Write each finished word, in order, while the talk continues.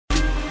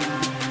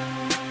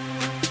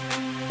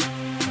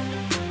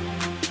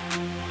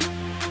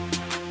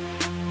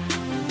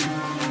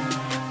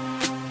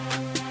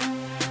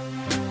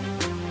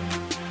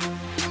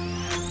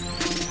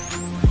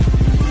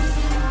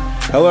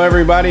Hello,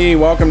 everybody.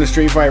 Welcome to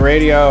Street Fight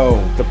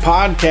Radio, the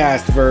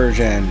podcast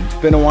version. It's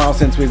been a while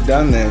since we've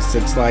done this.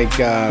 It's like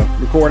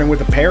recording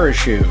with a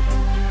parachute.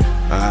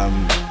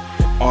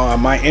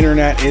 My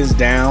internet is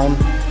down,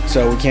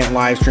 so we can't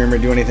live stream or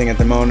do anything at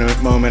the moment.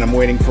 I'm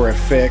waiting for a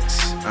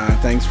fix.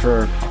 Thanks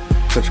for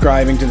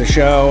subscribing to the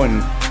show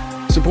and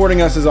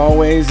supporting us as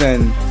always.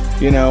 And,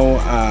 you know,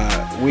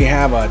 we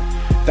have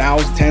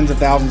tens of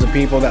thousands of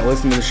people that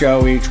listen to the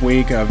show each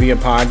week via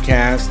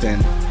podcast,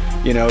 and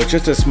you know, it's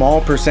just a small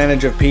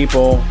percentage of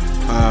people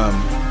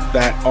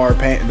that are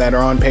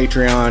on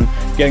Patreon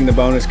getting the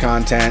bonus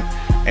content,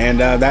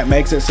 and that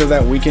makes it so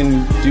that we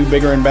can do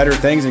bigger and better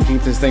things and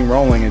keep this thing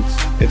rolling.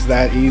 It's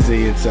that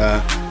easy. It's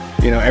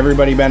you know,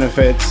 everybody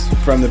benefits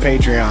from the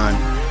Patreon.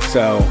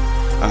 So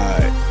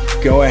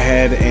go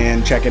ahead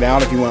and check it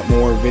out if you want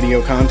more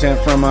video content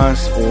from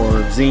us,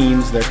 or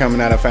zines. They're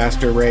coming at a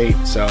faster rate,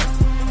 so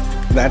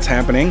that's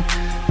happening.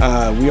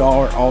 We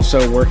are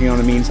also working on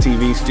a Means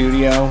TV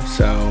studio,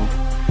 so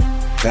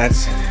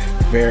that's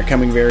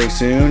coming very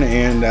soon.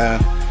 And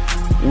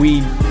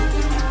we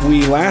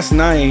last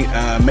night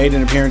made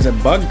an appearance at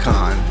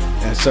BugCon,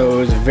 and so it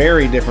was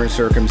very different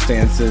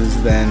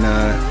circumstances than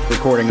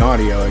recording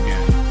audio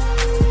again.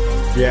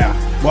 Yeah.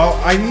 Well,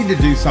 I need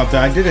to do something.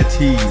 I did a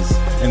tease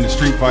in the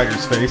Street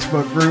Fighters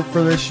Facebook group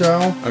for this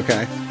show.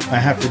 Okay. I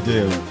have to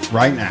do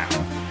right now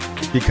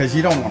because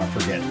you don't want to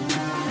forget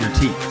your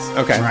tease.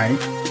 Okay. Right.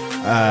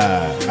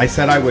 I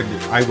said I would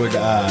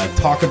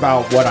talk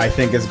about what I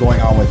think is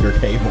going on with your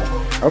cable.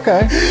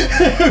 Okay.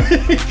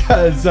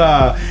 Because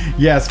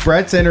yes,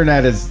 Brett's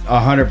internet is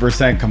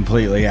 100%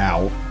 completely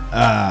out.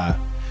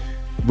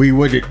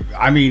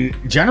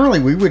 Generally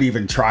we would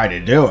even try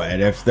to do it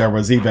if there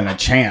was even a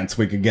chance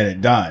we could get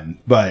it done,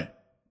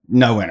 but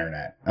no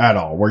internet at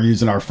all. We're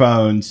using our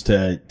phones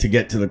to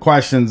get to the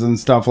questions and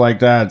stuff like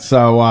that.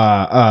 So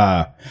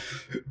I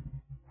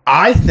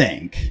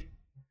think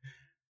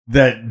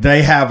that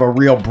they have a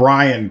real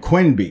Brian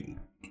Quinby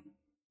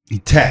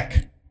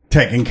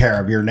taking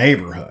care of your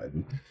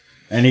neighborhood,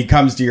 and he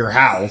comes to your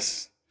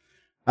house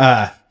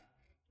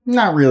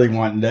not really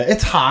wanting to.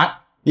 It's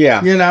hot.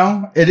 Yeah. You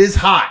know, it is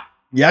hot.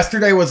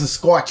 Yesterday was a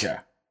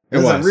scorcher. It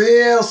was a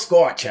real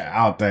scorcher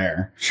out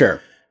there. Sure.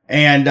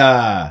 And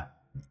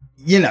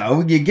you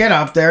know, you get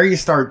up there, you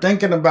start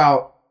thinking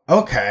about,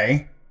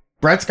 okay,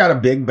 Brett's got a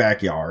big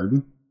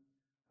backyard.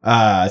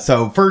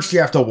 So first you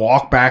have to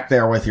walk back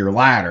there with your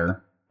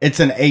ladder. It's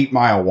an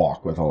 8-mile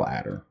walk with a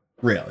ladder.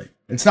 Really.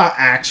 It's not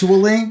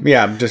actually.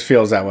 Yeah, it just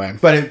feels that way.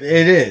 But it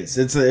is.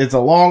 It's a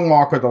long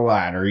walk with a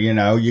ladder, you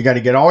know. You got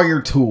to get all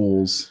your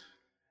tools,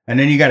 and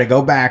then you got to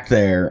go back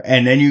there,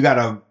 and then you got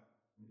to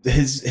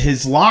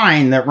his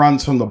line that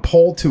runs from the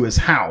pole to his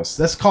house.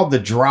 That's called the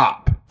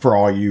drop. For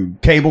all you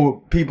cable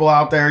people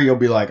out there, you'll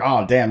be like,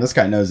 "Oh, damn, this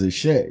guy knows his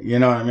shit." You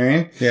know what I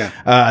mean? Yeah.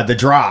 The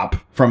drop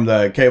from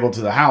the cable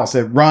to the house,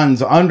 it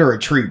runs under a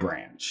tree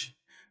branch.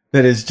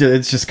 That is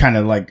it's just kind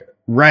of like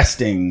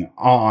resting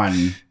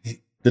on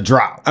the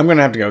drop. I'm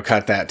gonna have to go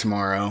cut that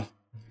tomorrow.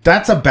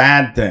 That's a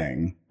bad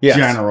thing. Yes.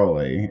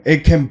 Generally,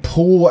 it can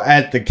pull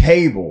at the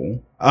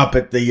cable up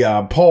at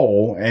the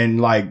pole,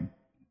 and like,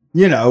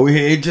 you know,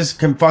 it just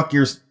can fuck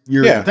your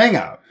thing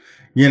up.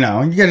 You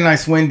know, you get a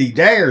nice windy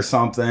day or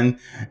something,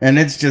 and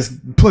it's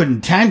just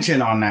putting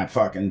tension on that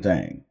fucking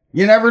thing.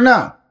 You never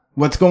know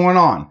what's going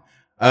on.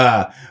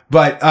 But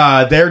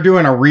they're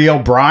doing a real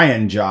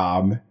Brian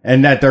job,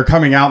 and that they're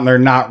coming out and they're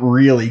not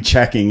really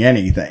checking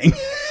anything.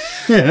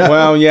 You know?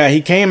 Well, yeah,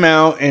 he came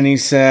out and he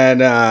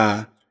said,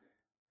 I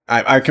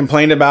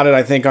complained about it,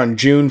 I think on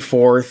June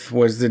 4th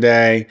was the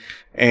day,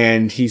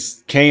 and he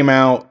came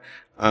out.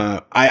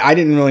 I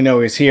didn't really know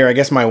he was here. I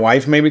guess my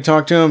wife maybe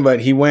talked to him, but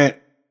he went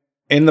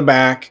in the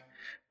back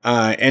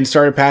and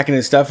started packing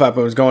his stuff up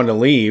and was going to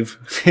leave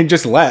and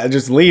just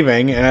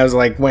leaving. And I was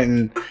like,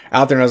 went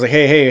out there and I was like,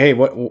 hey,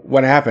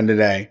 what happened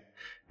today?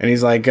 And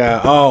he's like,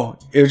 oh,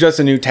 it was just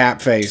a new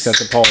tap face at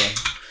the pole.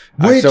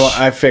 So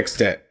I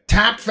fixed it.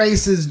 Tap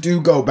faces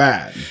do go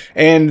bad.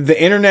 And the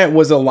internet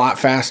was a lot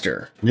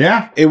faster.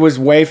 Yeah. It was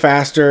way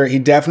faster. He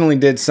definitely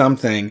did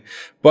something.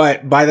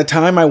 But by the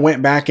time I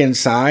went back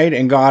inside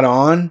and got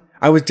on,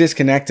 I was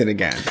disconnected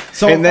again.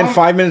 And then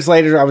 5 minutes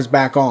later, I was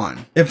back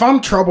on. If I'm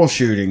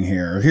troubleshooting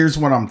here, here's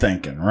what I'm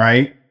thinking,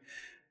 right?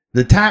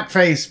 The tap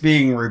face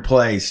being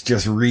replaced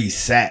just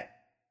reset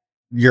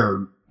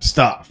your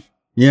stuff.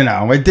 You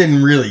know, it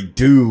didn't really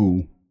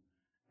do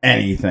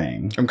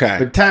anything. Okay.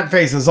 But tap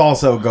faces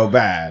also go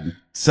bad.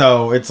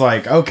 So it's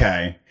like,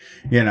 okay,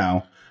 you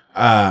know,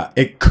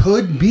 it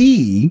could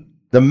be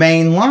the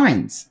main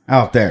lines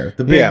out there.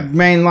 The big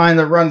main line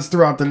that runs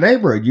throughout the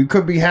neighborhood. You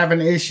could be having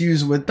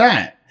issues with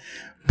that.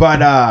 But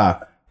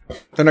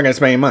they're not going to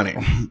spend any money.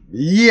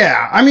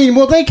 Yeah. I mean,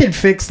 well, they could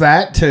fix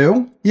that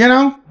too, you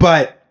know,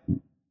 but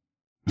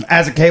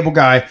as a cable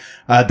guy,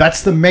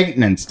 that's the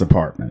maintenance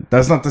department.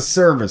 That's not the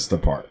service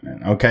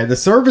department. Okay. The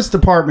service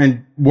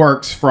department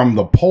works from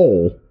the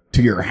pole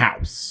to your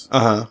house.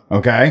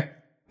 Okay.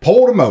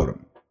 Pole to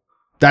modem.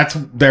 That's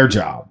their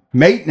job.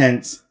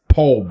 Maintenance,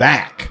 pole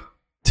back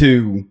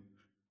to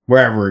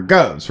wherever it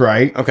goes,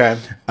 right? Okay.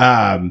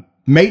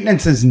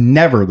 Maintenance is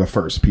never the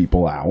first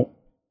people out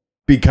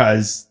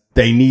because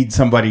they need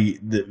somebody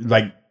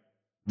like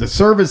the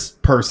service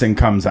person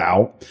comes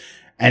out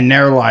and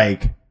they're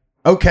like,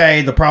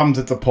 okay, the problem's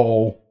at the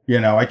pole. You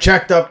know, I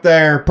checked up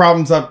there,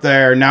 problems up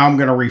there. Now I'm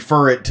going to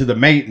refer it to the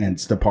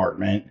maintenance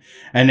department.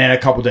 And then a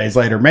couple days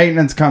later,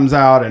 maintenance comes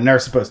out and they're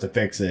supposed to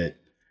fix it,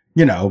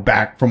 you know,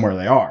 back from where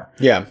they are.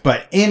 Yeah.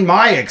 But in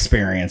my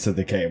experience at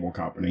the cable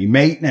company,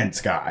 maintenance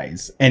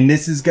guys, and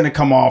this is going to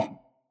come off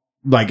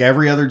like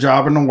every other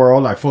job in the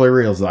world. I fully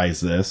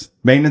realize this.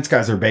 Maintenance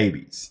guys are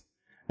babies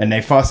and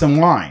they fuss and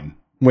whine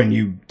when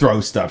you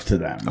throw stuff to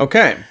them.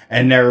 Okay.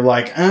 And they're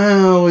like,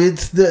 oh,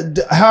 it's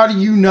how do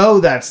you know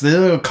that's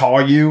they'll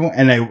call you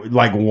and they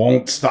like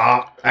won't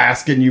stop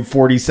asking you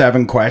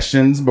 47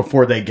 questions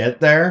before they get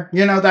there.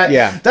 You know that?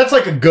 Yeah. That's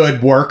like a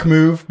good work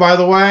move, by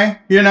the way,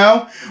 you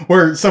know,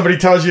 where somebody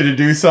tells you to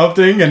do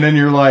something and then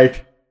you're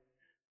like,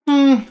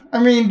 I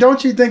mean,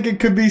 don't you think it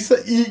could be,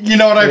 you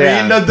know what I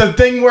mean? The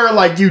thing where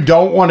like you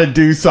don't want to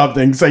do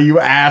something, so you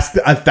asked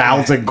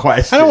 1,000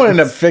 questions. I don't want to end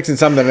up fixing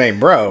something that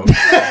ain't broke.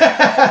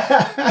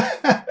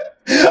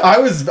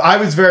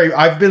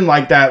 I've been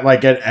like that,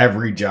 like at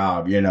every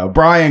job, you know.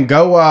 Brian,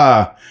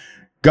 go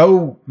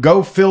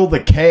fill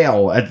the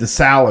kale at the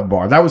salad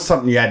bar. That was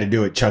something you had to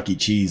do at Chuck E.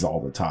 Cheese all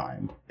the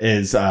time.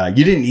 Is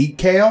you didn't eat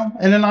kale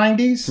in the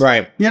 90s,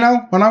 right? You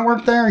know, when I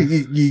worked there,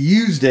 you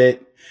used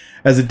it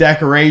as a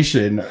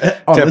decoration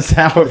on the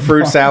salad. Put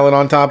fruit salad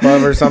on top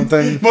of or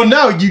something. Well,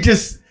 no,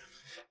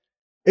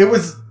 it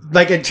was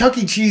like at Chuck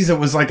E. Cheese, it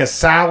was like a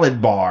salad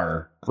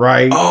bar,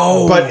 right?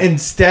 Oh. But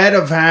instead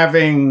of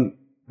having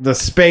the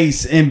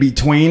space in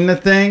between the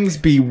things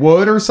be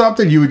wood or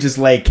something, you would just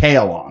lay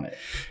kale on it.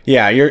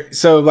 Yeah, you're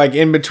so like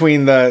in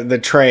between the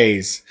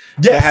trays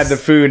that had the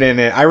food in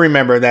it. I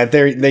remember that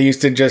they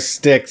used to just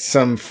stick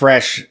some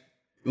fresh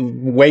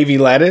wavy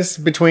lettuce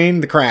between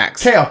the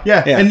cracks. Kale,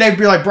 yeah. And they'd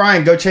be like,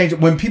 Brian, go change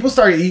it. When people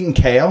started eating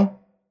kale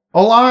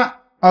a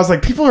lot, I was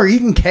like, people are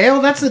eating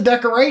kale? That's the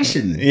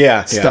decoration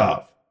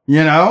stuff.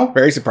 You know?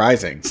 Very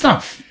surprising. That's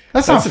not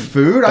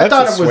food. I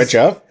thought it was switch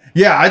up.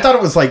 Yeah, I thought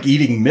it was like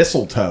eating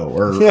mistletoe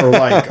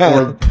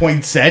or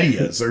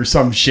poinsettias or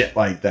some shit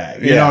like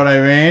that. You know what I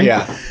mean?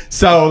 Yeah.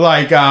 So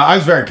like I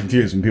was very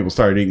confused when people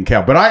started eating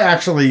kale, but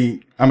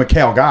I'm a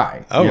kale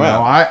guy. Oh, you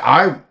wow.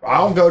 know,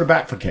 I'll go to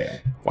bat for kale.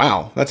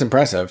 Wow, that's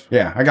impressive.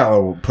 Yeah, I got a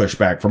little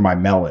pushback from my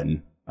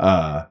melon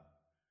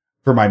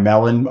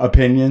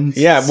opinions.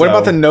 Yeah, what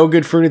about the no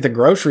good fruit at the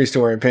grocery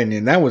store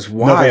opinion? That was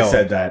wild. Nobody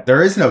said that.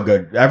 There is no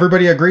good.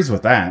 Everybody agrees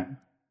with that.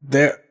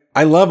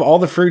 I love all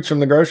the fruits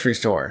from the grocery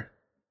store.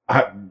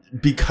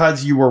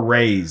 Because you were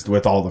raised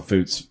with all the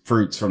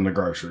fruits from the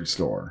grocery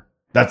store.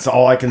 That's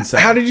all I can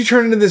say. How did you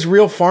turn into this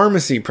real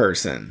pharmacy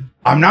person?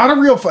 I'm not a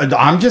real.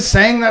 I'm just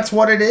saying that's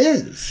what it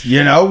is.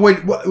 You know.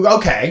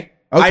 Okay.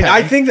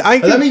 I think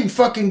let me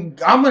fucking.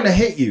 I'm gonna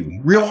hit you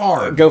real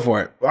hard. Go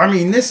for it. I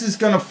mean, this is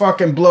gonna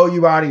fucking blow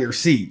you out of your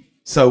seat.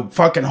 So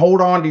fucking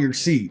hold on to your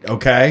seat,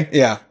 okay?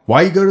 Yeah.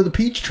 Why you go to the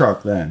peach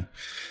truck then?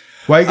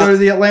 Why you go to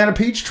the Atlanta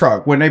peach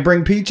truck when they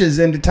bring peaches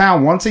into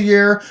town once a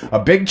year? A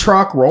big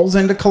truck rolls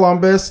into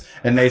Columbus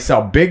and they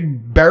sell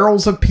big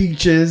barrels of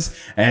peaches,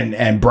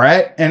 and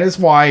Brett and his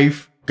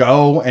wife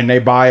go and they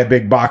buy a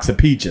big box of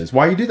peaches.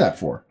 Why you do that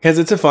for? Because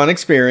it's a fun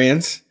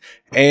experience.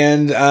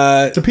 And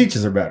the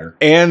peaches are better.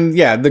 And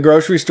yeah, the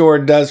grocery store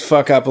does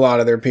fuck up a lot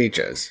of their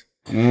peaches.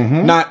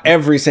 Mm-hmm. Not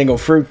every single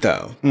fruit,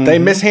 though. Mm-hmm. They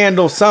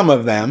mishandle some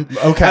of them.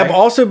 Okay. I've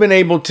also been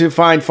able to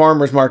find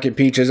farmers market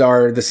peaches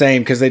are the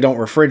same because they don't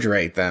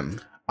refrigerate them.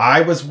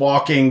 I was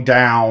walking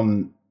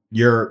down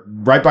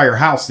right by your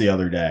house the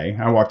other day.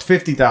 I walked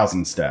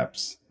 50,000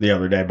 steps the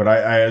other day, but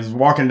I was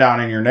walking down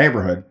in your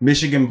neighborhood.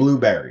 Michigan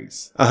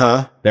blueberries.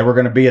 Uh-huh. They were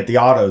going to be at the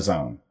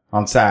AutoZone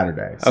on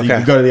Saturday. So okay. You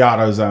could go to the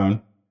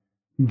AutoZone,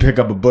 pick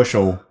up a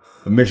bushel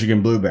of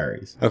Michigan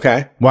blueberries.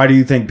 Okay. Why do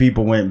you think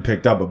people went and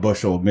picked up a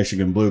bushel of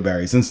Michigan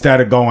blueberries instead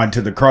of going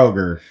to the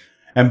Kroger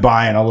and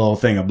buying a little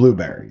thing of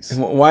blueberries?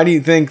 Why do you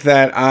think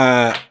that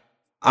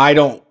I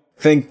don't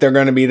think they're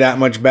going to be that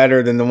much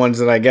better than the ones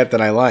that I get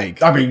that I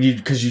like? I mean,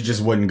 because you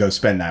just wouldn't go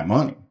spend that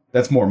money.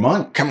 That's more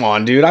money. Come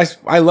on, dude.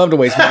 I love to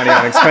waste money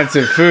on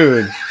expensive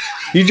food.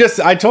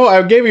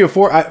 I gave you a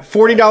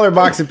 $40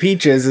 box of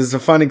peaches is a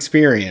fun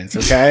experience,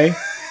 okay?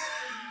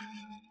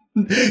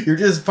 You're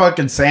just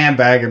fucking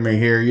sandbagging me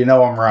here. You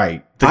know I'm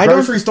right. The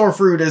grocery store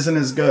fruit isn't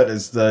as good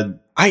as the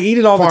I eat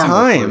it all the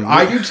time. Fruit.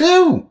 I do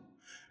too.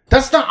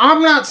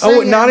 I'm not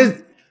saying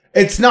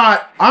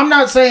I'm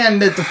not saying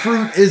that the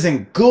fruit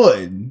isn't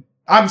good.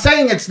 I'm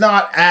saying it's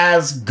not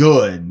as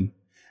good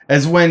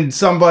as when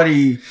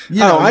somebody,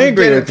 I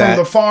agree with that.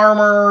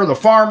 From the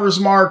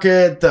farmer's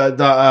market,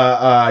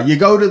 you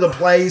go to the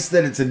place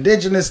that it's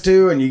indigenous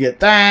to and you get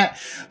that.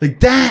 Like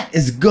that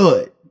is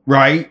good,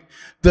 right?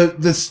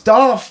 The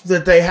stuff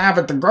that they have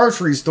at the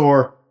grocery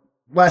store,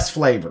 less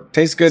flavor.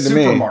 Tastes good to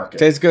me. Supermarket.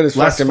 Tastes good as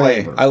fuck to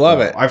me. I love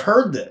it. I've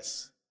heard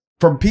this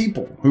from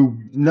people who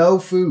know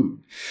food.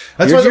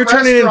 That's you're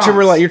turning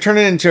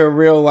into a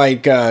real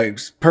like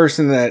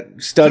person that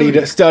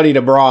studied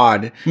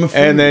abroad,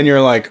 and then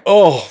you're like,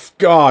 oh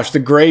gosh, the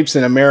grapes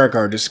in America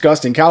are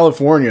disgusting.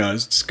 California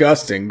is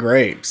disgusting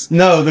grapes.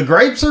 No, the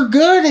grapes are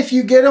good if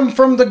you get them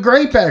from the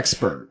grape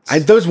experts.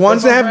 Those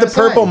ones that have the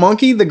purple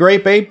monkey, the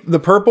grape ape, the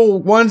purple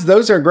ones,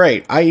 those are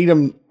great. I eat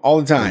them all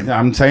the time.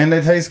 I'm saying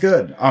they taste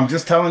good. I'm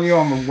just telling you,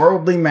 I'm a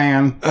worldly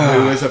man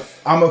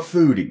I'm a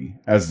foodie,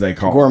 as they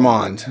call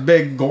gourmand. It.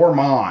 Big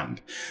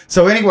gourmand.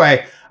 So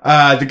anyway,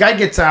 the guy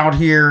gets out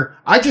here.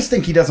 I just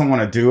think he doesn't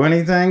want to do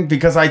anything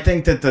because I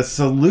think that the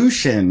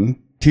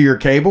solution to your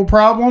cable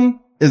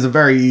problem is a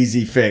very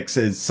easy fix.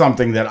 It's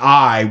something that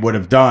I would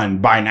have done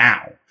by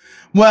now.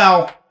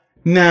 Well,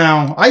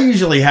 no, I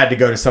usually had to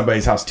go to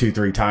somebody's house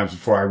 2-3 times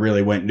before I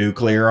really went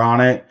nuclear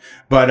on it.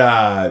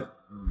 But,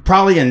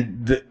 probably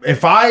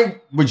if I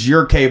was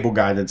your cable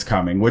guy that's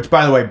coming, which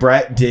by the way,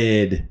 Brett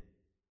did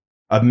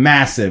a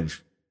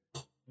massive,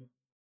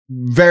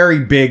 very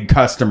big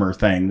customer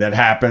thing that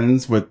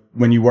happens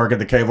when you work at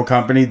the cable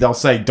company. They'll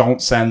say,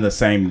 don't send the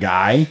same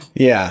guy.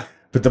 Yeah.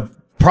 But the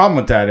problem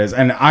with that is,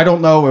 and I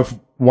don't know if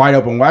Wide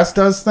Open West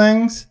does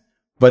things,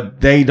 but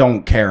they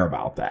don't care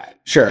about that.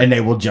 Sure. And they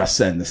will just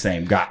send the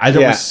same guy.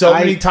 There was so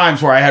many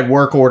times where I had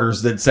work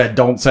orders that said,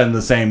 don't send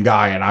the same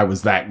guy. And I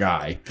was that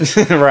guy.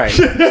 Right.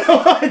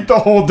 Like the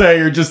whole day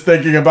you're just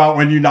thinking about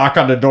when you knock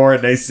on the door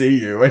and they see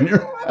you. And you're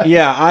like,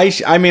 yeah,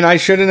 I mean, I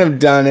shouldn't have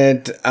done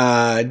it.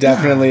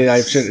 Definitely,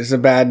 it's a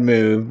bad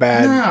move.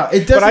 No,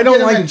 it doesn't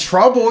get him in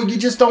trouble. You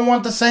just don't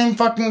want the same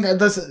fucking...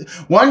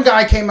 One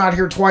guy came out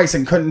here twice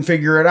and couldn't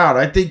figure it out.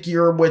 I think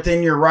you're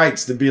within your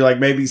rights to be like,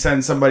 maybe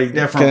send somebody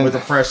different with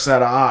a fresh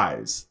set of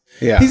eyes.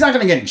 Yeah. He's not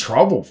going to get in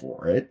trouble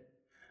for it.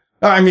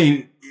 I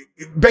mean,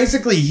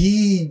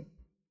 basically,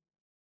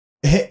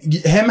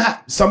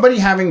 somebody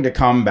having to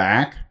come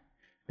back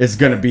is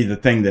going to be the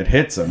thing that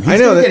hits him. He's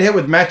going to get hit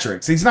with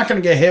metrics. He's not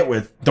going to get hit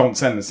with don't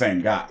send the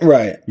same guy.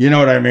 Right. You know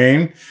what I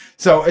mean?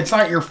 So it's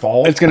not your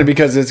fault. It's going to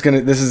because this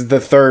is the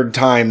third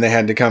time they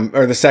had to come,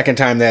 or the second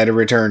time they had to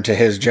return to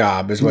his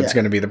job is what's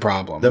going to be the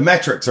problem. The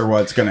metrics are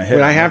what's going to hit.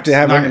 But I have to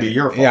have it's not going to be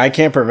your fault. Yeah, I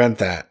can't prevent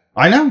that.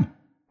 I know.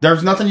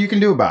 There's nothing you can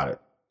do about it.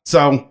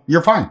 So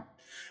you're fine.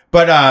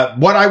 But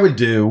what I would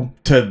do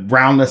to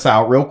round this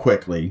out real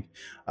quickly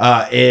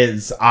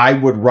is I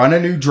would run a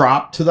new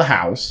drop to the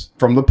house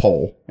from the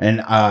pole. And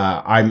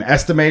I'm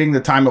estimating the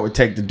time it would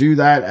take to do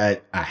that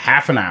at a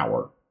half an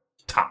hour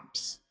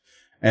tops.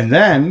 And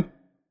then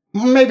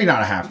maybe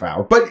not a half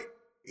hour, but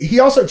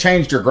he also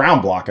changed your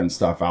ground block and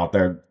stuff out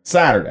there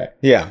Saturday.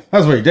 Yeah.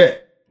 That's what he did.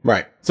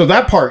 Right. So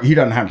that part he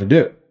doesn't have to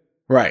do.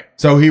 Right.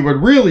 So he would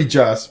really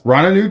just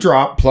run a new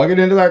drop, plug it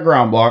into that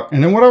ground block.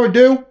 And then what I would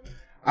do,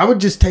 I would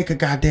just take a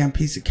goddamn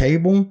piece of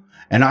cable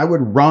and I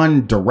would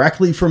run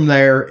directly from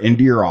there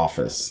into your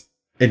office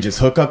and just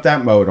hook up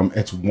that modem.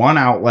 It's one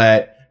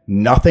outlet.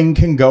 Nothing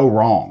can go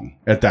wrong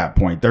at that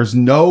point. There's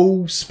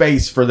no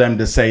space for them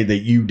to say that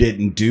you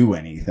didn't do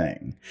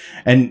anything.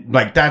 And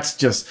like, that's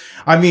just,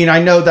 I mean,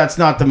 I know that's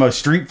not the most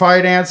street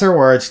fight answer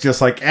where it's just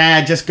like,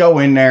 just go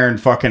in there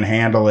and fucking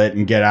handle it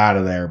and get out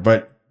of there.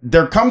 But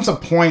there comes a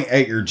point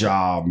at your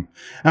job,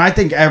 and I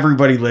think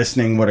everybody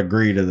listening would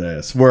agree to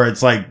this, where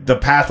it's like the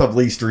path of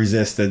least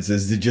resistance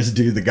is to just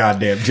do the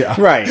goddamn job.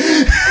 Right.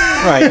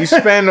 Right.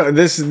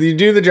 You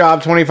do the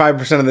job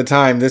 25% of the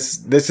time.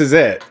 This is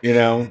it, you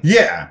know?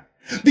 Yeah.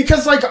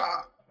 Because like,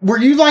 were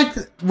you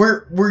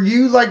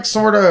like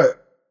sort of,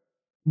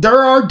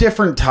 there are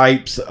different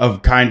types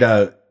of kind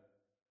of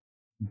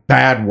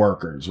bad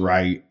workers,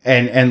 right?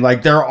 And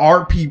like, there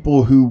are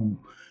people who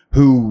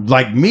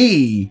like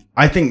me,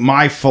 I think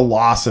my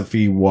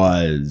philosophy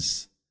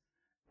was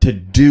to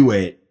do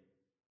it,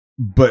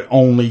 but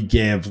only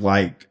give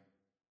like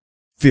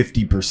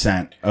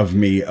 50% of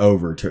me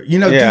over to it.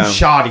 Do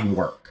shoddy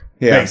work,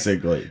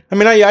 basically. I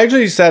mean, I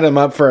usually set them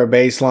up for a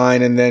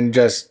baseline and then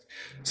just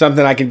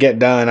something I could get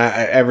done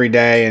every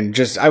day. And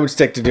just, I would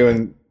stick to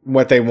doing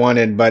what they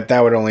wanted, but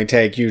that would only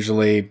take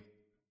usually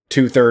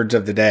 2/3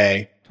 of the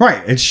day.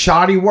 Right. It's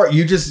shoddy work.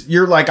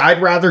 You're like,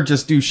 I'd rather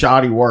just do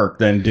shoddy work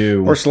than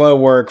do... Or slow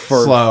work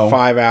for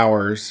 5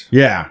 hours.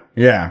 Yeah.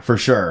 Yeah, for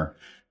sure.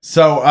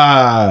 So,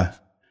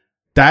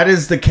 that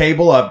is the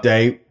cable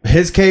update.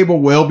 His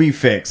cable will be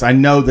fixed. I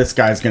know this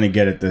guy's going to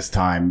get it this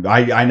time.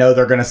 I know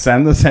they're going to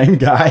send the same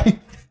guy.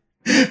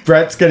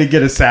 Brett's going to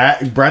get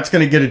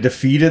a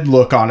defeated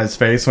look on his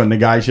face when the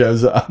guy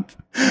shows up.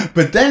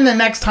 But then the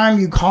next time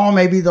you call,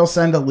 maybe they'll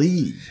send a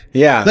lead.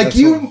 Yeah. Like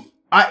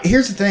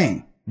here's the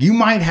thing. You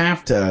might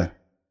have to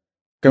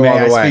go all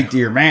the way. Speak to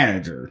your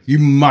manager. You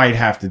might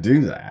have to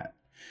do that.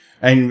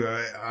 And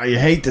I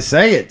hate to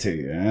say it to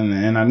you.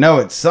 And I know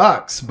it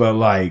sucks, but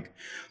like,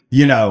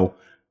 there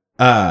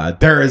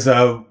is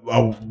a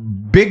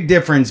big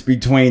difference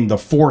between the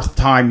fourth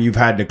time you've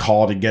had to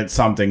call to get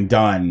something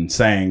done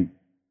saying,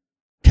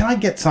 can I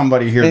get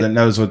somebody here that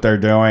knows what they're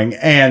doing?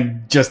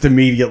 And just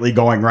immediately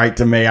going right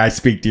to me, I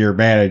speak to your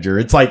manager.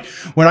 It's like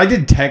when I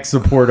did tech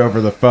support over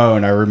the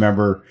phone, I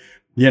remember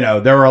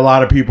there were a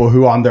lot of people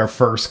who on their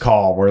first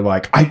call were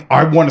like,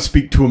 I want to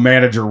speak to a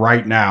manager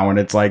right now. And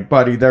it's like,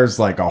 buddy, there's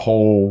like a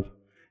whole,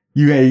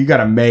 you got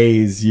a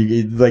maze.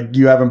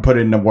 You haven't put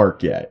in the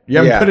work yet. You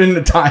haven't put in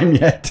the time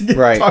yet to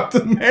talk to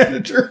the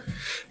manager.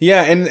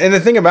 Yeah. And the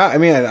thing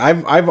about,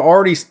 I've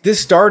already,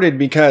 this started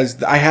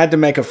because I had to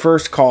make a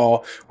first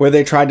call where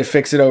they tried to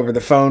fix it over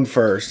the phone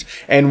first.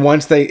 And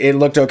once it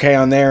looked okay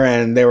on their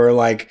end, they were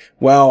like,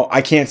 well,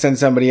 I can't send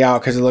somebody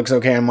out because it looks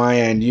okay on my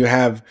end. You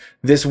have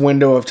this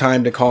window of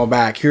time to call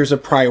back. Here's a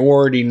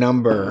priority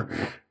number.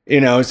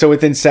 So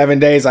within 7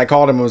 days, I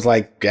called him and was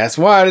like, guess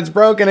what? It's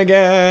broken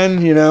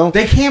again,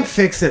 They can't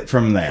fix it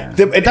from there.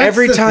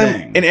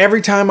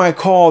 Every time I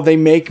call, they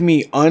make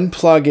me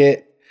unplug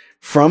it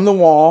from the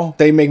wall.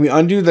 They make me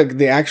undo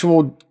the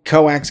actual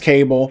coax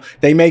cable.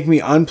 They make me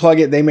unplug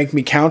it. They make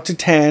me count to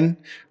 10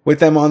 with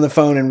them on the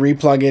phone and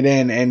replug it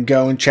in and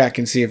go and check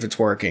and see if it's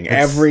working.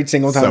 Every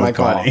single time I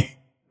call.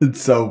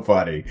 It's so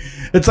funny.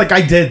 It's like,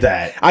 I did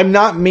that. I'm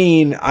not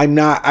mean.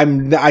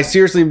 I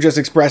seriously am just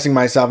expressing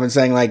myself and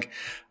saying like,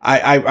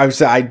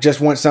 I just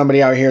want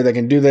somebody out here that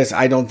can do this.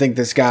 I don't think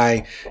this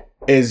guy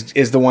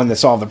is the one that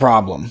solved the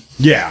problem.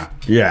 Yeah.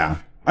 Yeah.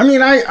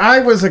 I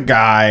was a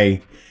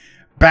guy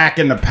back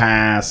in the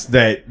past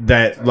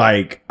that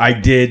like I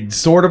did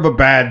sort of a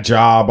bad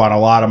job on a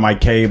lot of my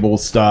cable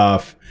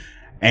stuff.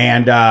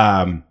 And,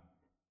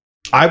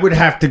 I would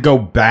have to go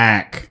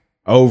back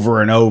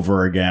over and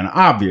over again,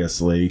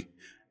 obviously.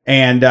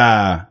 And,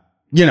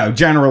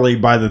 generally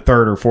by the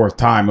third or fourth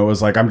time, it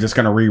was like, I'm just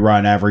going to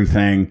rerun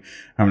everything.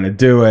 I'm going to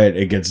do it.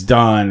 It gets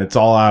done. It's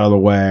all out of the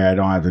way. I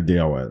don't have to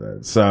deal with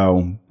it.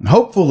 So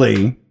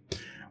hopefully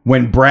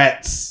when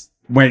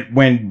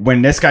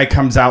when this guy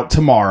comes out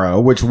tomorrow,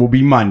 which will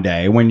be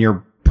Monday, when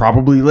you're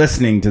probably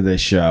listening to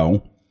this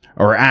show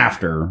or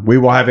after, we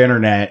will have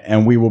internet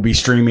and we will be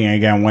streaming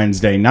again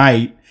Wednesday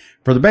night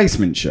for the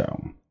Basement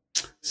Show.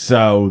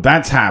 So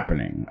that's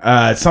happening.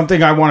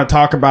 Something I want to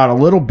talk about a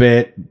little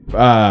bit,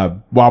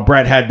 while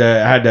Brett had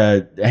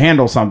to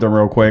handle something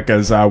real quick,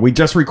 is we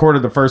just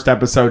recorded the first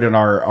episode in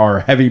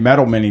our heavy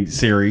metal mini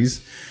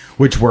series,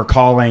 which we're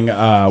calling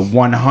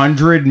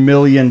 100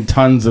 million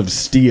tons of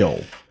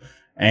steel.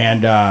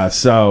 And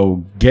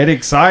so get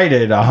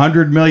excited.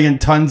 100 million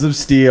tons of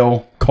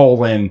steel,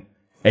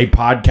 a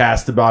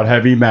podcast about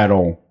heavy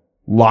metal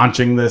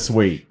launching this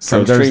week.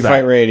 So from Street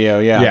Fight Radio.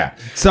 Yeah. Yeah.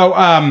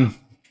 So,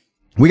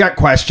 we got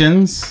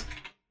questions,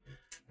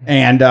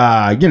 and,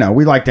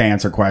 we like to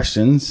answer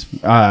questions.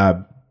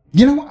 I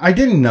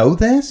didn't know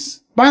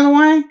this, by the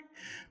way.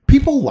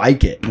 People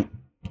like it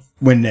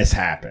when this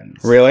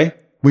happens. Really?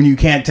 When you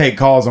can't take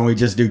calls and we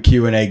just do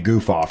Q&A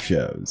goof-off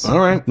shows. All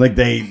right. Like,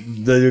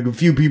 the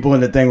few people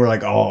in the thing were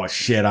like, oh,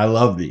 shit, I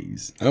love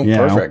these. Oh,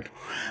 perfect.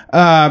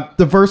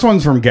 The first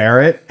one's from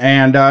Garrett,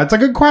 and it's a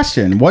good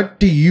question. What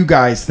do you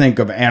guys think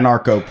of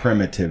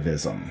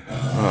anarcho-primitivism?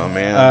 Oh,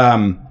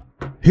 man.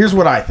 Here's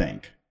what I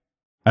think.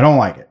 I don't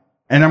like it.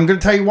 And I'm going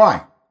to tell you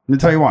why.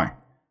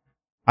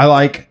 I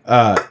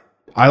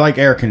like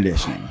air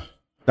conditioning.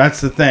 That's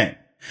the thing.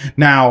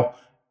 Now,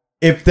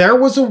 if there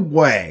was a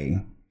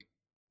way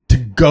to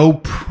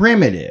go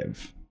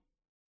primitive,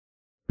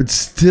 but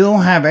still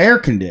have air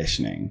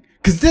conditioning,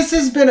 because this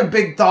has been a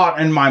big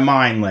thought in my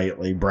mind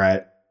lately,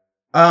 Brett.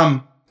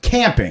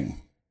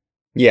 Camping.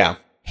 Yeah.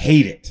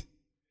 Hate it.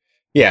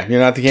 Yeah, you're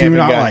not the camping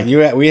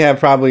guy. We have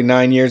probably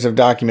 9 years of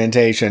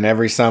documentation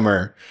every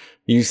summer.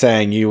 You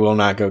saying you will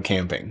not go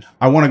camping.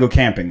 I want to go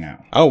camping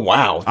now. Oh,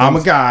 wow. I'm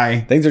a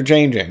guy. Things are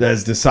changing. That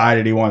has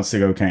decided he wants to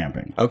go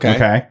camping.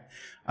 Okay.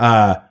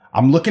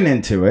 I'm looking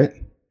into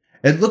it.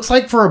 It looks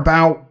like for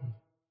about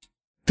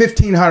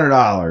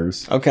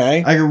 $1,500.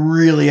 Okay. I could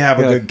really have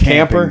a good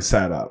camping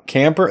setup.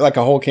 Camper? Like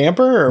a whole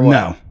camper or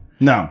what?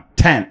 No.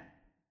 Tent.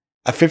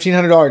 A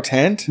 $1,500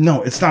 tent?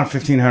 No, it's not a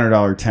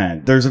 $1,500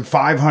 tent. There's a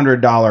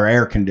 $500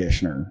 air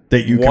conditioner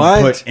that you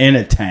can put in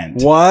a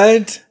tent.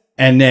 What?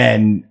 And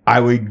then I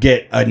would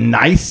get a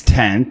nice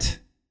tent,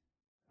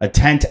 a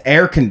tent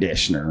air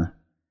conditioner,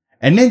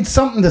 and then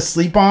something to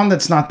sleep on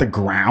that's not the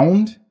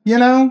ground,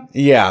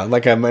 Yeah,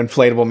 like an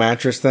inflatable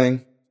mattress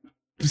thing.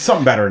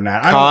 Something better than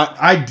that. Cot.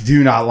 I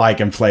do not like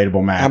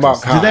inflatable mattresses. How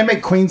about cot? Do they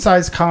make queen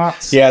size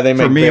cots? Yeah, they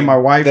make for me and my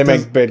wife. They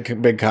make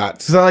big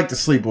cots. Because I like to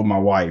sleep with my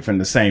wife in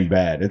the same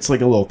bed. It's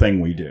like a little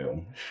thing we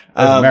do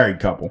as a married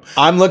couple.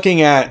 I'm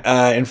looking at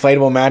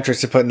inflatable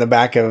mattress to put in the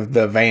back of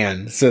the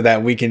van so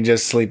that we can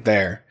just sleep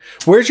there.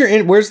 Where's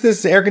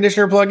this air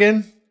conditioner plug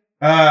in?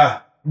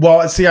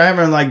 Well, see, I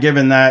haven't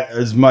given that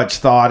as much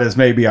thought as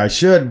maybe I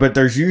should, but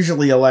there's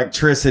usually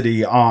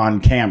electricity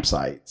on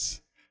campsites.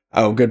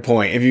 Oh, good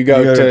point. If you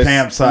go to a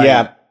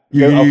campsite,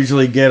 you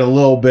usually get a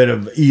little bit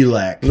of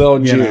elec. Little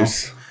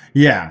juice.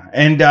 Yeah.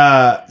 And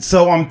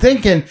so I'm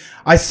thinking,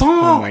 I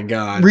saw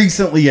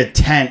recently a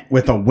tent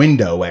with a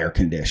window air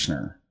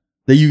conditioner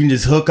that you can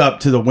just hook up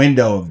to the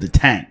window of the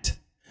tent.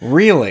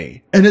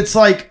 Really? And it's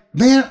like,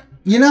 man,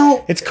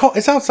 it's cold.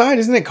 It's outside.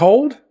 Isn't it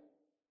cold?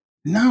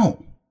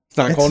 No. It's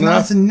not cold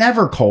enough? It's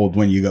never cold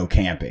when you go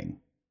camping.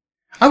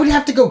 I would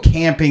have to go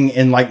camping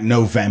in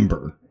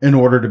November in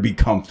order to be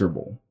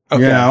comfortable.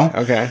 Okay. You know?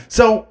 Okay.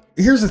 So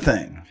here's the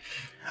thing.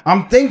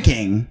 I'm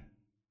thinking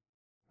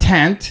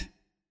tent,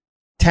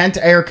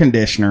 air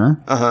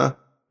conditioner.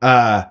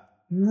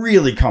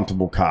 Really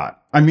comfortable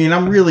cot. I mean,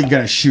 I'm really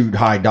going to shoot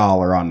high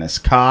dollar on this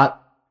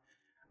cot.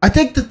 I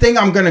think the thing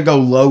I'm going to go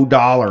low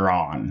dollar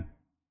on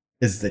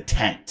is the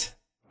tent.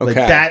 Okay. Like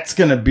that's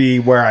going to be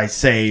where I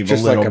save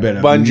just a little bit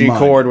of money. Bungee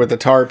cord with the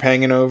tarp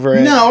hanging over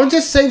it. No,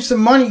 just save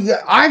some money.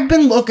 I've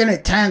been looking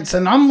at tents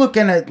and I'm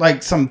looking at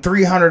like some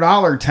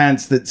 $300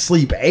 tents that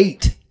sleep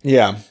 8.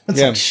 Yeah.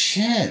 It's like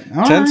shit.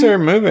 Tents are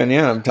moving.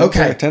 Yeah.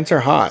 Tents are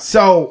hot.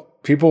 So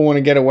people want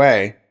to get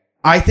away.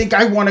 I think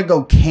I want to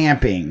go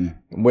camping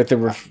with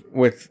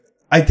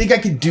I think I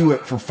could do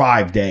it for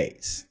 5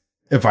 days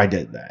if I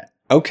did that.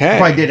 Okay.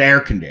 If I did air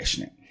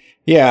conditioning.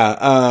 Yeah.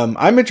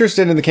 I'm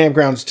interested in the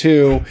campgrounds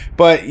too,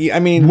 but I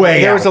mean,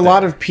 there's a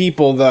lot of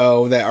people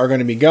though that are going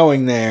to be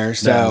going there.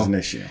 So that is an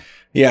issue.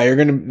 Yeah.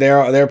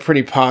 They're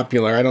pretty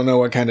popular. I don't know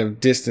what kind of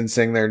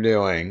distancing they're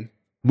doing.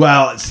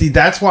 Well, see,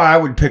 that's why I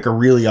would pick a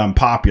really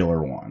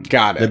unpopular one.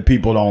 Got it. That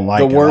people don't like.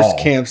 The worst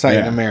campsite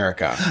in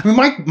America. I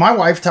mean, my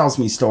wife tells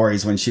me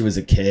stories when she was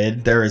a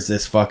kid. There is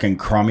this fucking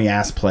crummy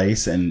ass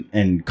place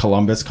in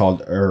Columbus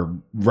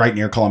right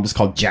near Columbus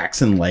called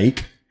Jackson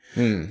Lake.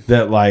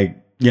 That like,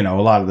 you know,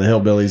 a lot of the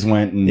hillbillies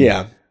went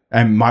and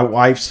and my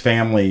wife's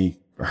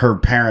family, her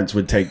parents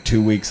would take 2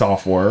 weeks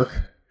off work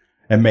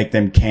and make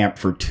them camp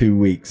for 2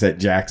 weeks at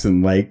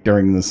Jackson Lake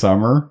during the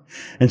summer.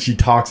 And she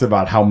talks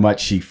about how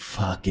much she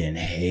fucking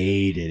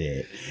hated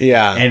it.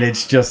 Yeah. And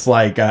it's just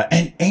like,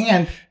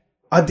 and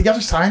the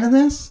other side of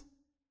this,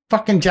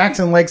 fucking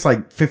Jackson Lake's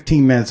like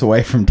 15 minutes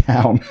away from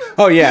town.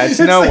 Oh yeah, it's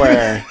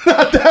nowhere. Like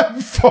not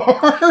that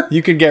far.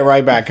 You could get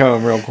right back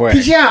home real quick.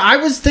 Yeah, I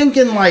was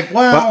thinking like,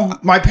 well,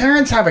 my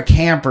parents have a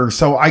camper,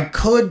 so I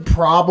could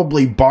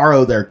probably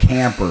borrow their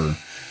camper,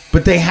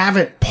 but they have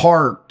it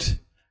parked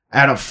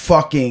at a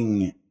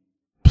fucking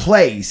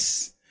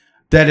place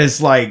that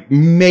is like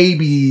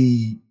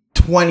maybe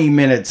 20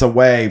 minutes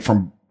away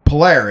from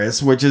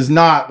Polaris, which is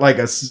not like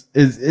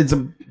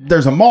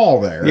there's a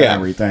mall there and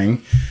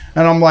everything.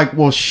 And I'm like,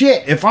 well,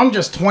 shit, if I'm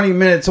just 20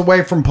 minutes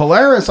away from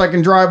Polaris, I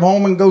can drive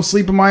home and go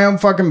sleep in my own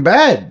fucking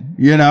bed,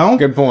 you know?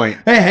 Good point.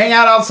 Hey, hang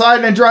out outside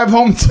and then drive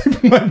home and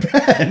sleep in my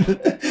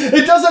bed.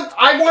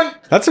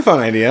 That's a fun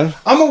idea.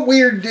 I'm a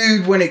weird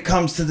dude when it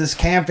comes to this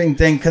camping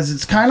thing because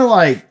it's kind of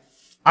like,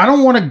 I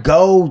don't want to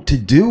go to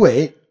do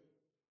it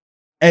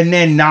and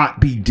then not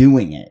be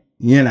doing it,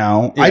 you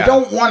know? Yeah. I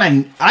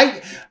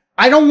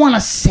don't want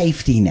a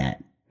safety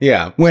net.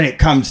 Yeah. When it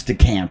comes to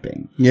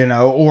camping, you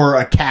know, or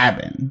a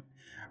cabin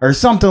or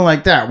something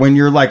like that. When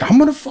you're like,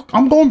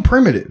 I'm going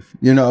primitive,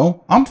 you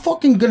know, I'm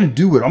fucking going to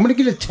do it. I'm going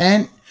to get a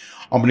tent.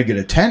 I'm going to get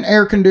a tent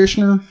air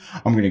conditioner.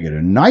 I'm going to get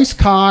a nice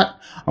cot.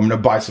 I'm going to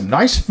buy some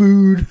nice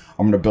food.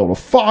 I'm going to build a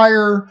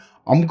fire.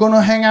 I'm going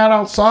to hang out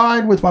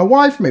outside with my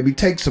wife, maybe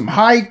take some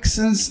hikes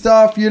and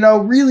stuff, you know,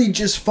 really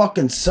just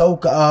fucking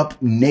soak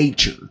up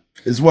nature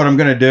is what I'm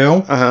going to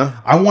do.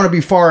 I want to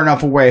be far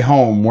enough away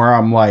home where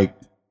I'm like,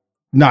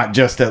 not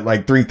just at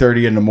like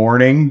 3:30 in the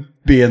morning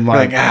being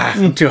like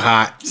too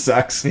hot.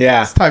 Sucks.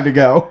 Yeah. It's time to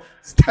go.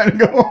 It's time to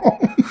go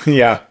home.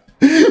 Yeah.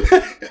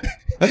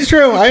 That's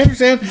true. I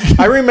understand.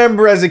 I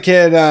remember as a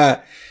kid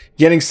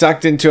getting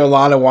sucked into a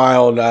lot of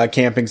wild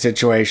camping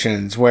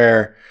situations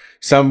where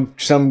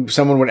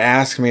someone would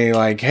ask me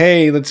like,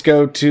 hey, let's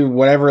go to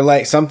whatever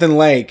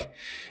lake,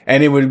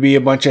 and it would be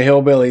a bunch of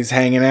hillbillies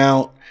hanging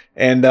out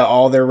and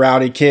all their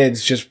rowdy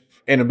kids just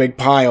in a big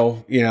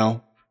pile, you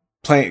know,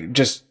 playing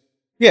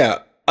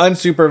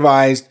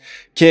unsupervised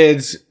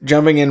kids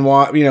jumping in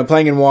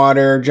playing in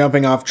water,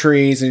 jumping off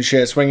trees and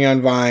shit, swinging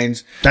on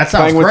vines. That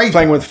sounds great.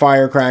 Playing with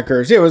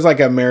firecrackers. It was like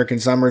an American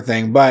summer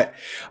thing, but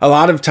a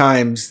lot of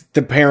times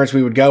the parents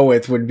we would go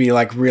with would be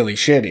like really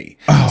shitty.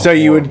 So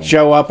you would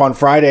show up on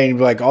Friday and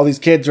be like, all these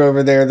kids are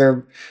over there,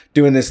 they're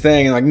doing this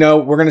thing, and like, no,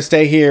 we're gonna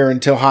stay here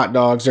until hot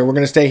dogs, or we're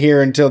gonna stay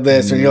here until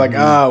this, and you're like,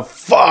 oh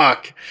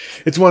fuck,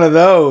 it's one of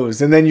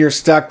those, and then you're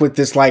stuck with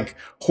this like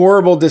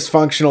horrible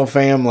dysfunctional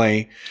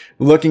family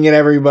looking at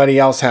everybody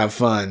else have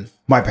fun.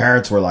 My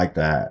parents were like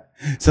that.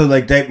 So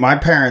like my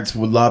parents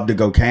would love to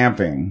go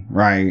camping,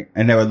 right?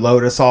 And they would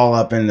load us all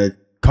up in the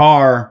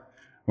car.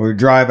 We would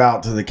drive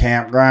out to the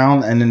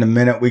campground, and then the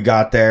minute we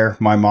got there,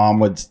 my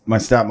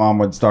stepmom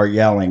would start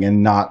yelling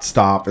and not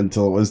stop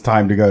until it was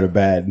time to go to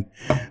bed.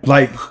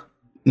 Like,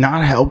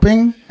 not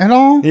helping at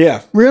all?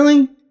 Yeah.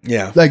 Really?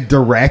 Yeah. Like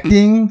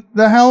directing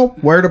the help,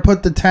 where to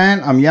put the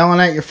tent. I'm yelling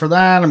at you for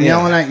that. I'm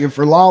yelling at you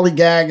for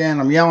lollygagging.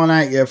 I'm yelling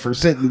at you for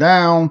sitting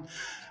down.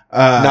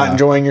 Not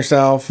enjoying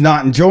yourself.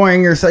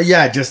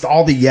 Yeah, just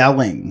all the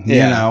yelling, you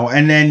know.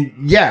 And then,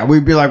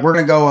 we'd be like, we're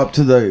going to go up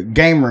to the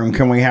game room.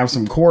 Can we have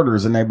some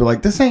quarters? And they'd be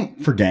like, this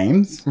ain't for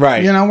games.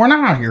 Right. You know, we're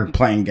not out here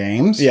playing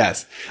games.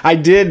 Yes. I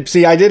did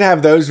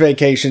have those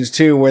vacations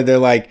too, where they're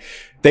like,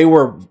 they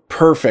were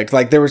perfect.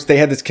 Like they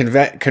had this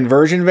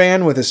conversion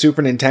van with a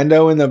Super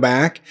Nintendo in the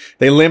back.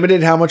 They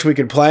limited how much we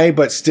could play,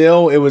 but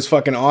still it was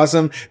fucking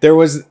awesome. There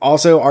was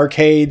also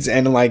arcades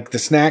and like the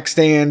snack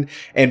stand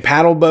and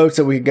paddle boats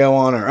that we could go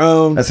on our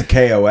own. That's a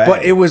KOA.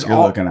 But it was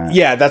all looking at.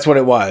 Yeah, that's what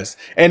it was.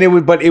 And it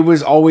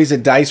was always a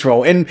dice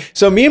roll. And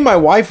so me and my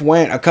wife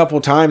went a couple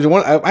times.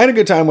 I had a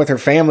good time with her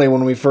family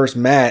when we first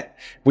met.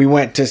 We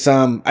went to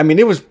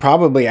it was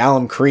probably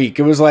Alum Creek.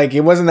 It was like,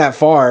 it wasn't that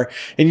far,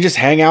 and you just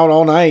hang out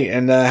all night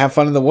and have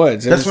fun in the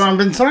woods. That's what I've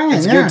been saying.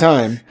 It's a good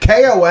time.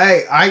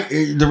 KOA.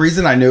 The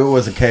reason I knew it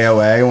was a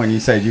KOA when you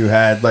said you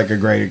had like a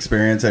great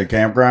experience at a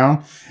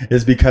campground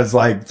is because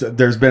like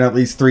there's been at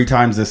least 3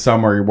 times this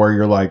summer where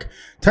you're like,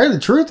 tell you the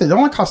truth, it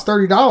only costs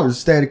 $30 to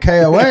stay at a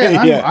KOA.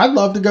 And yeah. I'd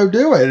love to go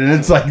do it. And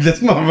it's like, this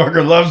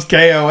motherfucker loves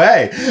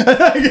KOA.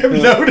 And I have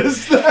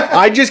noticed that.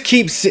 I just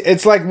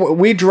it's like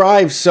we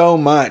drive so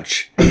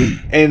much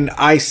and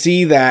I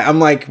see that. I'm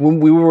like, when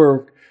we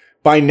were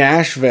by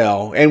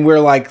Nashville and we're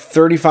like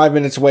 35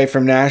 minutes away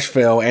from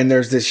Nashville and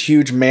there's this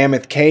huge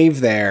mammoth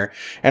cave there.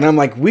 And I'm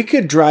like, we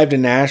could drive to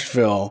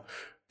Nashville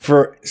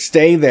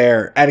stay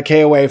there at a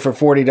KOA for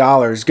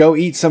 $40, go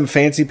eat some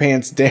fancy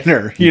pants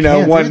dinner. You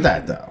know, can't do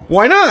that though.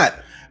 Why not?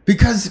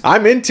 Because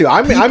I'm mixed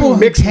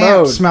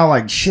mode. Smell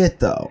like shit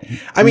though.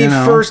 I mean,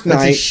 first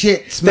night it's a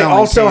shit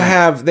smell.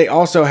 They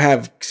also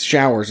have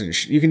showers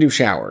and you can do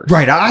showers.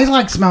 Right. I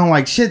like smelling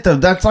like shit though.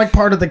 That's like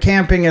part of the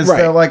camping is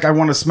right. Like I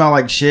want to smell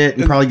like shit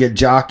and probably get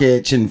jock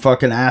itch and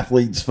fucking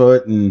athlete's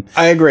foot and.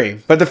 I agree,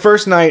 but the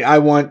first night I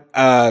want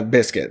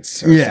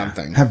biscuits or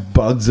something. Have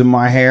bugs in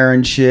my hair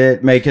and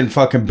shit. Making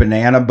fucking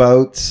banana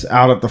boats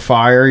out at the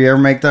fire. You ever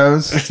make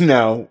those?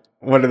 No.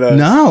 What are those?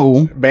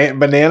 No.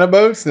 Banana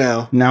boats?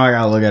 No. Now I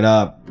gotta look it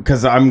up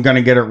because I'm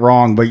gonna get it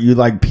wrong. But you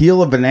like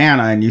peel a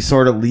banana and you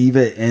sort of leave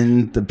it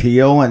in the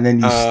peel and then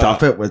you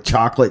stuff it with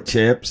chocolate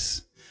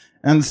chips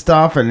and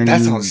stuff. And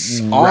then you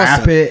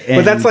wrap it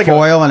in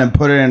foil and then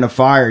put it in the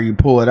fire. You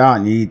pull it out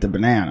and you eat the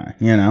banana,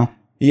 you know?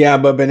 Yeah,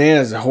 but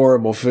bananas are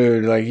horrible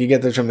food. Like, you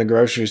get those from the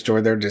grocery store.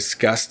 They're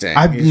disgusting.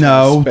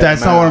 No,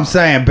 that's not what I'm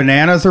saying.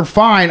 Bananas are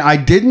fine. I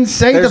didn't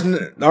say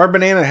our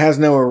banana has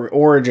no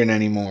origin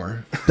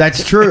anymore.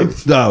 That's true,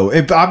 though.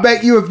 I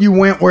bet you if you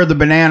went where the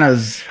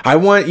bananas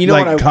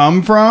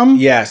come from,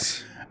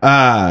 yes,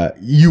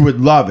 you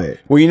would love it.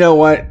 Well, you know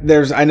what?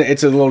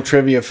 It's a little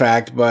trivia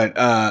fact, but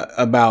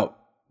about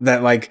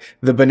that, like,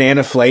 the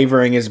banana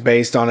flavoring is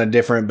based on a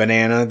different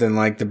banana than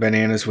like the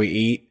bananas we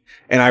eat.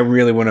 And I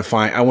really want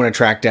to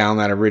track down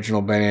that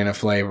original banana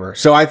flavor.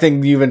 So I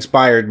think you've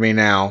inspired me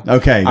now.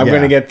 Okay. I'm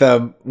going to get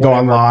the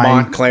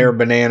Montclair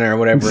banana or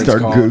whatever it's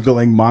called. Start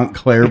Googling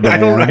Montclair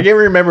banana. I can't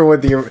remember we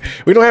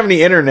don't have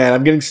any internet.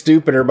 I'm getting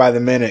stupider by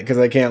the minute because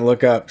I can't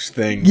look up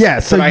things.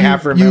 Yeah. So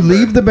you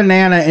leave the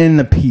banana in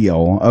the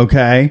peel.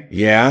 Okay.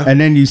 Yeah.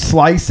 And then you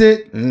slice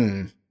it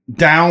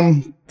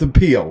down the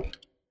peel.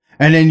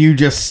 And then you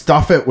just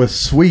stuff it with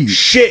sweets.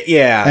 Shit,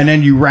 yeah. And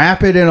then you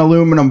wrap it in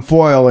aluminum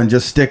foil and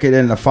just stick it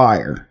in the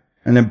fire.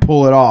 And then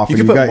pull it off. And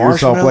you got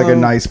yourself like a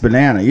nice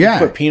banana. Yeah.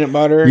 Put peanut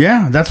butter.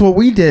 Yeah, that's what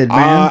we did,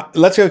 man.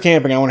 Let's go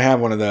camping. I want to have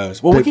one of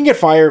those. Well, we can get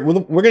fire.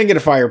 We're going to get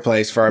a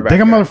fireplace for our backyard.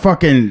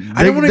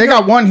 They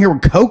got one here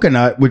with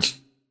coconut, which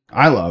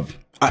I love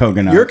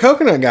coconut. You're a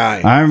coconut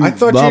guy. I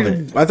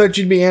thought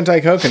you'd be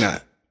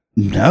anti-coconut.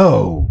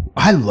 No,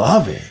 I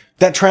love it.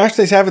 That trash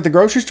they have at the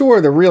grocery store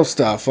or the real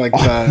stuff? Like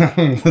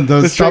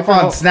those stuff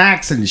on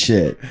snacks and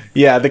shit.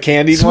 Yeah, the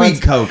candied ones.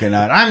 Sweet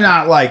coconut. I'm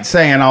not like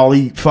saying I'll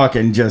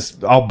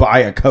buy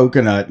a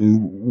coconut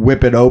and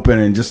whip it open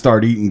and just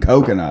start eating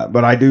coconut.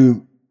 But I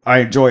think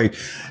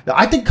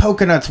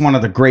coconut's one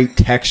of the great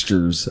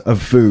textures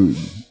of food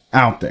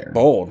out there.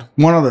 Bold.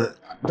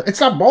 It's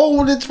not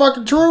bold. It's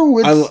fucking true.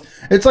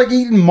 It's like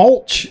eating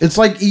mulch. It's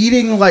like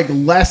eating like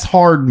less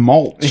hard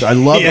mulch. I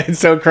love it. It's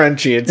so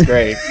crunchy. It's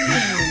great.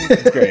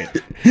 It's great.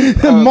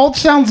 Mulch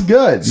sounds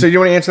good. So you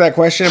want to answer that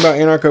question about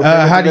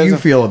anarcho-primitivism? How do you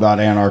feel about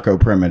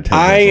anarcho-primitivism?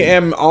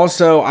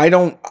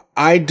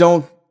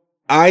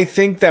 I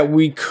think that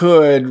we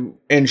could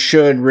and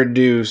should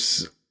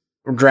reduce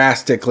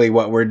drastically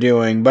what we're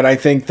doing, but I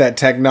think that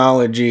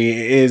technology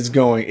is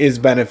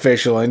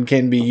beneficial and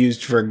can be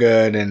used for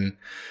good. And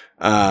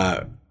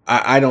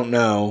I don't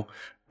know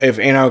if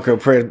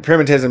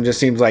anarcho-primitivism just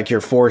seems like you're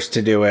forced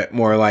to do it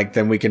more like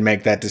than we can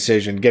make that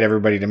decision, get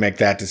everybody to make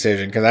that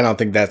decision, because I don't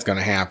think that's going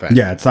to happen.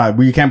 Yeah, it's not.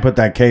 You can't put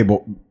that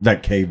cable.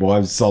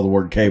 I saw the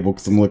word cable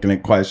because I'm looking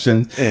at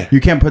questions. Yeah.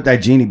 You can't put that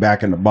genie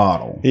back in the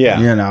bottle.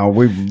 Yeah, you know,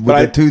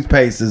 the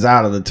toothpaste is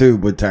out of the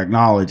tube with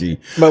technology.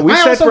 But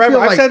I've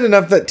said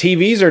enough that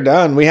TVs are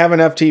done. We have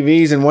enough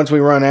TVs, and once we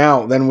run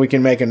out, then we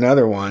can make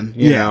another one.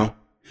 You know.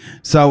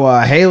 So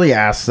Haley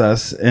asks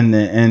us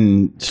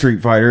in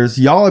Street Fighters,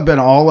 y'all have been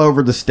all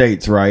over the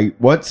states, right?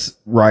 What's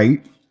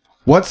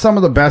some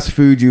of the best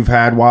food you've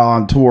had while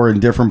on tour in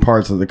different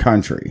parts of the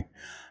country?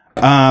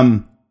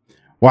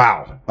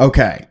 Wow.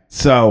 Okay.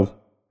 So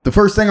the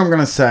first thing I'm going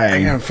to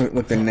say, I gotta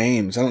look the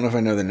names. I don't know if I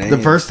know the names. The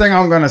first thing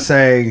I'm going to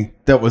say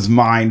that was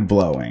mind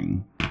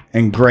blowing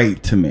and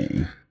great to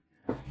me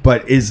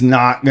but is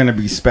not going to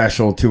be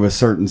special to a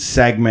certain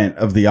segment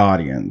of the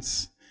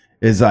audience,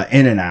 is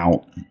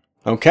In-N-Out.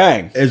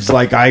 Okay. It's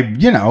like I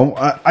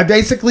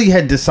basically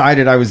had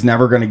decided I was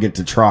never going to get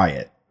to try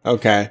it.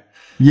 Okay.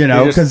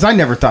 Because I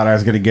never thought I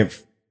was going to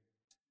get...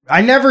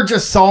 I never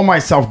just saw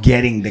myself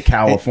getting to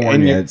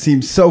California. It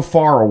seems so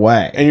far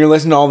away. And you're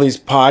listening to all these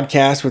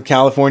podcasts with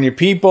California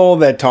people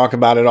that talk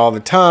about it all the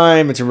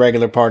time. It's a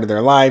regular part of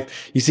their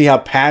life. You see how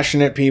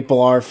passionate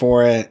people are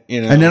for it,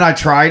 And then I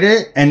tried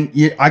it, and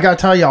I got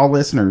to tell y'all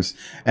listeners,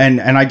 and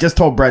I just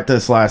told Brett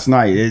this last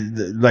night.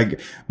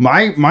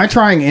 My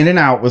trying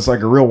In-N-Out was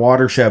like a real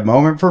watershed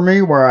moment for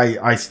me, where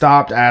I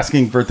stopped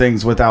asking for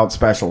things without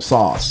special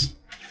sauce.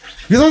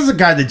 Because I was a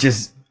guy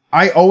that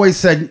I always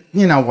said,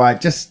 you know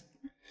what, just...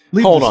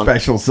 leave the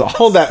special sauce.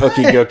 Hold that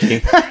ookie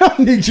gookie. I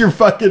don't need your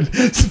fucking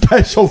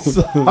special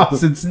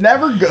sauce. It's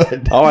never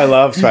good. Oh, I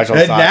love special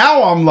sauce. And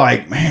now I'm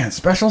like, man,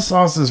 special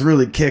sauces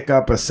really kick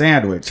up a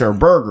sandwich or a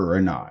burger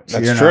or not.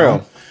 That's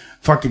true.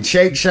 Fucking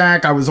Shake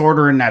Shack. I was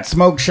ordering that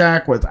Smoke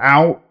Shack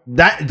without.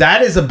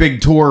 That is a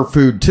big tour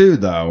food too,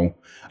 though.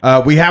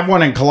 We have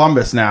one in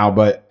Columbus now,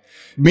 but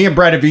me and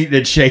Brett have eaten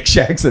at Shake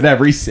Shacks in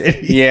every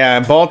city. Yeah,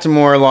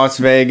 Baltimore, Las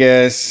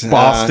Vegas,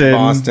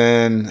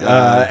 Boston,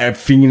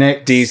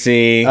 Phoenix,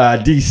 DC,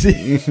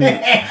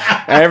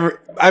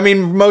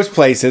 DC. Most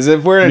places.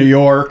 If we're in New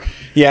York,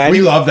 yeah,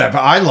 we love that.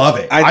 I love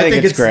it. I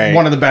think it's great.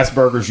 One of the best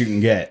burgers you can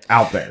get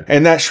out there.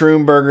 And that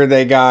shroom burger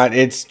they got,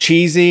 it's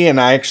cheesy, and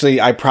I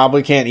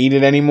probably can't eat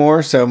it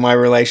anymore. So my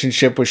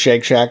relationship with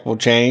Shake Shack will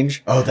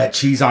change. Oh, that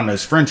cheese on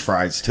those French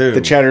fries too.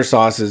 The cheddar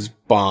sauce is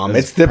bomb.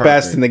 It's the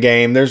best in the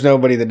game. There's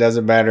nobody that does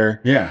it better.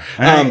 Yeah.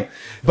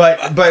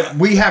 But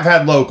we have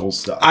had local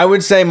stuff. I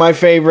would say my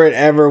favorite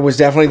ever was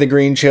definitely the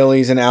green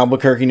chilies in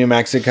Albuquerque, New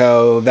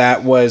Mexico.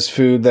 That was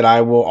food that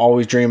I will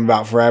always dream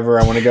about forever.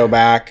 I want to go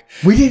back.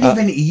 We didn't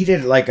even eat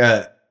it like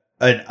an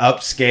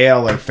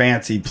upscale or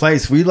fancy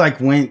place. We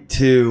went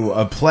to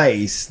a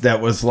place that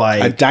was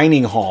like a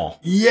dining hall.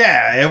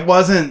 Yeah, it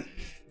wasn't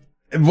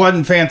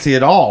fancy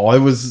at all. It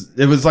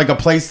was like a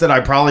place that I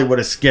probably would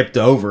have skipped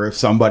over if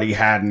somebody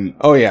hadn't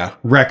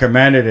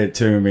recommended it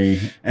to me,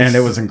 and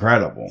it was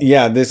incredible.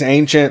 Yeah, this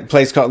ancient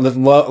place called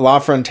La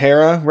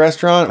Frontera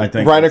restaurant, I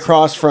think, right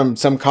across from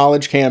some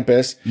college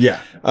campus. Yeah.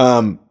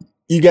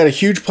 You get a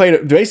huge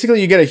plate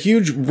basically you get a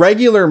huge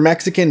regular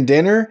Mexican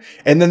dinner,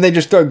 and then they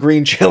just throw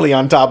green chili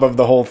on top of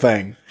the whole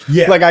thing.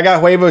 Yeah. Like I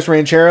got huevos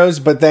rancheros,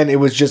 but then it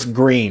was just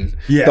green.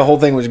 Yeah. The whole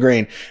thing was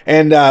green.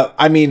 And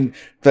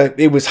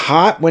it was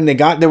hot when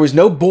there was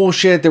no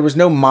bullshit. There was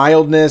no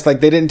mildness.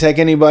 Like they didn't take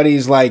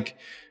anybody's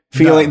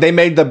feeling. No. They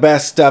made the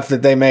best stuff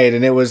that they made,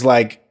 and it was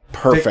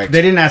perfect.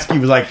 They didn't ask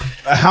you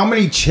how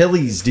many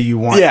chilies do you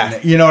want? Yeah.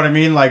 You know what I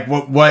mean? Like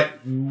what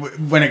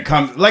when it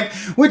comes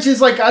which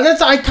is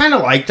I kind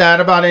of like that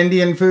about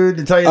Indian food,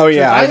 to tell you. Oh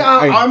yeah.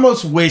 I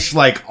almost wish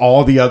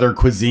all the other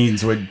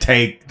cuisines would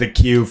take the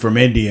cue from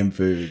Indian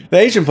food. The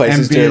Asian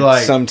places do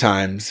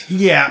sometimes.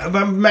 Yeah,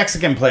 but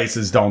Mexican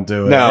places don't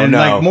do it. No,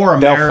 and more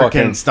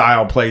American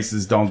style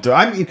places don't do it.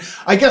 I mean,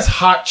 I guess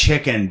hot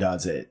chicken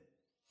does it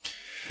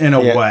in a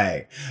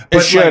way.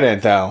 But it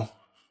shouldn't though.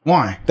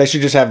 Why? They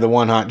should just have the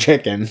one hot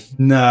chicken.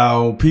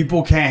 No,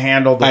 people can't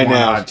handle the one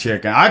hot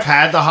chicken. I've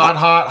had the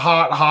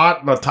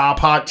the top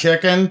hot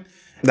chicken.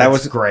 That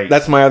was great.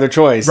 That's my other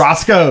choice.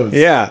 Roscoe's.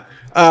 Yeah.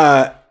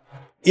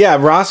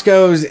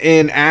 Roscoe's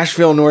in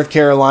Asheville, North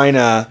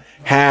Carolina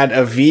had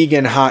a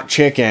vegan hot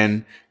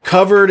chicken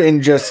covered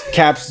in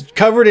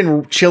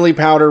chili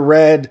powder,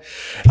 red,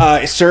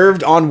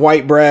 served on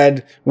white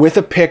bread with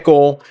a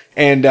pickle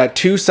and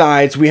 2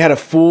 sides. We had a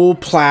full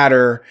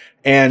platter.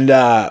 And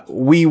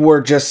we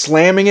were just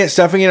slamming it,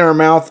 stuffing it in our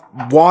mouth,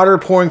 water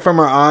pouring from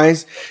our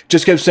eyes,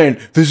 just kept saying,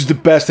 this is the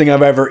best thing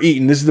I've ever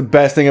eaten. This is the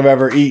best thing I've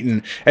ever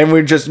eaten. And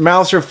we're just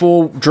mouths are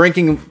full,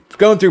 drinking,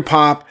 going through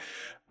pop.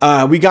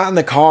 We got in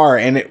the car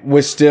and it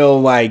was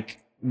still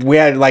we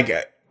had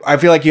I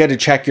feel like you had to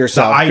check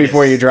yourself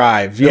before you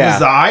drive. Yeah. It was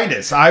the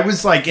itis. I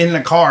was in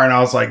the car and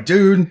I was like,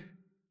 dude,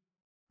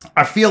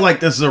 I feel like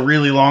this is a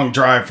really long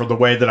drive for the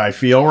way that I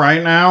feel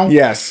right now.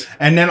 Yes.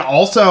 And then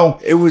also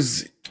it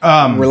was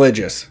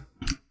religious.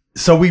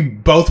 So we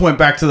both went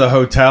back to the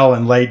hotel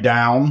and laid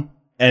down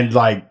and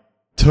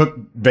took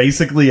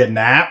basically a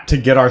nap to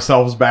get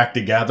ourselves back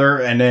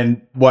together. And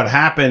then what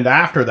happened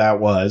after that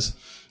was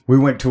we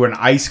went to an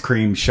ice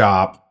cream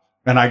shop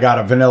and I got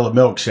a vanilla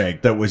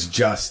milkshake that was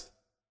just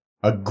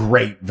a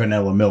great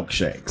vanilla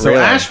milkshake. So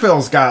really?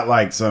 Asheville's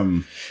got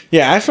some...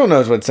 Yeah, Asheville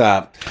knows what's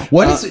up.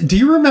 Do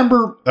you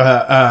remember...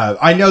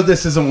 I know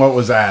this isn't what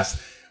was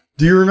asked.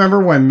 Do you remember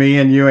when me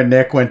and you and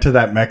Nick went to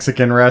that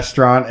Mexican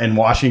restaurant in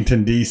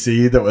Washington,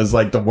 D.C. that was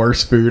the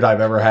worst food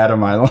I've ever had in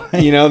my life?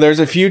 There's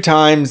a few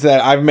times that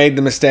I've made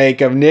the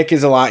mistake of Nick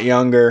is a lot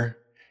younger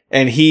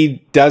and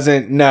he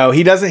hasn't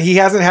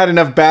had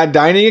enough bad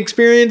dining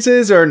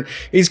experiences, or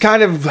he's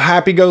kind of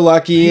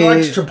happy-go-lucky. He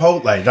likes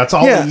Chipotle. That's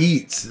all he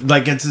eats.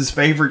 It's his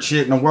favorite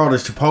shit in the world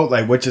is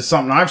Chipotle, which is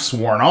something I've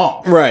sworn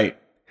off. Right.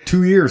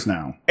 2 years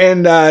now.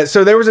 And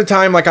so there was a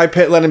time like I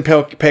let him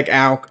pick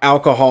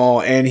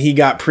alcohol, and he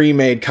got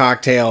pre-made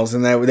cocktails,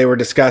 and they were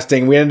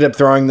disgusting. We ended up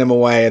throwing them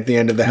away at the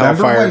end of the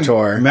Hellfire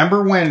tour.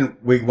 Remember when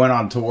we went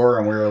on tour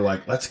and we were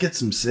like, let's get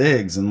some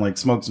cigs and like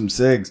smoke some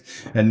cigs,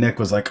 and Nick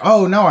was like,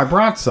 oh no, I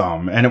brought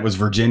some, and it was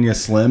Virginia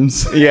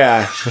Slims.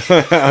 Yeah.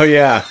 Oh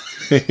yeah.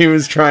 He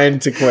was trying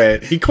to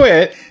quit. He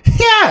quit.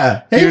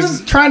 Yeah. He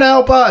was trying to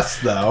help us,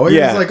 though. He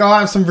was like, I'll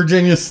have some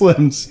Virginia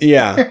Slims.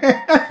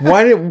 Yeah.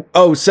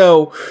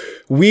 So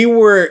we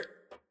were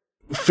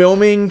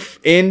filming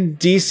in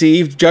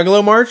D.C.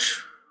 Juggalo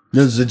March.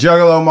 This is a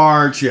Juggalo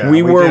March. Yeah.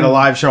 We did a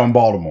live show in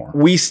Baltimore.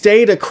 We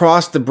stayed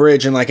across the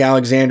bridge in like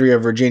Alexandria,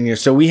 Virginia.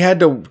 So we had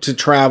to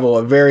travel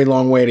a very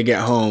long way to get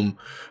home.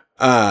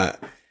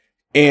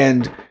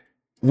 And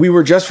we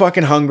were just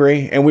fucking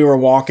hungry, and we were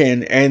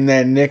walking, and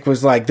then Nick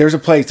was like, there's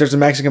a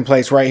Mexican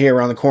place right here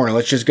around the corner.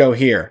 Let's just go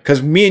here.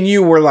 Because me and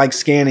you were like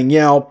scanning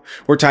Yelp.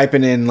 We're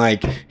typing in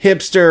like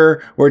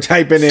hipster. We're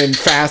typing in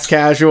fast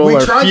casual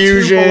or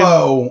fusion. We tried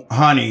Tupelo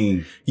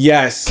Honey.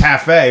 Yes.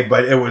 Cafe,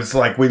 but it was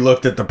like we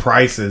looked at the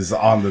prices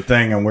on the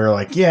thing, and we were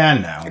like, yeah,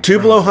 no.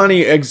 Tupelo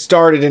Honey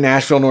started in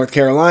Asheville, North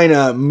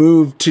Carolina,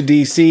 moved to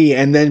D.C.,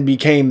 and then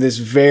became this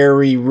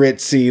very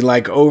ritzy,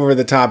 like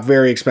over-the-top,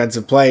 very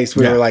expensive place.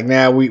 We were like,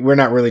 nah, we're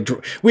not really...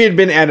 We had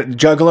been at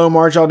Juggalo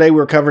March all day. We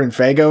were covered in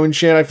Faygo and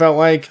shit, I felt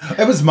like.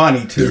 It was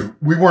money, too.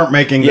 We weren't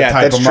making the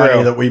type of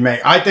money that we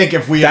make. I think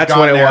if we had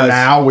gone there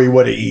now, we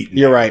would have eaten.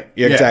 You're right.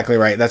 You're exactly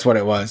right. That's what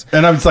it was.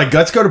 And I was like,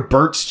 let's go to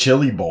Bert's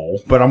Chili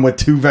Bowl, but I'm with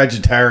 2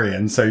 vegetarians,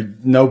 so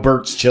no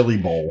Bert's Chili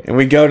Bowl. And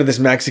we go to this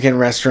Mexican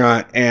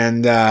restaurant,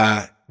 and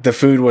the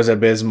food was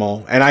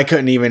abysmal, and I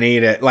couldn't even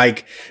eat it.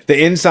 Like,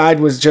 the inside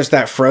was just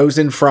that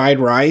frozen fried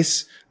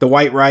rice, the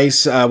white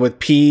rice with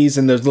peas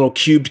and those little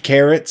cubed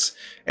carrots,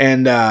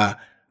 and a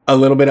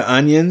little bit of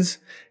onions,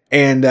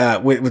 and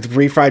with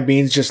refried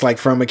beans just like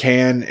from a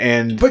can.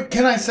 And but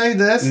can I say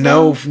this?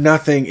 No,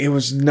 nothing. It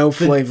was no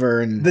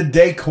flavor, and the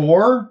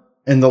decor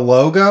and the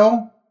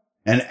logo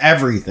and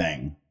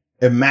everything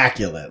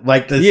immaculate.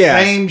 Like the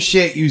same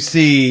shit you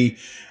see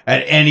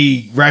at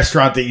any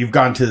restaurant that you've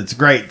gone to that's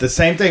great. The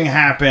same thing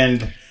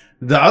happened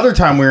the other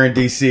time we were in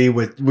DC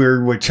we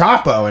were with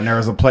Chapo, and there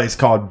was a place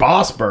called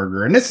Boss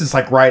Burger, and this is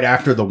like right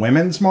after the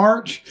Women's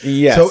March.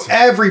 Yes. So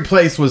every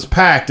place was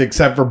packed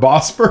except for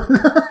Boss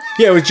Burger.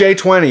 Yeah, it was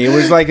J20. It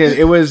was like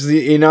it was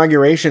the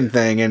inauguration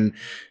thing, and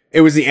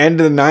it was the end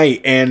of the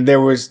night, and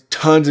there was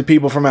tons of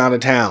people from out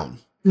of town.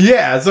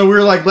 Yeah, so we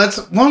were like,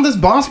 one of this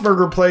Boss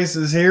Burger place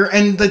is here.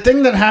 And the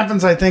thing that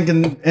happens, I think,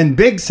 in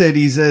big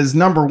cities is,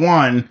 number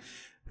one,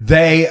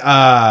 they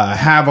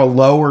have a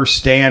lower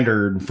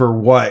standard for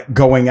what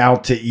going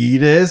out to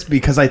eat is,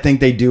 because I think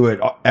they do it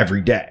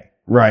every day,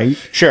 right?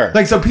 Sure.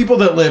 Like, so people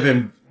that live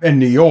in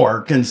New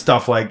York and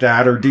stuff like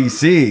that, or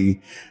DC,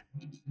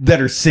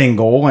 that are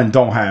single and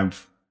don't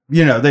have,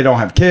 they don't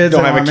have kids,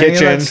 don't have a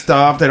kitchen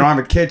stuff. They don't have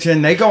a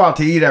kitchen. They go out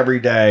to eat every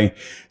day.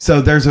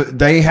 So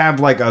they have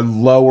like a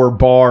lower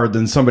bar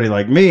than somebody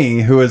like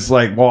me, who is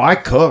like, well, I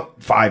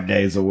cook 5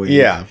 days a week.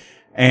 Yeah.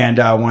 And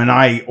when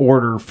I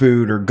order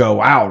food or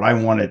go out, I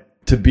want it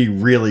to be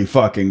really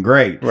fucking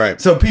great.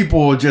 Right. So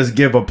people will just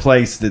give a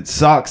place that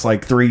sucks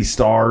like 3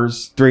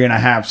 stars,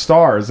 3.5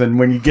 stars. And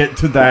when you get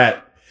to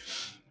that,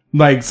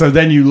 like, so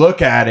then you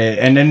look at it,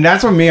 and then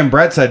that's when me and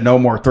Brett said no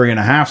more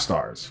 3.5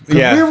 stars.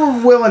 Yeah. We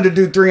were willing to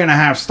do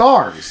 3.5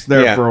 stars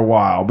there for a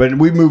while, but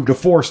we moved to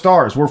 4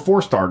 stars. We're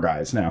 4-star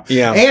guys now.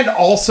 Yeah. And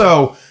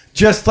also,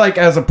 just like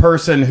as a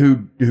person who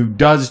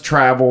does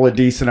travel a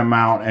decent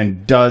amount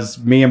and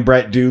me and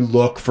Brett do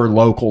look for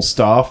local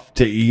stuff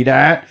to eat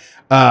at,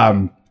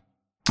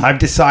 I've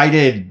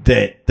decided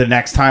that the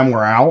next time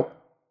we're out,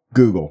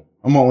 Google.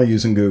 I'm only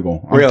using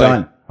Google. I'm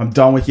done. I'm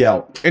done with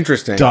Yelp.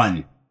 Interesting.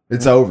 Done.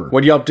 It's over.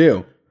 What'd Yelp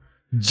do?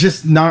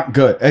 Just not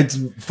good. It's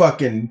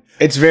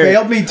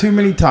failed me too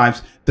many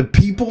times. The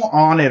people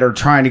on it are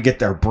trying to get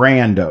their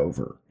brand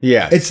over.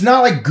 Yeah. It's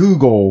not like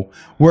Google,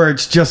 where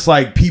it's just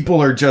like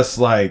people are just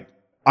like,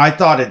 I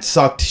thought it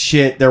sucked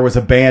shit. There was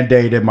a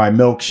Band-Aid in my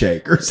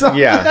milkshake or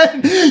something.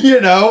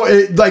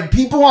 Yeah. Like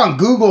people on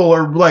Google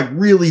are like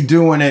really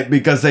doing it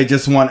because they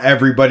just want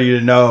everybody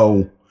to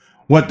know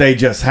what they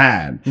just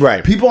had.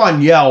 Right. People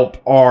on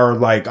Yelp are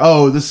like,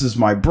 oh, this is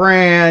my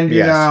brand,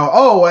 you know.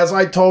 Oh, as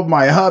I told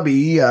my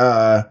hubby,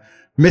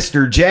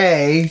 Mr.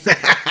 J,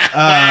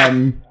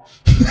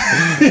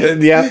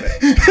 Yep.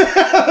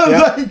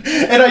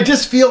 And I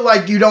just feel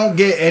like you don't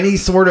get any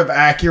sort of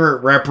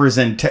accurate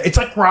representation. It's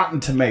like Rotten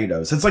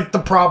Tomatoes. It's like the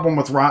problem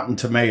with Rotten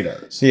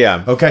Tomatoes.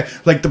 Yeah. Okay.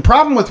 Like the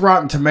problem with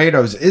Rotten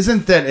Tomatoes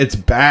isn't that it's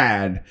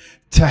bad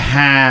to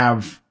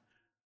have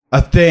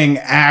a thing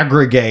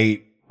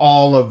aggregate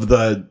all of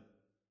the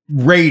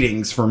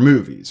ratings for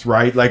movies,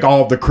 right? Like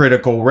all of the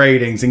critical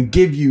ratings and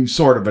give you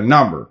sort of a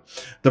number.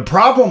 The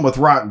problem with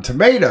Rotten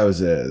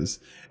Tomatoes is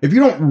if you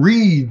don't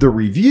read the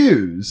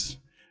reviews,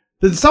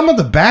 then some of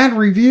the bad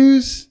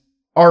reviews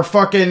are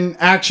fucking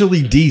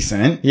actually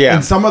decent. Yeah.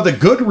 And some of the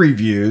good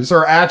reviews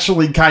are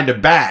actually kind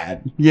of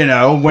bad,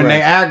 when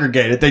they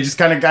aggregate it. They just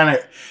kind of,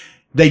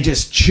 They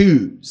just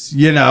choose,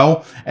 you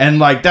know? And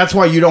like, that's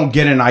why you don't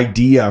get an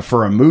idea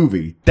for a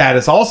movie. That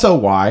is also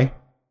why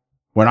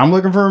when I'm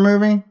looking for a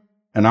movie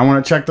and I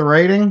want to check the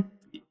rating,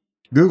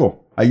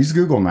 Google. I use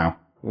Google now.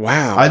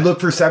 Wow. I look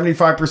for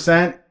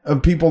 75%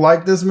 of people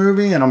like this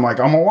movie and I'm like,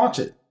 I'm going to watch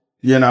it.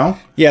 You know?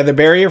 Yeah, the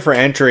barrier for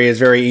entry is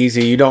very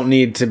easy. You don't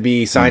need to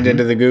be signed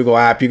into the Google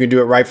app. You can do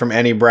it right from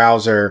any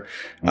browser.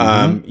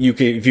 You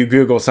can, if you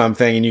Google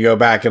something and you go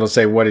back, it'll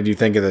say, "What did you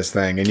think of this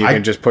thing?" And you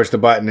can just push the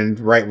button and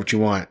write what you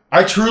want.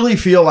 I truly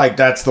feel like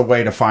that's the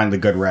way to find the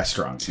good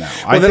restaurants now.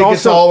 I think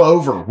it's all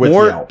over with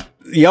Yelp.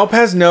 Yelp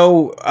has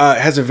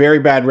has a very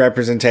bad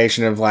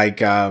representation of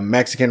like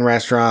Mexican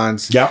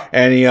restaurants. Yep.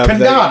 Any of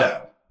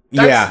Condado.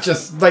 That's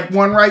just like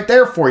one right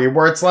there for you,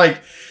 where it's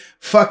like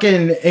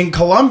fucking in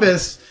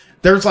Columbus.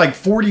 There's like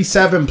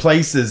 47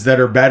 places that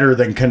are better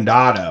than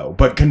Condado,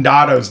 but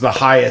Condado's the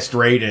highest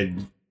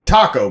rated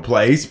taco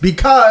place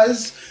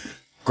because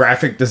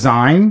graphic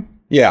design.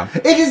 Yeah.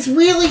 It is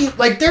really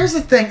like, there's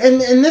a thing.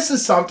 And this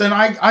is something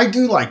I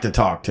do like to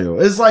talk to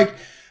is like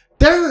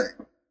the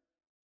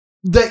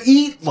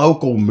eat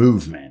local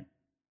movement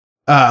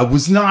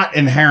was not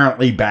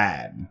inherently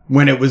bad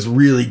when it was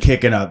really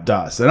kicking up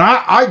dust. And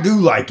I do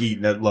like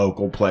eating at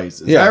local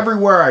places. Yeah.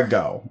 Everywhere I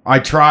go, I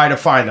try to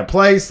find a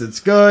place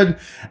that's good.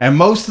 And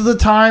most of the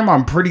time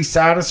I'm pretty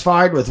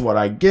satisfied with what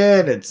I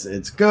get.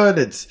 It's good.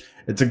 It's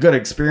a good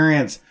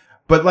experience.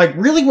 But like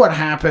really what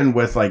happened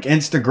with like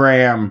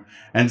Instagram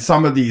and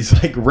some of these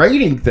like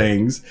rating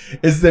things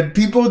is that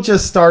people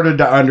just started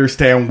to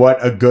understand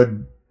what a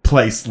good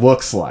place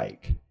looks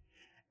like.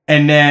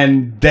 And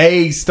then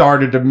they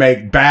started to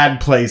make bad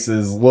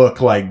places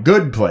look like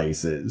good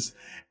places.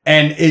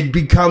 And it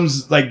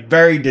becomes like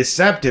very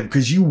deceptive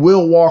because you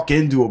will walk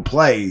into a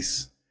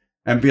place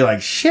and be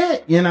like,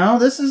 shit, you know,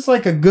 this is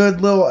like a good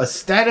little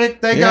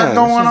aesthetic they got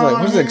going on. Like,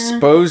 what is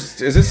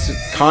exposed? Is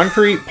this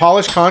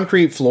polished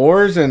concrete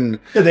floors and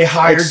they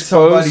hired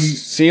somebody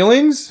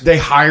ceilings? They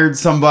hired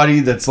somebody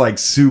that's like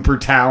super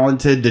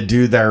talented to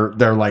do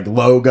their like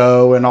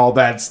logo and all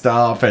that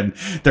stuff, and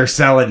they're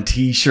selling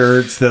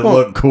t-shirts that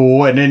look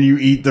cool, and then you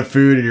eat the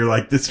food and you're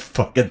like, this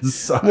fucking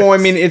sucks. Well, I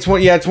mean, it's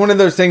one of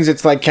those things.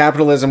 It's like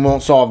capitalism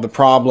won't solve the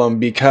problem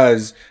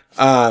because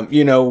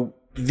you know,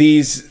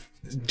 these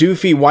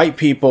doofy white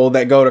people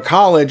that go to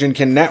college and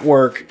can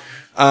network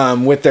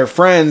with their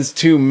friends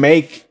to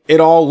make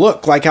it all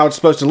look like how it's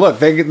supposed to look.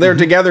 They're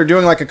together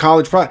doing like a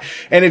college project,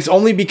 and it's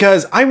only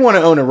because I want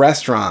to own a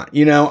restaurant.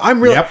 You know,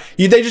 I'm really. Yep.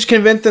 They just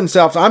convince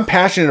themselves I'm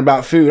passionate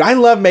about food. I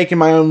love making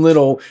my own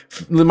little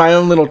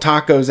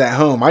tacos at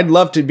home. I'd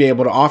love to be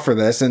able to offer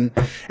this, and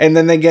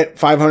then they get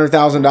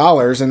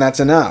 $500,000, and that's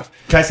enough.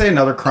 Can I say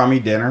another crummy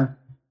dinner?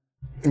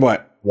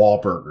 What?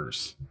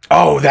 Wahlburgers.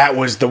 Oh, that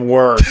was the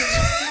worst.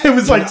 It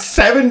was like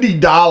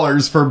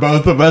 $70 for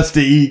both of us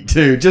to eat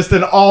too. Just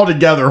an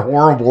altogether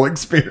horrible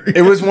experience.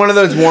 It was one of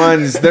those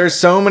ones. There's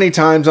so many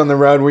times on the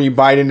road where you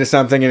bite into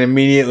something and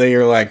immediately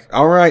you're like,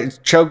 all right,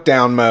 choke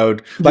down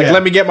mode. Like,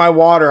 let me get my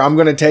water. I'm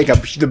going to take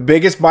the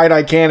biggest bite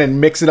I can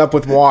and mix it up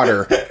with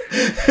water.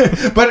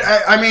 But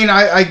I mean,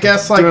 I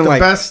guess like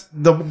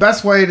the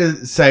best way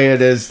to say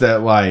it is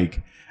that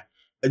like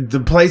the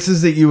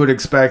places that you would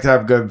expect to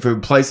have good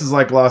food, places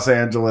like Los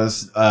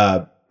Angeles,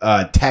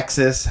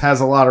 Texas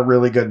has a lot of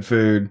really good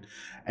food,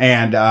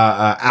 and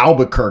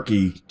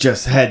Albuquerque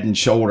just head and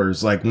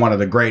shoulders like one of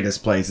the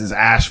greatest places.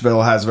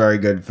 Asheville has very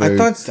good food.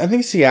 I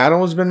think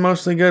Seattle has been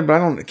mostly good,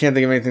 but I can't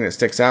think of anything that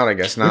sticks out. I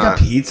guess not. We got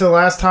pizza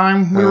last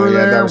time we were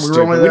there.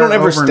 We don't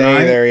ever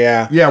stay there.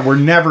 Yeah, we're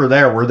never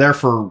there. We're there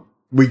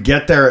we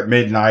get there at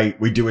midnight,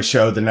 we do a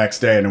show the next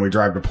day, and then we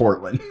drive to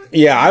Portland.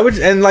 Yeah,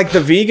 and like the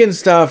vegan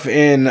stuff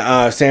in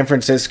San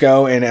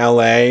Francisco and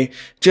LA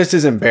just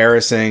is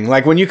embarrassing.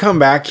 Like when you come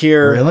back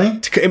here. Really?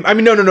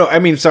 No. I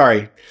mean,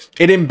 sorry.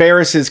 It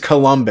embarrasses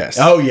Columbus.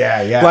 Oh,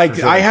 yeah. Like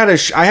sure. I had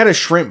a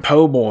shrimp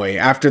po' boy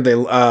after the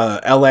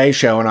LA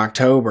show in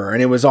October,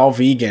 and it was all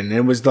vegan.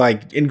 It was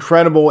like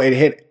incredible. It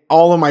hit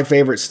all of my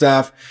favorite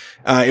stuff.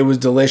 It was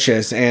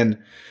delicious. And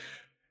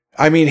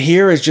I mean,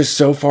 here is just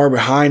so far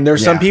behind.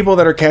 There's some people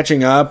that are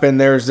catching up,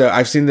 and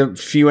I've seen the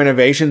few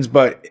innovations,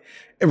 but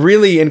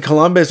really in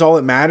Columbus, all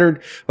it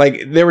mattered,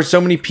 like there were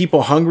so many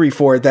people hungry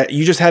for it that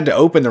you just had to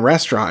open the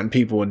restaurant and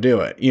people would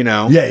do it, you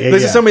know?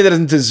 This is somebody that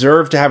doesn't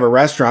deserve to have a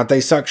restaurant.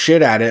 They suck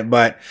shit at it,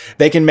 but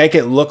they can make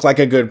it look like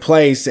a good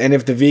place. And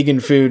if the vegan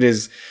food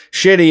is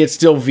shitty, it's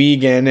still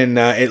vegan and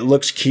it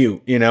looks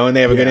cute, you know, and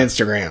they have a good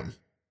Instagram.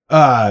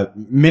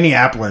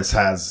 Minneapolis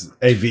has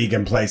a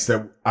vegan place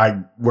that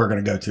we're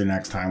going to go to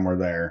next time we're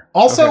there.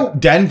 Also,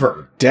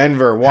 Denver,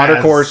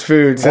 Watercourse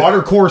Foods.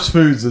 Watercourse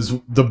Foods is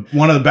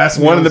one of the best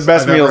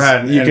meals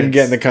you can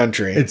get in the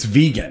country. It's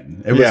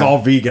vegan. It was all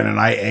vegan, and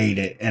I ate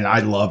it, and I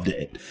loved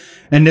it.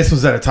 And this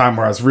was at a time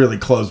where I was really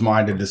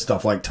closed-minded to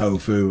stuff like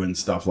tofu and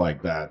stuff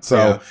like that.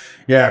 So,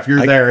 if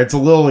you're there, it's a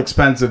little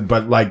expensive,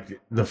 but like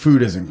the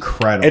food is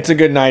incredible. It's a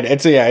good night.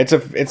 It's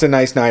a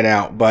nice night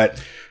out,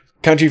 but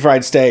country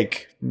fried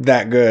steak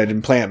that good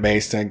and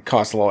plant-based and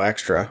costs a little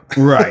extra.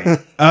 Right.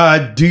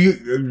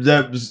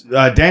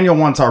 Daniel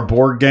wants our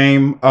board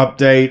game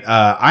update.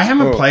 I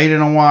haven't played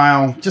in a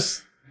while.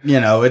 Just,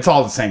 it's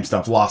all the same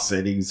stuff. Lost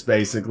Cities,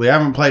 basically. I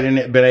haven't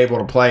been able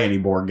to play any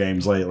board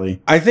games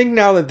lately. I think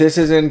now that this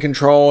is in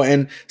control,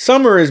 and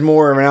summer is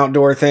more of an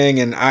outdoor thing,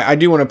 and I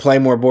do want to play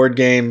more board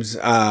games.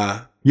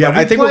 Yeah,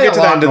 I think we'll get to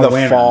that into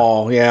the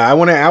fall. Yeah, I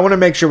want to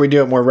make sure we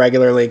do it more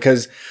regularly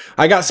because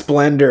I got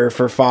Splendor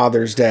for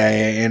Father's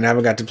Day and I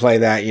haven't got to play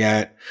that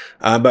yet.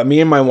 But me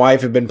and my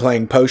wife have been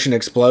playing Potion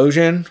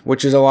Explosion,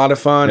 which is a lot of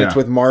fun. Yeah. It's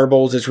with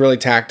marbles. It's really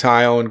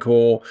tactile and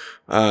cool.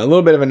 A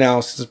little bit of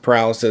analysis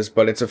paralysis,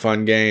 but it's a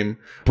fun game.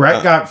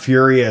 Brett got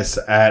furious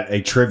at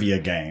a trivia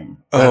game.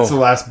 That's the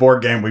last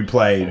board game we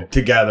played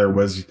together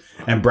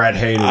and Brett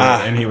hated it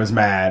and he was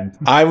mad.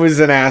 I was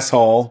an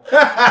asshole.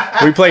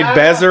 We played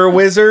Bezier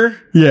Wizard.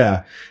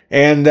 Yeah.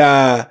 And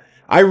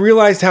I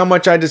realized how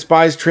much I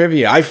despise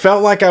trivia. I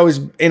felt like I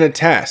was in a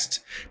test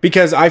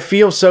because I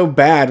feel so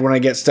bad when I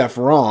get stuff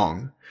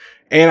wrong.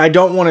 And I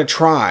don't want to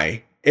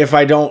try if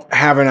I don't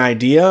have an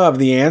idea of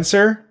the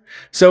answer.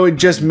 So it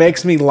just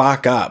makes me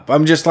lock up.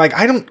 I'm just like,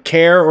 I don't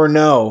care or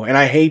know. And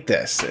I hate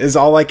this is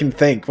all I can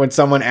think when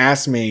someone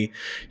asks me,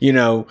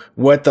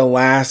 what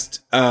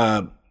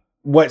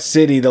what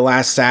city the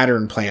last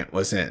Saturn plant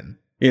was in.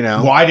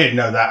 Well, I didn't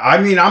know that.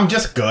 I mean, I'm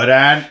just good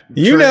at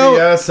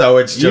trivia, so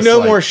it's just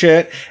more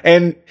shit.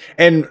 And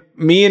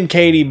me and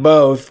Katie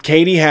both.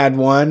 Katie had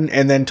one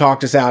and then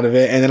talked us out of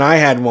it, and then I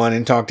had one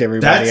and talked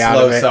everybody out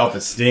of it. That's low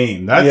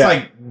self-esteem.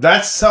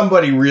 That's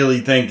somebody really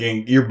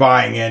thinking you're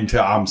buying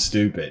into I'm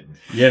stupid.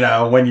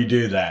 When you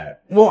do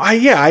that. Well,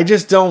 I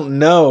just don't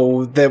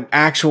know the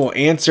actual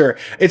answer.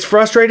 It's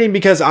frustrating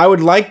because I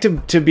would like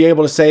to be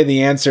able to say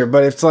the answer,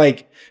 but it's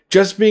like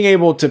just being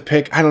able to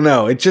pick, I don't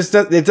know. It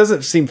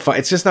doesn't seem fun.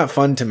 It's just not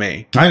fun to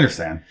me. I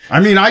understand. I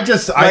mean, I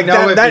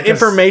know that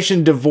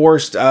information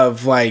divorced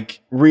of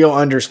like real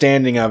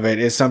understanding of it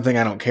is something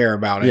I don't care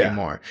about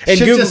anymore. And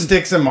shit just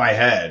sticks in my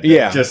head.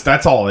 Yeah.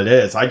 That's all it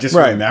is. I just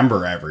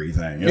remember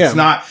everything. I'm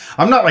not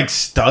like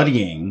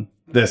studying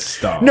this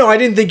stuff. No, I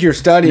didn't think you're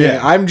studying.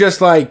 Yeah. I'm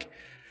just like,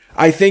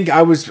 I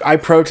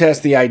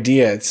protest the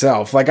idea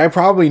itself. Like I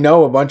probably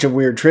know a bunch of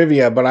weird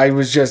trivia, but I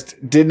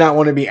did not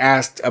want to be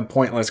asked a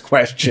pointless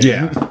question.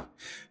 Yeah.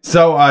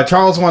 So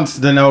Charles wants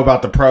to know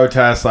about the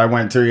protests I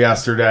went to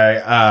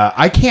yesterday.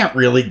 I can't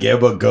really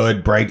give a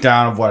good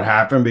breakdown of what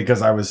happened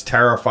because I was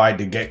terrified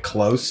to get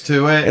close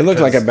to it. It looked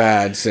like a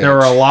bad cinch. There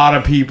were a lot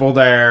of people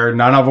there.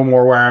 None of them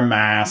were wearing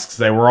masks.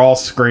 They were all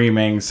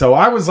screaming. So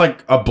I was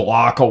like a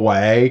block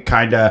away,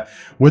 kind of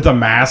with a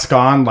mask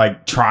on,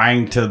 like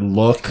trying to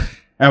look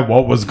at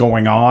what was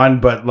going on.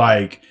 But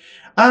like,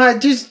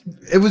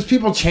 it was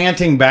people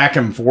chanting back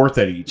and forth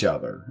at each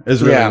other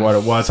is really what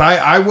it was.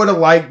 I would have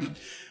liked...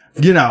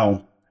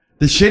 the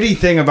shitty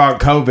thing about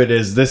COVID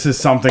is this is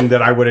something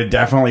that I would have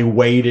definitely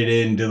waded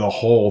into the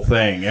whole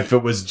thing if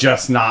it was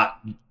just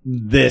not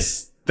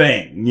this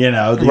thing. These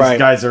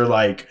guys are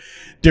like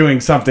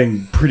doing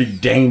something pretty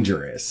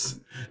dangerous.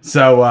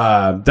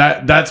 So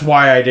that's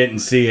why I didn't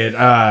see it.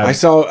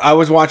 I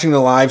was watching the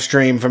live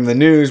stream from the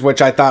news,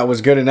 which I thought was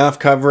good enough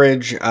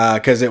coverage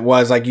because it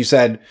was, like you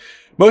said,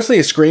 mostly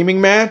a screaming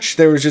match.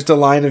 There was just a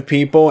line of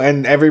people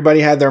and everybody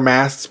had their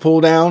masks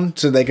pulled down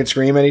so they could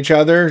scream at each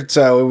other.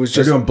 So it was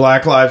just... They're doing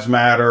Black Lives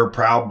Matter,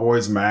 Proud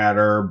Boys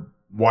Matter,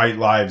 White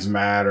Lives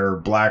Matter,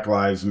 Black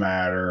Lives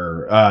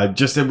Matter.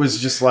 It was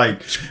just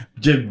like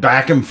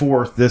back and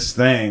forth this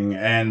thing.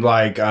 And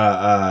like,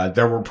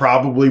 there were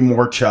probably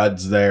more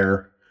chuds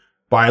there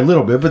by a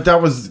little bit, but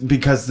that was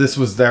because this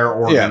was their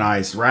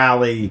organized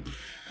rally.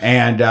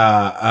 And,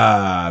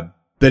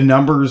 the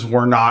numbers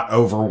were not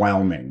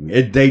overwhelming.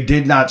 They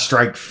did not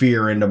strike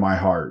fear into my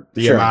heart.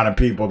 The amount of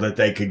people that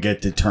they could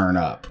get to turn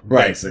up,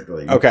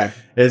 basically. Okay.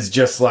 It's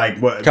just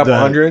like... a couple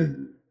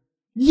hundred?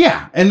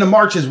 Yeah. And the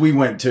marches we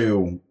went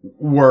to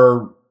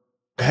were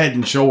head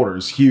and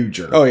shoulders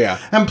huger. Oh, yeah.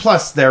 And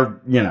plus they're,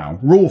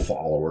 rule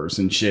followers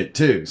and shit,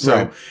 too.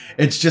 So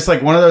it's just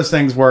like one of those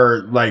things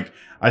where, like,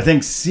 I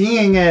think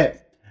seeing it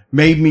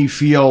made me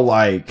feel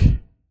like,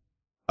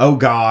 oh,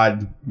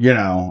 God,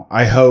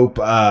 I hope...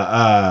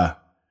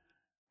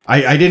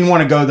 I didn't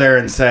want to go there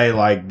and say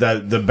like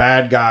the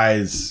bad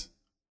guys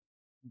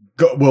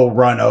will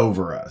run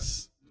over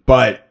us.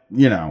 But,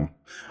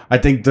 I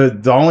think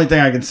the only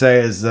thing I can say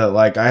is that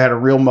like I had a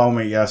real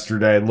moment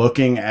yesterday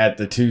looking at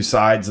the two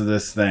sides of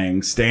this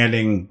thing,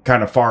 standing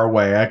kind of far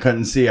away. I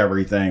couldn't see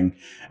everything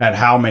at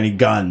how many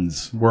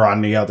guns were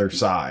on the other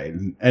side.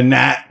 And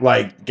that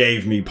like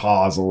gave me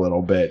pause a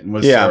little bit and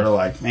was sort of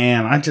like,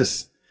 man,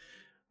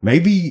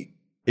 maybe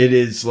it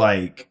is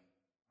like,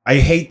 I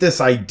hate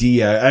this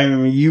idea. I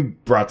mean, you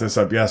brought this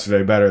up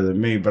yesterday better than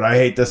me, but I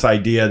hate this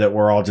idea that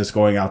we're all just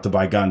going out to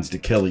buy guns to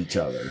kill each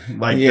other.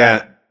 Like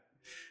that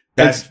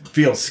that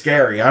feels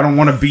scary. I don't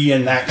want to be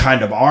in that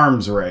kind of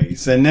arms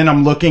race. And then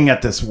I'm looking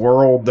at this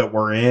world that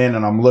we're in,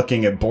 and I'm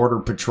looking at Border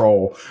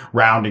Patrol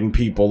rounding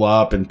people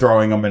up and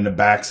throwing them in the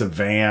backs of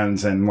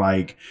vans. And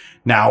like,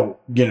 now,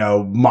 you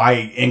know,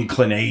 my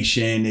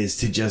inclination is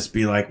to just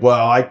be like,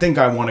 well, I think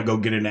I want to go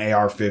get an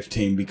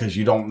AR-15 because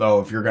you don't know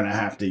if you're going to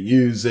have to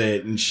use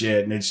it and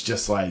shit. And it's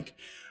just like,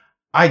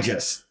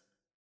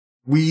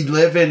 we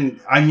live in,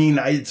 I mean,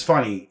 it's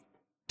funny,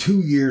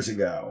 2 years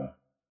ago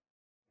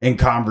in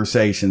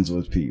conversations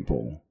with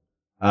people,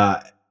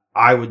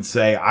 I would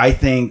say, I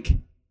think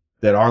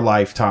that our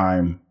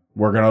lifetime,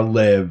 we're going to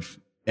live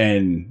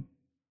in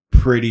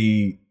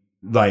pretty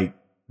like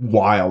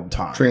wild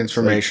times.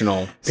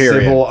 Transformational like,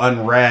 period. Civil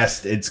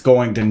unrest. It's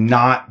going to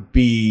not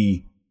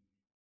be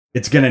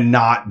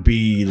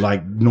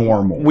like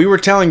normal. We were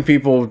telling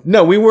people,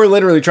 no, we were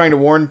literally trying to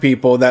warn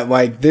people that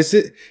like this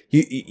is,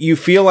 you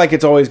feel like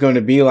it's always going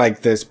to be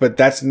like this, but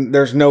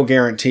there's no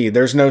guarantee.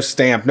 There's no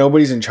stamp.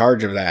 Nobody's in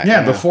charge of that.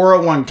 Yeah. The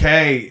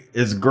 401k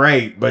is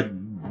great, but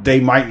they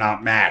might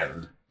not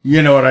matter.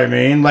 You know what I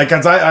mean? Like,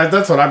 that's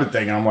what I've been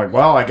thinking. I'm like,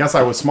 well, I guess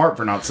I was smart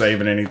for not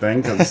saving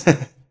anything because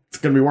it's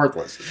going to be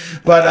worthless.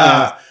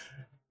 But,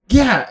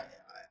 yeah,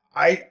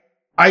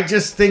 I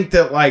just think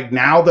that like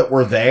now that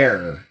we're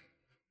there,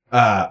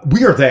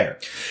 we are there,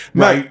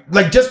 right?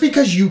 Like just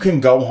because you can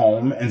go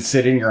home and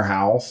sit in your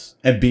house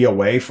and be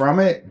away from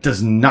it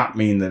does not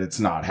mean that it's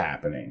not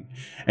happening.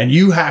 And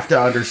you have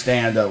to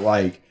understand that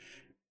like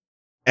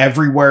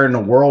everywhere in the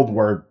world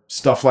where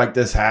stuff like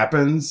this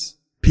happens,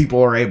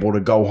 people are able to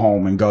go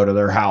home and go to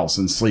their house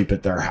and sleep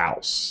at their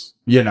house,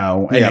 you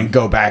know, and then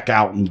go back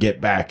out and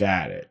get back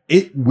at it.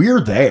 We're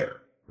there.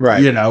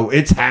 Right. You know,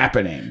 it's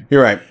happening.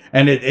 You're right.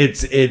 And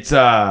it's it's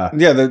the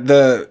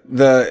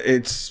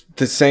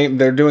same.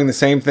 They're doing the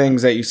same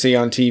things that you see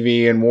on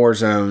TV in war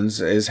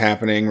zones is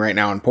happening right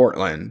now in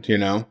Portland, you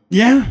know?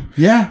 Yeah.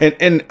 Yeah.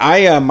 And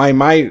I,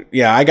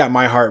 I got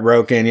my heart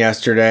broken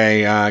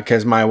yesterday,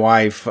 cause my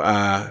wife,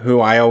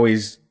 who I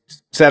always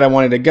said I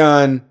wanted a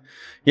gun,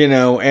 you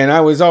know, and I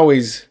was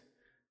always,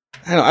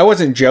 I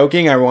wasn't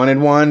joking. I wanted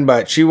one,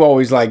 but she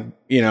always like,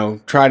 you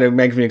know, try to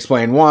make me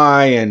explain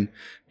why. And,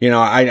 you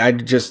know, I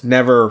just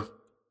never,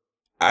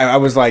 I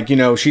was like, you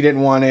know, she didn't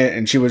want it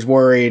and she was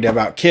worried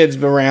about kids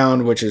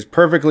around, which is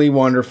perfectly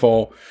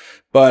wonderful.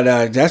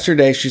 But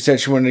yesterday she said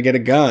she wanted to get a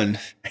gun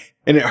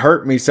and it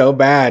hurt me so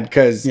bad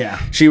because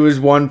she was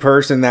one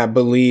person that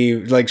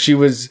believed, like she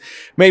was,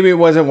 maybe it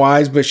wasn't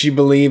wise, but she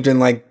believed in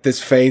like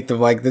this faith of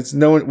like, this,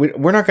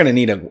 we're not going to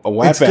need a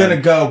weapon. It's going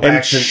to go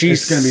back to,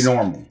 it's going to be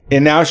normal.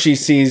 And now she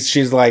sees,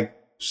 she's like,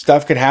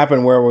 stuff could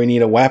happen where we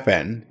need a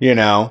weapon, you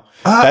know?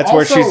 That's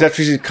where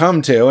she's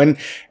come to.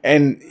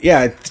 And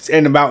yeah,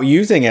 and about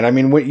using it. I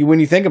mean, when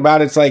you think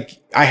about it, it's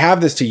like, I have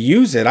this to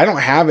use it. I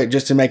don't have it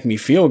just to make me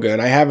feel good.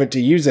 I have it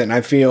to use it and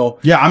I feel.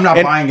 Yeah, I'm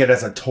not buying it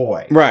as a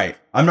toy. Right.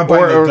 I'm not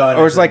buying a gun.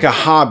 Or it's like a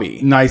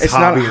hobby. Nice it's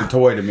hobby or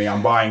toy to me.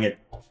 I'm buying it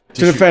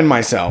to defend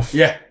myself.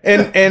 Yeah.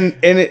 And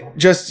it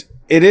just,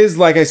 it is,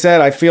 like I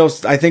said, I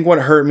think what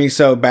hurt me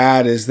so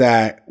bad is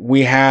that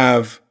we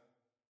have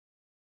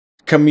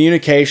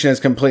communication is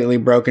completely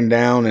broken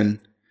down. And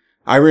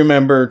I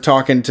remember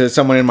talking to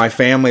someone in my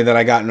family that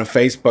I got in a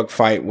Facebook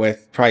fight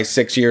with probably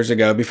 6 years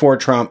ago before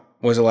Trump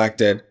was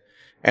elected.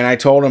 And I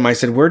told him, I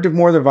said, we're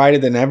more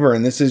divided than ever.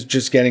 And this is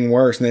just getting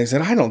worse. And they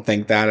said, I don't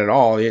think that at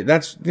all.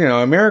 That's, you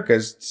know,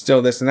 America's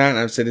still this and that. And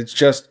I said,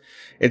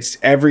 it's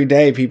every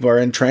day people are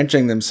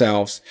entrenching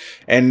themselves.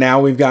 And now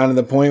we've gotten to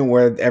the point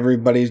where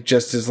everybody's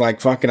just is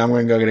like, fuck it, I'm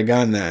going to go get a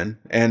gun then.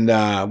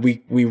 And,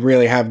 we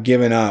really have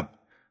given up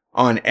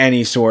on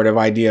any sort of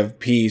idea of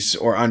peace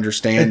or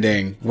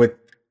understanding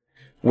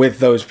with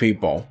those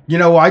people. You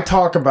know, I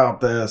talk about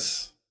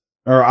this,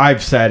 or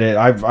I've said it.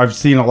 I've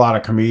seen a lot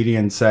of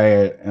comedians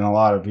say it and a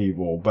lot of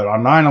people, but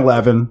on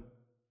 9/11,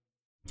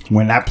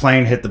 when that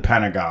plane hit the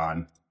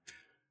Pentagon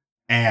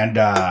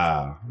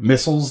and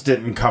missiles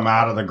didn't come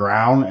out of the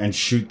ground and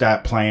shoot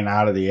that plane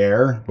out of the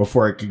air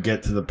before it could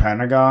get to the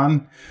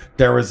Pentagon,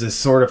 there was this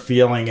sort of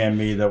feeling in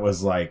me that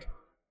was like,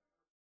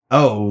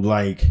 oh,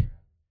 like,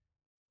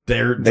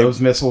 those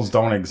missiles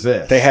don't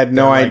exist. They had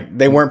no idea.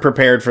 They weren't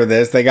prepared for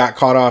this. They got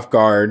caught off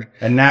guard,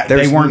 and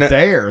they weren't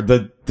there.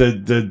 The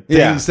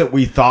things that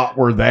we thought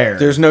were there.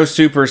 There's no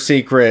super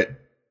secret,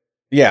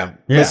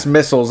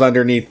 missiles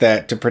underneath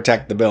that to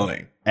protect the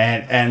building.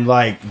 And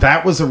like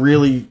that was a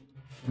really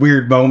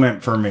weird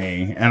moment for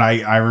me. And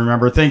I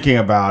remember thinking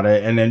about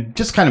it, and then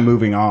just kind of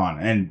moving on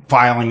and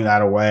filing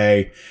that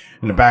away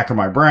in the back of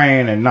my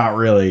brain and not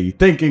really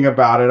thinking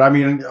about it. I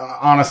mean,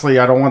 honestly,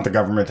 I don't want the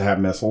government to have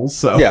missiles,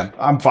 so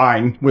I'm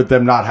fine with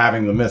them not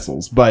having the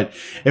missiles. But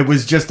it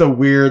was just a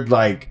weird,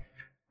 like,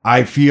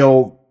 I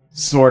feel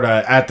sort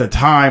of at the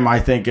time,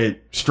 I think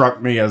it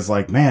struck me as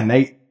like, man,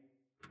 they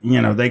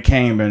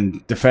came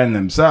and defend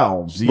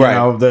themselves. You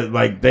know,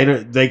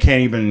 they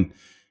can't even,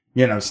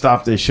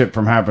 stop this shit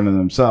from happening to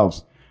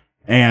themselves.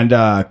 And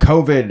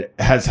COVID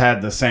has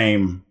had the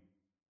same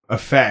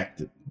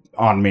effect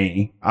on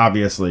me,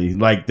 obviously,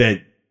 like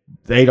that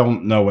they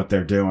don't know what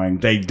they're doing.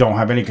 They don't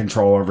have any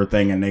control over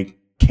thing, and they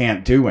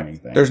can't do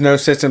anything. There's no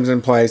systems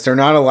in place. They're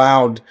not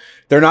allowed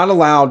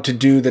to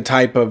do the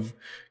type of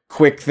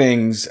quick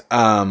things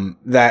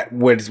that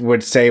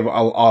would save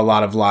a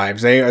lot of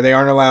lives. They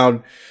aren't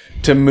allowed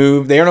to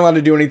move. They aren't allowed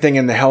to do anything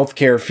in the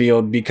healthcare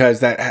field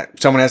because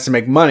someone has to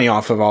make money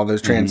off of all those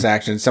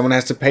transactions. Mm-hmm. Someone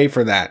has to pay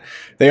for that.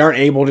 They aren't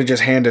able to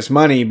just hand us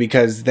money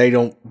because they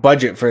don't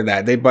budget for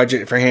that. They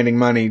budget for handing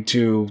money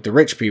to the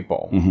rich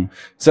people. Mm-hmm.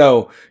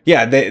 So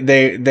yeah,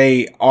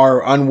 they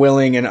are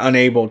unwilling and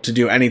unable to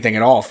do anything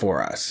at all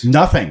for us.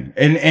 Nothing.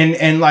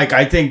 And like,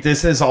 I think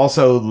this has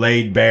also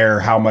laid bare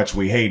how much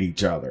we hate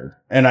each other.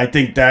 And I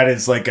think that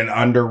is like an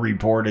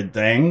underreported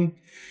thing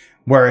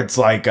where it's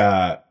like,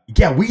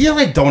 yeah, we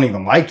like don't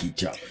even like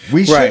each other.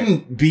 We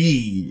shouldn't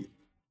be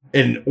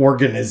an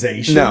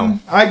organization. No,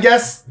 I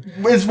guess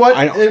is what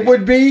it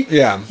would be.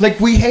 Yeah, like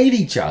we hate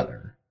each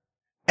other,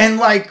 and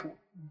like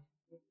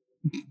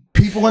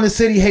people in the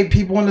city hate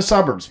people in the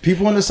suburbs.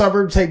 People in the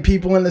suburbs hate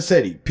people in the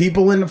city.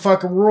 People in the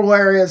fucking rural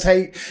areas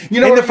hate. You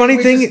know, and the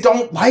funny thing, just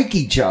don't like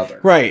each other.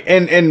 Right,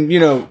 and you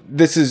know,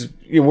 this is.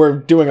 We're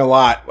doing a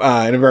lot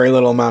in a very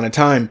little amount of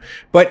time,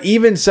 but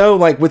even so,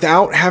 like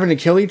without having to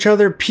kill each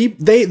other,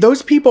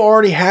 those people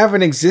already have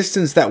an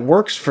existence that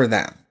works for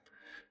them.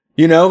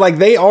 You know, like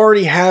they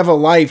already have a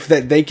life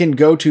that they can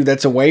go to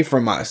that's away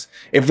from us.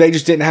 If they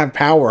just didn't have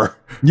power,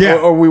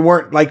 or we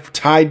weren't like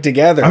tied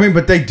together. I mean,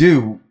 but they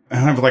do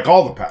have like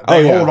all the power.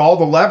 They hold all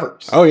the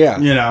levers. Oh yeah,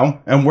 you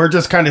know, and we're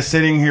just kind of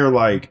sitting here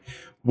like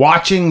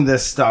watching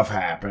this stuff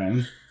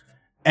happen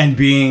and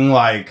being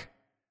like,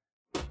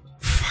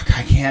 "Fuck,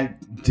 I can't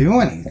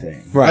do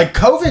anything." Right. Like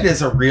COVID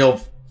is a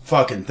real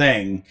fucking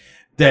thing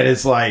that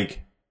is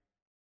like,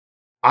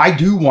 I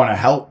do want to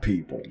help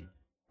people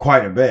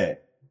quite a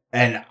bit,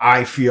 and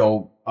I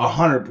feel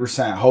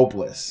 100%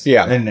 hopeless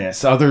in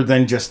this, other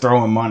than just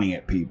throwing money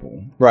at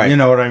people. Right. You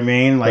know what I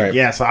mean? Like,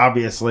 yes,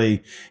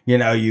 obviously, you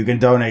know, you can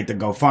donate to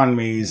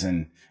GoFundMe's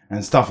and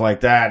stuff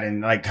like that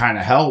and like kind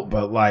of help,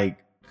 but like,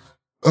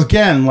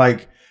 again,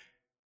 like,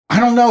 I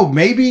don't know,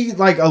 maybe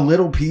like a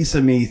little piece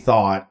of me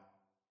thought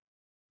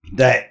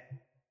that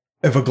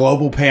if a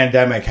global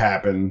pandemic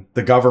happened,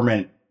 the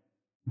government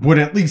would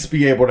at least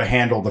be able to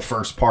handle the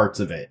first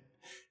parts of it.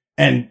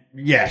 And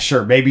yeah,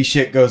 sure, maybe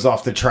shit goes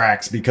off the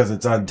tracks because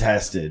it's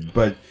untested.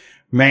 But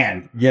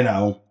man, you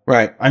know,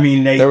 right? I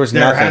mean,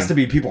 there has to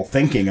be people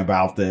thinking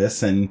about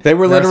this, and they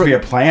were literally a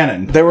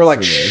planning. They were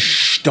like,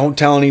 "Shh, don't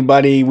tell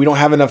anybody. We don't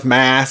have enough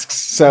masks,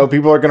 so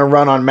people are going to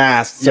run on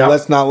masks. So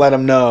let's not let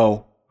them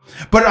know."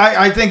 But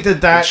I think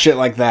that shit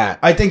like that.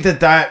 I think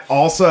that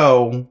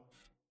also,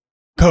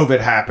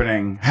 COVID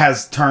happening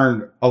has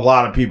turned a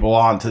lot of people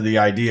on to the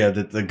idea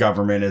that the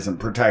government isn't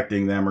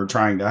protecting them or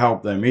trying to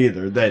help them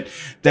either, that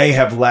they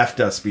have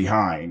left us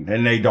behind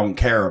and they don't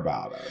care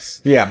about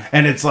us. Yeah.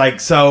 And it's like,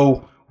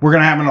 so we're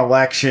going to have an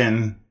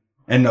election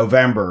in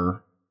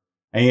November.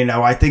 And, you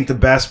know, I think the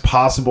best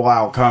possible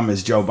outcome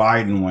is Joe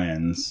Biden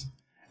wins.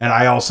 And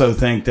I also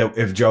think that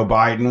if Joe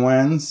Biden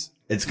wins,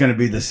 it's going to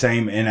be the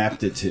same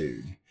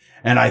ineptitude.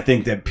 And I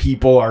think that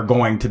people are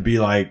going to be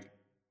like,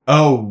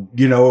 oh,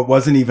 you know, it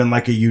wasn't even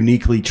like a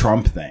uniquely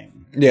Trump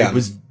thing. Yeah. It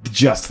was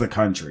just the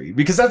country.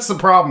 Because that's the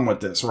problem with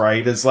this,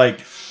 right? It's like,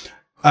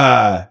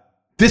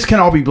 this can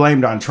all be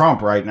blamed on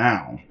Trump right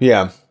now.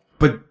 Yeah.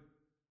 But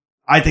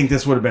I think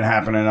this would have been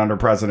happening under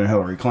President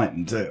Hillary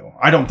Clinton, too.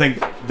 I don't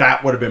think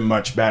that would have been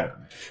much better.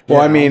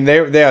 Well, I mean,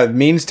 they had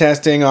means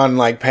testing on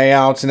like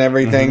payouts and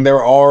everything. Mm-hmm. They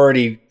were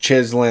already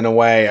chiseling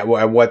away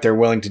at what they're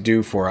willing to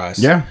do for us.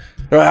 Yeah.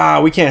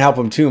 We can't help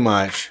them too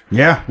much.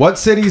 Yeah. What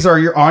cities are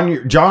you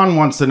on? John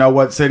wants to know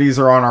what cities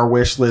are on our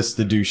wish list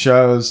to do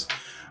shows.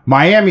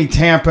 Miami,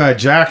 Tampa,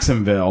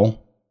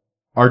 Jacksonville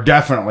are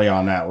definitely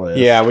on that list.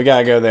 Yeah, we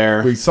gotta go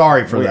there. We're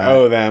sorry for that. We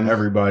owe them,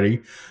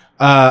 everybody.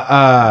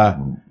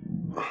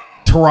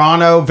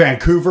 Toronto,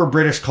 Vancouver,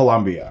 British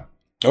Columbia.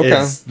 Okay.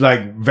 It's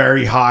like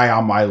very high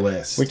on my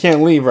list. We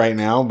can't leave right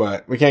now,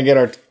 but we can't get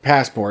our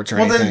passports or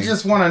anything. Well, they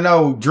just want to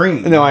know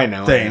dream. No, I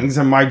know things,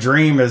 and my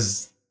dream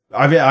is.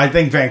 I mean, I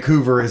think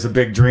Vancouver is a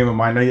big dream of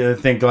mine. I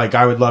think like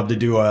I would love to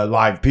do a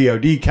live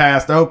POD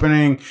cast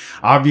opening.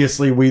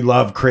 Obviously, we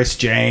love Chris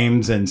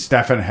James and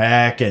Stephen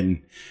Heck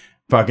and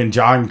fucking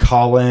John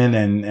Cullen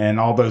and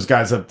all those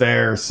guys up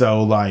there.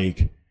 So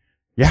like,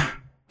 yeah,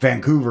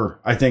 Vancouver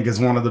I think is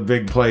one of the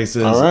big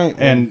places. All right,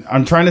 and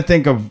I'm trying to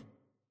think of.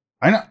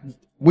 I know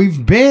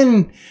we've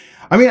been.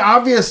 I mean,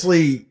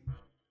 obviously,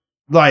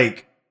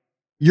 like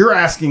you're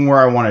asking where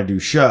I want to do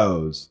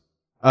shows.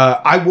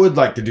 I would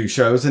like to do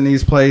shows in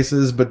these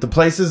places, but the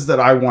places that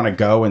I want to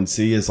go and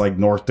see is like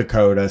North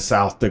Dakota,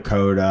 South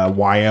Dakota,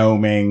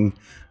 Wyoming,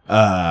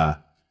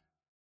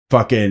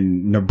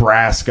 fucking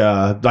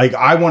Nebraska. Like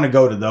I want to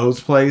go to those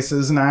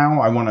places now.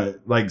 I want to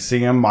like see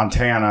them.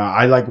 Montana.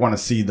 I like want to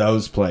see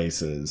those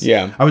places.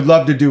 Yeah. I would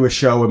love to do a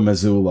show in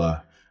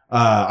Missoula.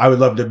 I would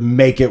love to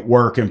make it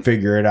work and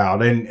figure it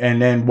out.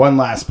 And then one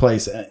last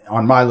place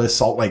on my list,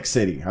 Salt Lake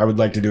City. I would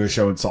like to do a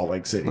show in Salt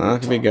Lake City.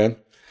 That could be good.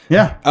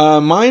 Yeah.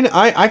 Mine,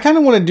 I kind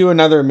of want to do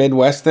another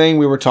Midwest thing.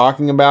 We were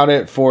talking about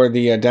it for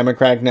the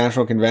Democratic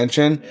National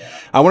Convention. Yeah.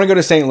 I want to go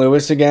to St.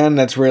 Louis again.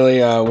 That's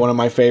really one of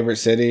my favorite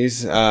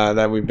cities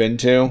that we've been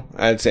to.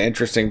 It's an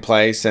interesting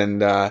place,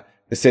 and the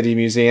City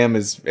Museum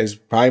is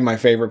probably my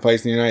favorite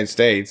place in the United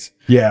States.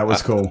 Yeah, it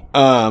was cool.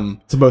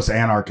 It's the most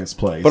anarchist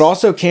place. But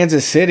also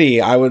Kansas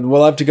City, I would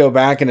love to go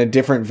back in a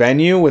different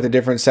venue with a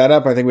different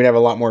setup. I think we'd have a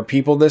lot more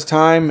people this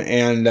time,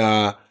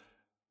 and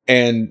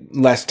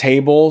less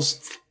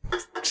tables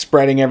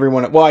spreading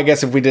everyone. Well, I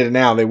guess if we did it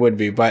now, they would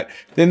be. But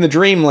in the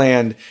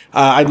Dreamland,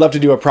 I'd love to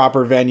do a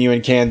proper venue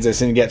in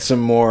Kansas and get some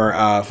more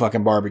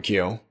fucking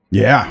barbecue.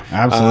 Yeah,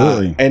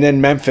 absolutely. And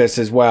then Memphis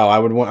as well. I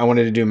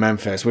wanted to do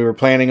Memphis. We were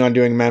planning on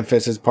doing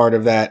Memphis as part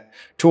of that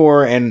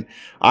tour, and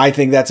I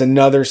think that's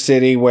another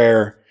city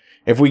where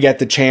if we get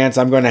the chance,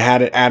 I'm going to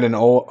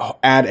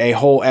add a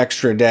whole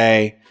extra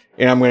day.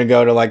 And I'm going to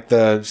go to like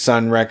the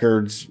Sun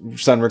Recording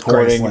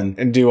Graceland.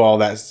 And do all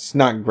that. It's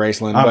not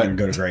Graceland, I'm going to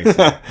go to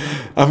Graceland.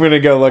 I'm going to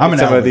go look at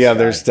some of the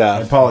other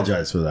stuff. I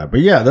apologize for that.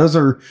 But yeah, those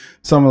are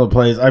some of the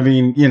places. I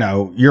mean,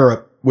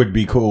 Europe would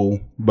be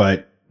cool,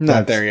 but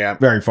not there yet.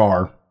 Very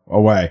far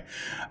away.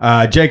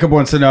 Jacob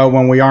wants to know,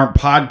 when we aren't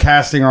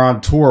podcasting or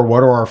on tour,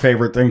 what are our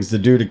favorite things to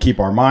do to keep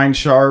our mind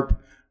sharp?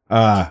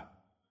 I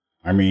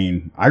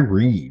mean, I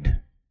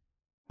read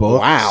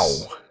books. Wow.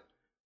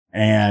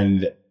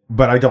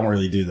 But I don't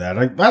really do that.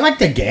 I like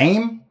to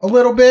game a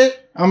little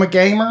bit. I'm a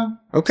gamer.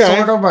 Okay.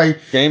 Sort of.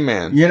 Game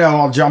man.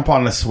 I'll jump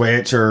on the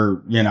Switch,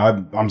 or,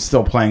 I'm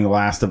still playing The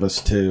Last of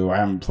Us 2. I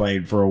haven't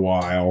played for a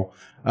while.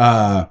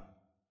 I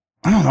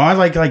don't know. I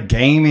like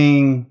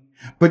gaming.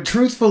 But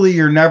truthfully,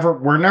 we're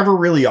never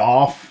really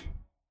off.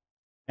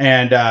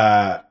 And,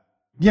 I'm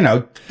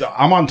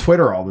on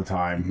Twitter all the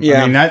time.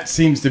 Yeah. I mean, that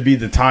seems to be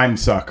the time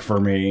suck for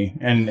me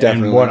and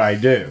what I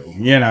do,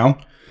 Yeah,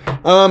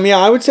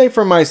 I would say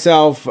for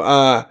myself,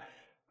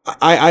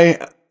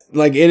 I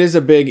like, it is a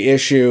big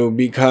issue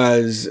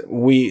because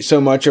so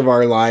much of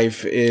our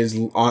life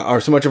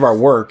so much of our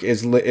work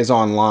is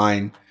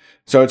online.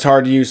 So it's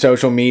hard to use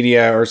social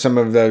media or some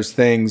of those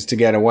things to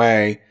get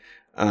away.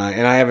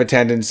 And I have a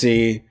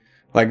tendency,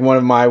 like one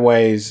of my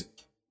ways,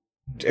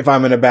 if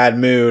I'm in a bad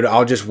mood,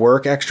 I'll just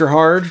work extra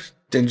hard.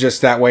 And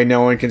just that way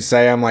no one can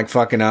say I'm like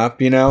fucking up,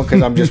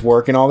 because I'm just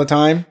working all the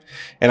time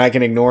and I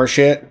can ignore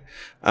shit.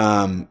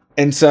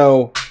 And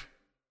so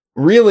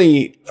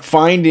really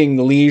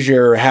finding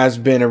leisure has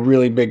been a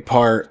really big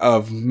part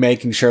of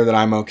making sure that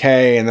I'm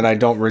okay and that I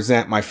don't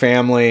resent my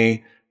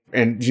family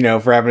and,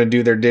 for having to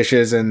do their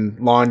dishes and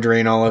laundry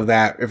and all of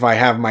that if I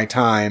have my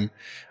time,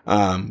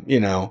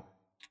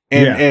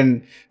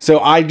 And so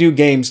I do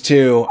games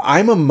too.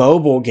 I'm a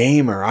mobile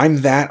gamer.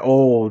 I'm that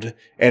old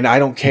and I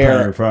don't care.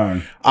 On your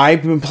phone.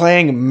 I've been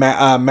playing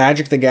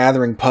Magic the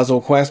Gathering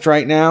Puzzle Quest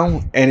right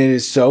now, and it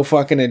is so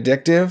fucking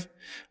addictive.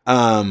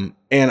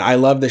 And I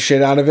love the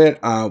shit out of it.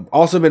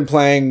 Also been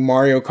playing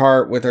Mario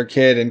Kart with our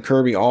kid and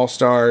Kirby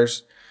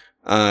All-Stars.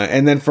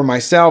 And then for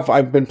myself,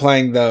 I've been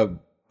playing the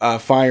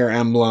Fire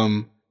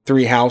Emblem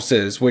Three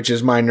Houses, which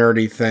is my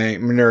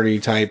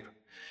nerdy type.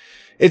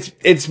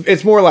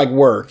 It's more like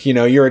work.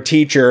 You're a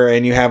teacher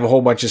and you have a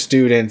whole bunch of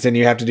students and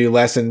you have to do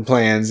lesson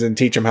plans and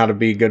teach them how to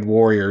be good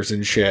warriors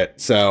and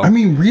shit. So, I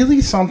mean, really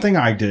something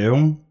I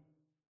do.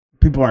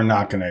 People are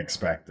not going to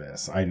expect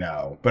this, I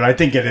know, but I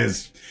think it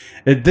is.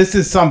 This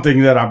is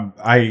something that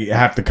I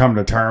have to come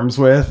to terms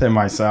with in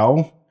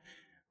myself.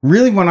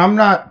 Really, when I'm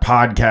not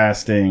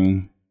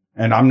podcasting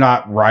and I'm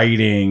not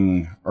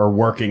writing or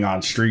working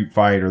on Street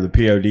Fight or the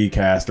POD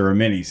cast or a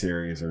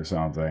miniseries or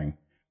something,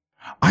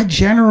 I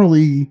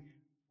generally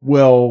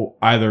will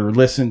either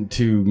listen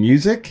to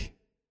music.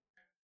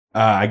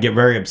 I get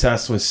very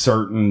obsessed with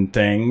certain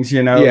things,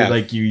 Yeah.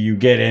 Like you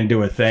get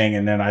into a thing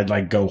and then I'd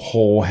like go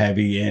whole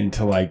heavy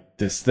into like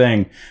this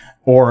thing,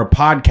 or a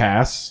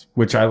podcast,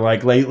 which I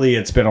like. Lately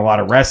it's been a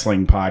lot of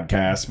wrestling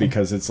podcasts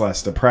because it's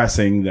less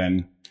depressing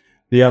than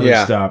the other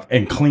stuff.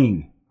 And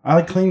clean. I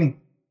like cleaning.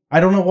 I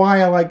don't know why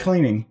I like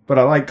cleaning, but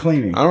I like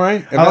cleaning. All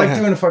right. I like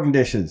doing the fucking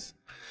dishes.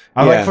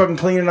 I like fucking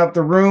cleaning up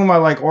the room. I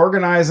like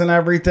organizing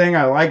everything.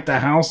 I like the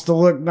house to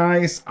look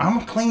nice. I'm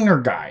a cleaner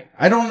guy.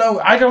 I don't know.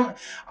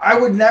 I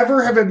would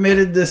never have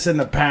admitted this in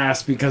the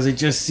past because it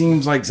just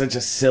seems like such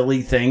a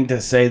silly thing to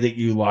say that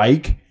you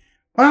like.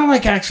 I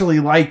don't actually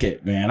like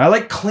it, man. I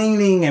like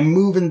cleaning and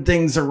moving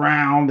things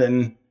around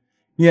and,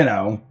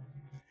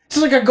 it's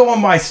like I go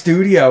in my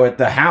studio at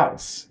the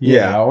house, you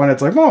know, and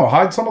it's like,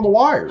 hide some of the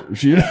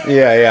wires,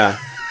 Yeah.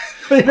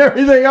 Clean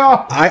everything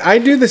off. I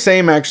do the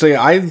same, actually.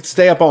 I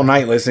stay up all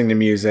night listening to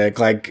music,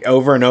 like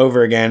over and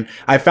over again.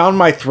 I found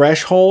my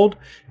threshold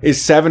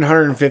is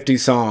 750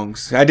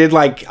 songs. I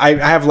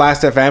have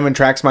Last.fm and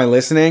tracks my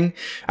listening.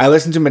 I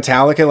listened to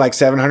Metallica like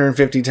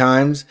 750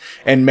 times,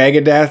 and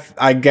Megadeth,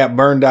 I got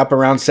burned up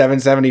around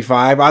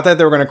 775. I thought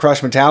they were going to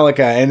crush Metallica,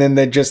 and then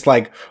they just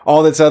like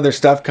all this other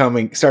stuff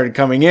started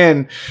coming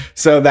in.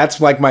 So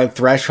that's like my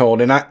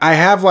threshold. And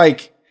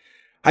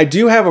I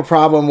do have a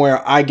problem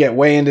where I get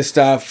way into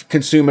stuff,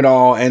 consume it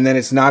all, and then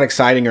it's not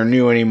exciting or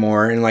new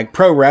anymore. And like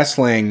pro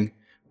wrestling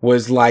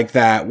was like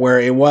that, where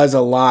it was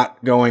a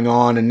lot going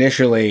on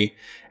initially,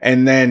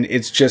 and then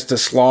it's just a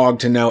slog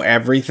to know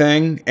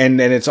everything, and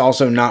then it's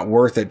also not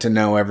worth it to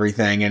know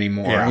everything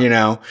anymore, you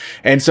know?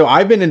 And so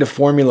I've been into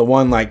Formula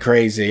One like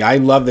crazy. I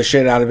love the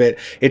shit out of it.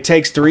 It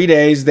takes 3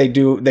 days. They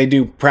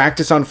do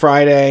practice on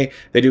Friday,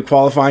 they do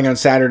qualifying on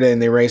Saturday,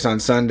 and they race on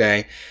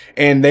Sunday.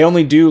 And they're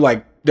only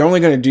going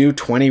to do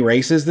 20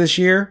 races this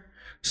year.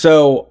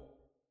 So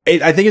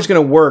I think it's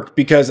going to work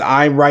because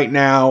I right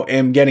now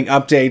am getting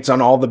updates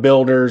on all the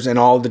builders and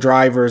all the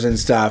drivers and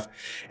stuff.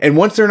 And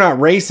once they're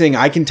not racing,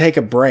 I can take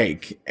a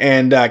break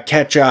and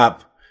catch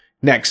up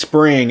next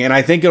spring. And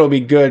I think it'll be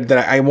good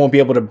that I won't be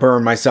able to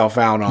burn myself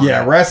out on it.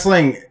 Yeah,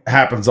 wrestling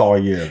happens all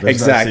year.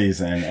 There's no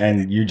season,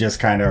 and you just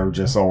kind of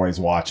just always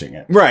watching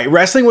it. Right.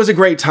 Wrestling was a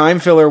great time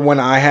filler when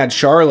I had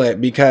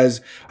Charlotte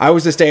because I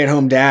was a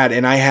stay-at-home dad,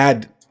 and I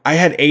had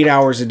 8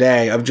 hours a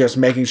day of just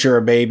making sure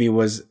a baby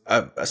was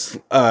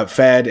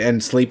fed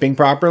and sleeping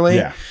properly.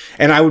 Yeah.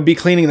 And I would be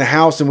cleaning the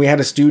house, and we had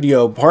a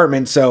studio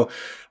apartment. So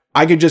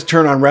I could just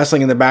turn on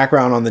wrestling in the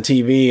background on the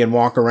TV and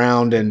walk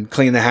around and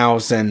clean the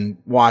house and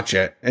watch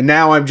it. And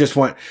now I'm just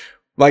like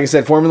I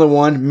said, Formula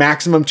One,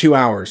 maximum 2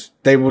 hours.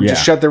 They will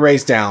just shut the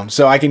race down.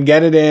 So I can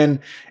get it in.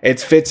 It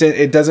fits in.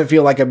 It doesn't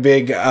feel like a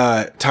big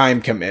time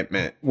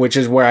commitment, which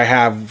is where I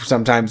have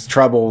sometimes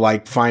trouble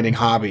like finding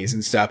hobbies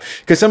and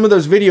stuff. Because some of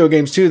those video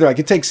games too, they're like,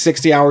 it takes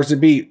 60 hours to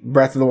beat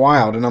Breath of the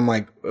Wild. And I'm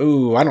like,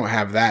 ooh, I don't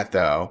have that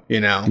though,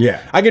 you know?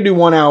 Yeah. I could do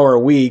 1 hour a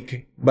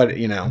week, but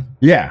you know.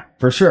 Yeah,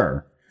 for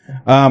sure.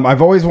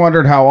 I've always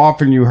wondered how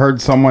often you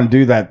heard someone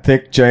do that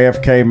thick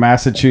JFK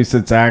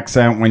Massachusetts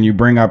accent when you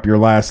bring up your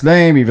last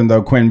name, even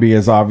though Quinby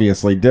is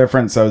obviously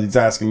different. So he's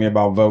asking me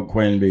about Vote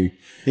Quinby.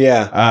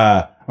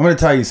 Yeah. I'm going to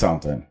tell you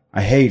something.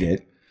 I hate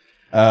it.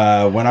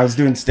 When I was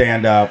doing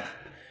stand-up,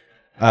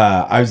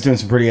 I was doing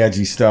some pretty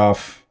edgy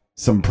stuff,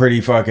 some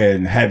pretty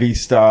fucking heavy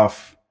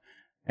stuff.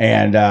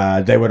 And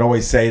they would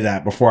always say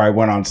that before I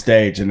went on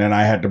stage, and then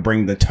I had to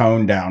bring the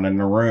tone down in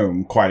the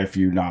room quite a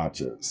few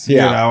notches.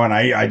 Yeah. You know,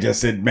 and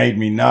it made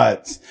me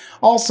nuts.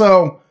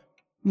 Also,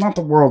 not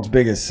the world's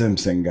biggest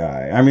Simpson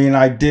guy. I mean,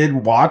 I did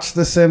watch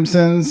The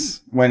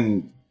Simpsons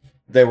when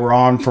they were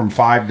on from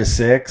 5 to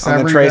 6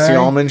 on the Tracy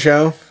Ullman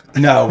show?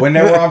 No, when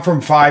they were on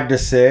from 5 to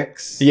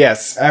 6.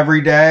 Yes.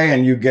 Every day,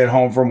 and you get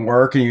home from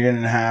work and you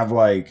didn't have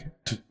like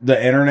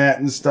the internet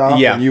and stuff.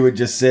 Yeah. And you would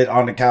just sit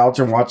on the couch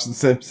and watch The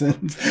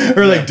Simpsons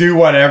or like do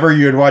whatever.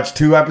 You would watch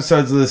 2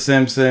 episodes of The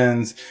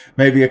Simpsons,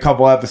 maybe a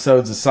couple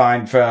episodes of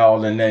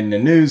Seinfeld, and then the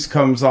news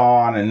comes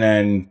on, and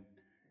then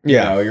you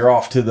know, you're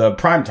off to the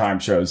primetime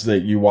shows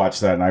that you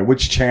watch that night.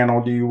 Which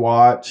channel do you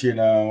watch? You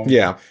know?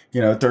 Yeah. You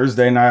know,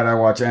 Thursday night I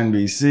watch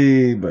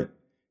NBC, but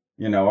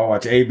you know, I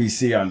watch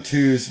ABC on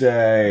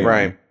Tuesday.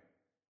 Right.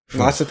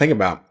 Lots to think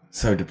about.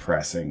 So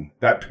depressing.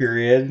 That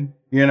period,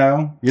 you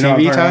know?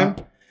 TV time?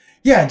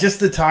 Yeah, just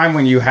the time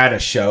when you had a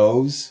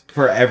shows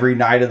for every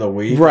night of the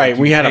week. Right,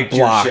 we had a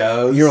block.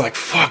 You're like,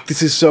 fuck,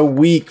 this is so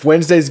weak.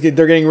 Wednesdays, they're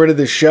getting rid of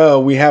the show.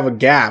 We have a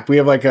gap. We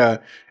have like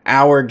a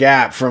hour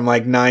gap from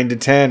like 9 to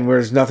 10 where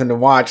there's nothing to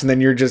watch. And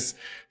then you're just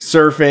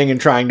surfing and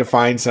trying to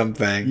find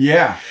something.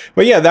 Yeah.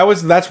 But yeah,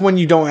 that's when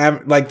you don't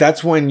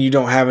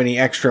have any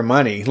extra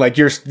money. Like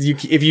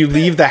if you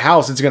leave the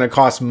house, it's going to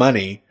cost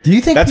money. Do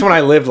you think that's when I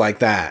lived like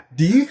that?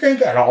 Do you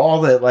think at all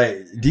that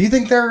do you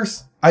think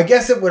I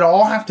guess it would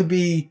all have to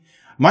be,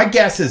 my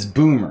guess is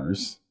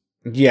boomers.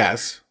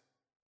 Yes.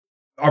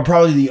 Are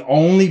probably the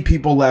only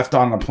people left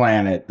on the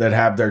planet that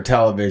have their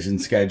television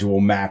schedule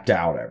mapped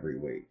out every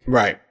week.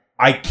 Right.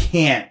 I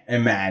can't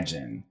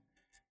imagine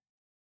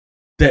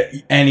that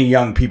any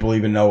young people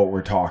even know what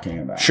we're talking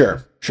about.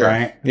 Sure.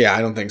 Right? Yeah,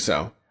 I don't think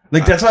so.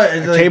 Like that's why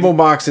a cable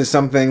box is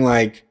something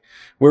like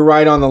we're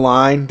right on the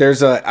line.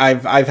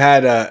 I've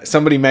had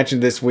somebody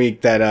mentioned this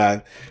week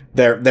that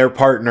their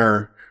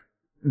partner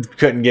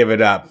couldn't give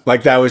it up.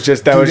 Like that was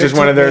just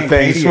one of their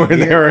things where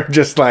they were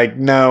just like,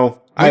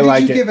 no, I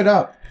like it. When did you give it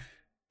up?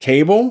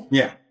 Cable?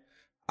 Yeah.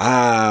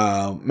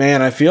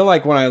 Man, I feel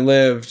like when I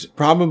lived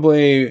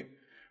probably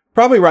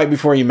right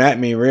before you met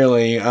me,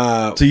 really.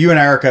 So you and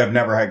Erica have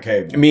never had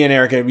cable? Me and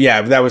Erica,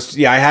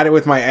 I had it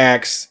with my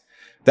ex.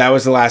 That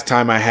was the last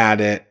time I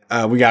had it.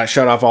 We got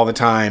shut off all the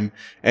time.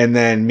 And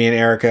then me and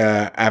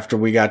Erica, after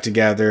we got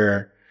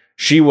together,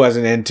 she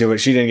wasn't into it.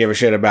 She didn't give a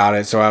shit about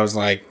it. So I was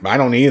like, I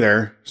don't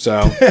either.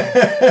 So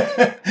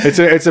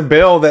it's a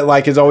bill that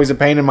like is always a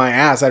pain in my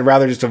ass. I'd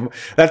rather just,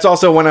 that's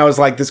also when I was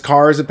like, this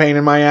car is a pain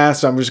in my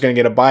ass. So I'm just going to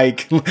get a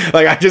bike.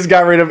 Like I just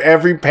got rid of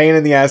every pain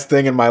in the ass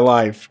thing in my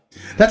life.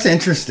 That's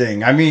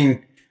interesting. I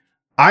mean,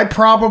 I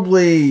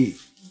probably,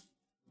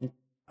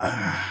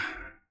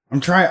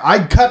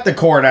 I cut the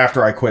cord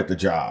after I quit the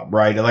job,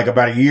 right? Like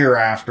about a year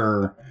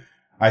after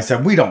I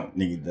said, we don't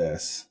need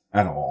this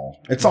at all.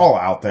 It's all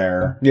out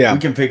there. Yeah. We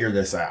can figure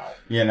this out,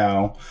 you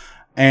know?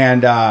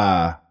 And,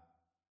 but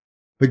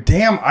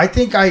damn, I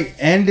think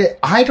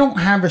I don't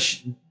have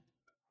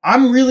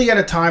I'm really at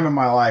a time in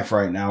my life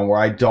right now where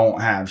I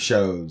don't have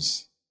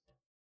shows.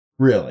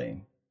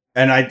 Really.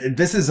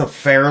 this is a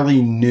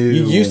fairly new.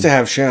 You used to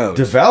have shows.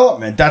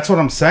 Development. That's what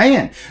I'm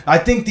saying. I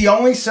think the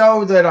only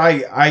show that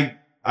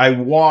I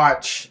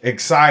watch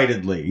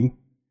excitedly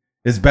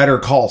is Better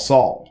Call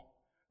Saul.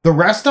 The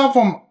rest of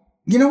them,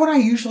 you know what I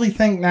usually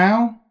think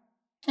now?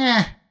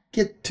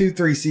 Get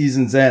 2-3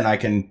 seasons in, I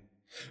can,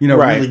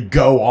 really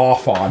go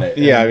off on it.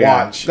 And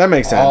watch that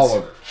makes sense. All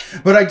of it.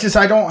 But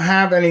I don't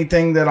have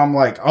anything that I'm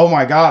like, oh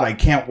my God, I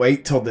can't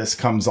wait till this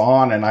comes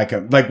on, and I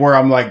can, like, where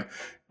I'm like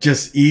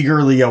just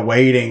eagerly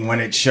awaiting when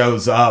it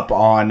shows up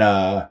on,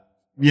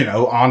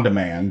 on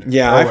demand.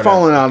 Yeah, I've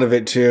fallen out of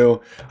it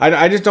too.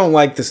 I just don't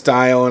like the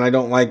style, and I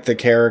don't like the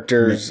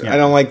characters. Yeah. I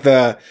don't like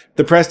the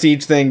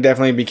prestige thing.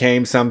 Definitely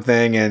became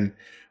something, and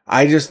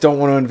I just don't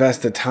want to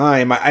invest the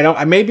time.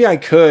 Maybe I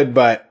could,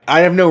 but I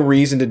have no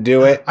reason to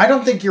do it. I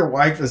don't think your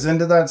wife is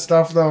into that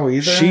stuff though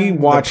either. She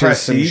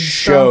watches some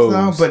shows,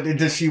 stuff, though, but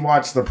does she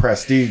watch the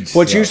prestige?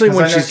 Well, it's usually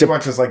when she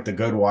watches like The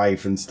Good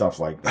Wife and stuff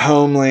like that.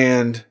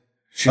 Homeland.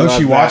 She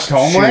watched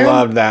Homeland? She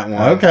loved that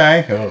one.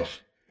 Okay.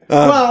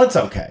 Well, it's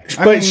okay.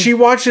 But she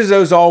watches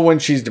those all when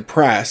she's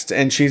depressed,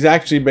 and she's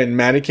actually been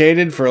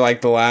medicated for like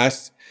the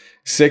last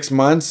 6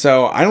 months.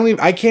 So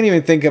I can't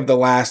even think of the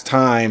last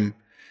time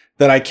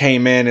that I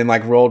came in and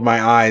like rolled my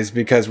eyes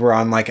because we're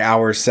on like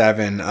hour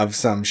 7 of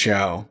some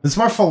show.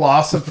 My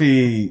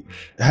philosophy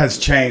has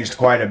changed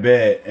quite a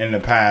bit in the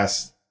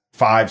past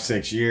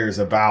 5-6 years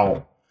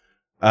about,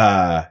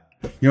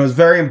 it's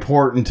very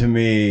important to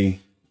me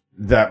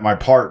that my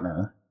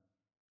partner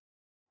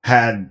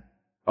had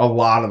a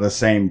lot of the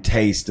same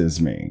taste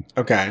as me.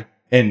 Okay.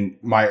 In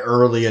my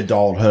early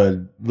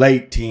adulthood,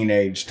 late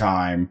teenage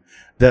time,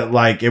 that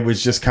like, it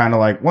was just kind of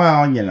like,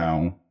 well,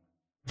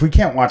 if we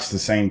can't watch the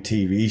same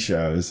TV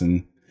shows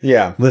and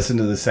listen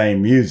to the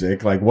same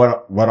music, like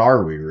what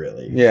are we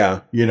really?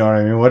 Yeah. You know what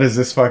I mean? What is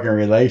this fucking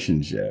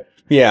relationship?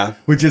 Yeah.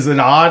 Which is an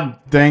odd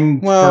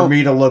thing for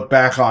me to look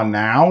back on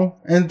now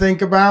and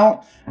think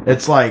about.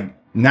 It's like,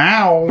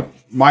 now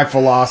my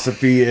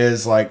philosophy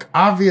is like,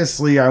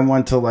 obviously I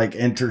want to like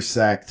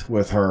intersect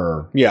with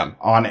her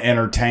on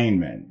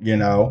entertainment,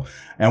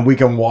 and we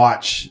can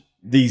watch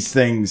these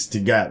things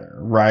together,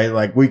 right?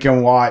 Like we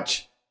can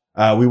watch,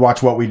 we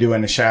watch What We Do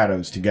in the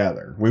Shadows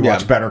together. We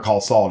watch Better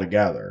Call Saul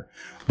together.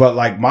 But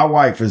like my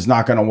wife is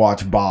not going to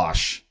watch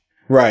Bosch.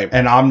 Right.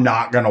 And I'm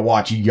not going to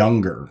watch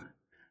Younger.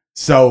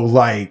 So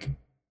like,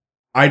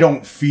 I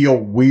don't feel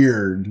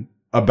weird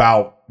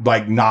about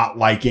like not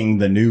liking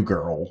The New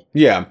Girl.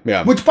 Yeah,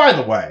 yeah. Which, by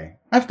the way,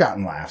 I've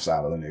gotten laughs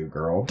out of The New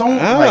Girl. Don't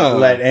like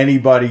let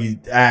anybody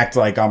act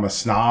like I'm a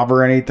snob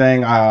or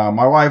anything.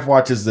 My wife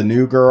watches The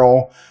New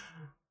Girl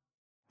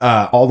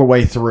all the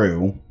way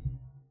through,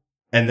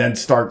 and then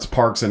starts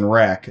Parks and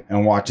Rec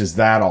and watches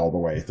that all the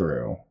way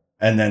through,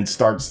 and then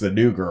starts The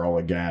New Girl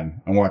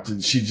again and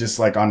watches. She's just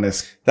like on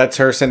this. That's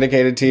her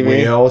syndicated TV.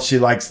 Wheel. She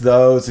likes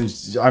those,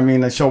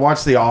 and she'll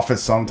watch The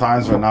Office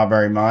sometimes, but not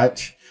very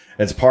much.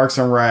 It's Parks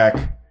and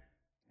Rec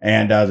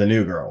and The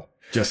New Girl,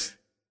 just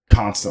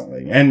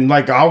constantly. And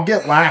like, I'll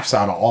get laughs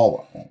out of all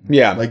of them.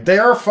 Yeah. Like, they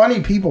are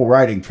funny people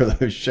writing for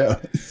those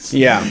shows.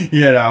 Yeah.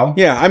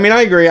 Yeah. I mean,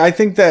 I agree. I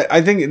think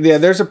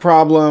there's a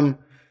problem.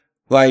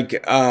 Like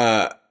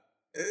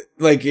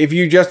if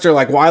you just are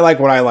like, well, I like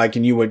what I like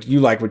and you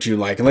like what you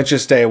like, and let's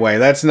just stay away.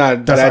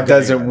 That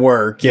doesn't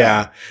work.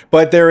 Yeah.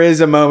 But there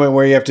is a moment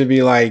where you have to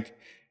be like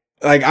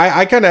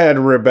I kind of had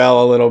to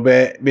rebel a little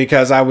bit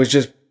because I was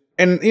just,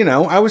 and,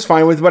 I was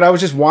fine with it, but I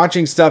was just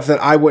watching stuff that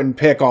I wouldn't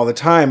pick all the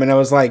time. And I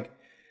was like,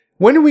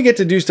 when do we get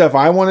to do stuff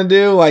I want to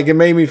do? Like, it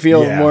made me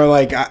feel more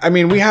like, I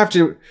mean, we have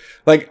to,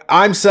 like,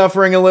 I'm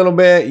suffering a little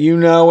bit. You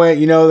know it.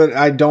 You know that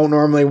I don't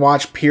normally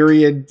watch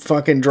period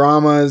fucking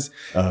dramas.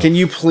 Can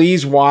you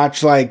please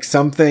watch like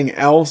something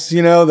else,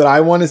 that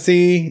I want to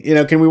see?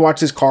 Can we watch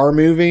this car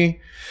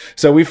movie?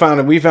 So we found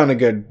a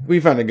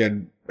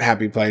good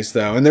happy place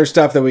though, and there's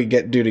stuff that we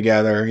do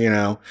together,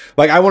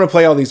 like I want to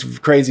play all these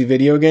crazy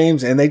video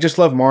games and they just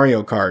love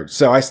Mario Kart,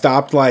 so I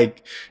stopped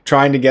like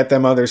trying to get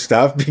them other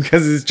stuff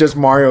because it's just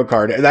Mario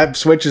Kart. That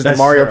switches the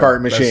Mario Kart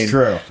machine. That's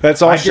true.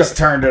 That's all. I just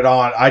turned it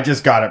on. I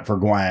just got it for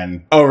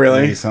Gwen. Oh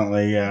really?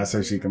 Recently, yeah,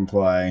 so she can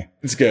play.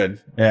 It's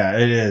good. Yeah,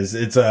 it is.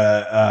 It's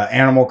a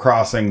Animal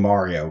Crossing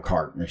Mario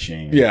Kart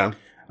machine. Yeah.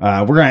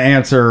 We're gonna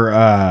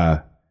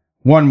answer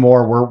one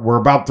more. We're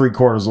about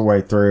 3/4 of the way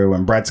through,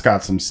 and Brett's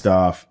got some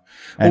stuff.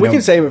 Well, we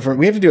can save it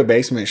we have to do a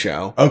basement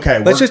show.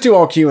 Okay. Let's just do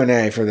all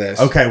Q&A for this.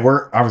 Okay.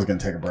 I was going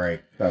to take a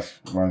break. That's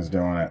why I was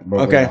doing it.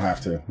 But we don't have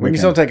to. We can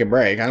still take a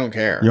break. I don't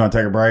care. You want to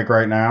take a break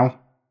right now?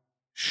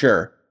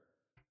 Sure.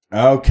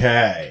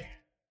 Okay.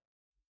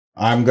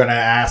 I'm going to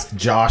ask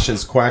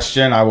Josh's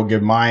question. I will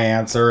give my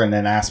answer and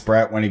then ask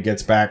Brett when he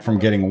gets back from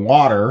getting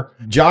water.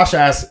 Josh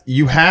asks, do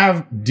you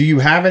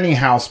have any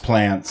house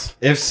plants?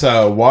 If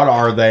so, what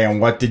are they and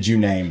what did you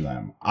name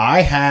them?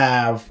 I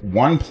have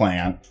one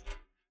plant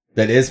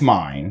that is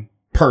mine,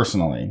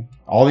 personally.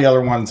 All the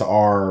other ones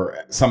are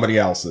somebody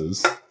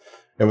else's.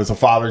 It was a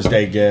Father's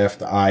Day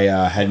gift.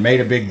 I had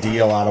made a big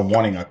deal out of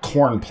wanting a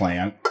corn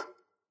plant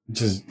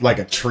which is like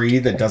a tree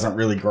that doesn't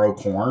really grow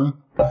corn.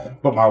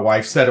 But my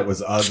wife said it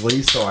was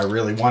ugly, so I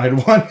really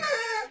wanted one.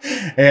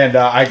 And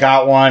I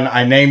got one.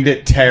 I named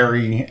it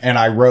Terry, and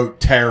I wrote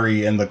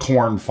Terry in the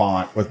corn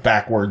font with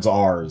backwards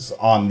R's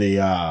on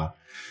the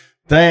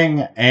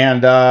thing.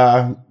 And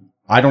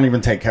I don't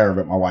even take care of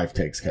it. My wife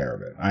takes care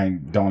of it. I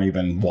don't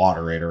even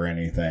water it or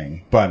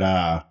anything.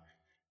 But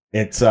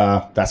it's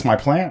that's my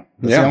plant.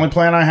 That's the only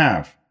plant I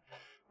have.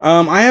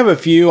 I have a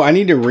few. I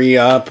need to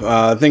re-up.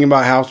 Thing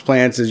about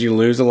houseplants is you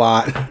lose a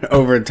lot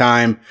over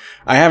time.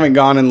 I haven't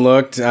gone and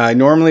looked.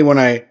 Normally when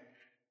I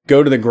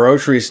go to the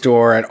grocery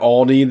store at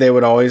Aldi, they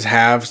would always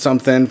have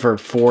something for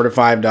 $4 to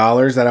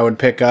 $5 that I would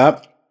pick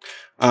up.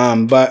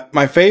 But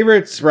my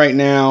favorites right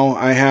now,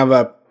 I have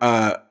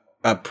a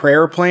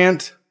prayer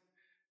plant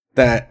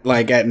that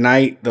like at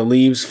night the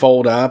leaves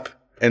fold up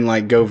and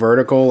like go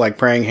vertical like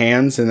praying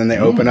hands, and then they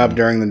open up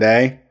during the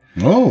day.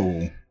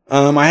 Oh.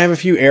 I have a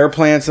few air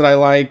plants that I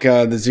like.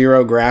 The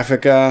Xero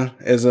Graphica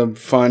is a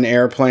fun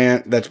air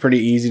plant that's pretty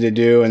easy to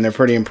do, and they're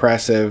pretty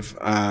impressive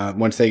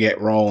once they get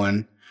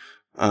rolling.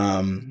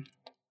 I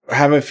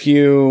have a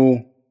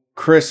few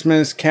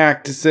Christmas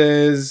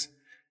cactuses,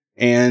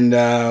 and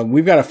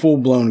we've got a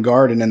full-blown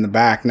garden in the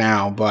back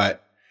now,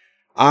 but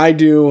I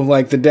do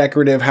like the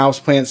decorative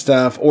houseplant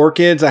stuff.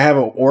 Orchids, I have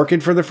an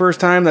orchid for the first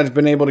time that's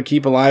been able to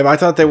keep alive. I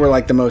thought they were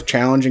like the most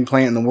challenging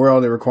plant in the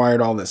world. They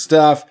required all this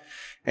stuff.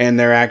 And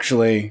they're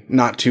actually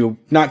not too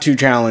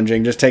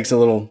challenging. Just takes a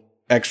little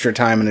extra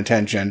time and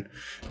attention.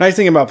 Nice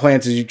thing about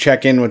plants is you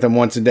check in with them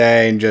once a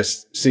day and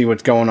just see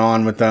what's going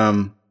on with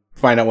them.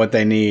 Find out what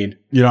they need.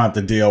 You don't have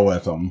to deal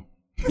with them.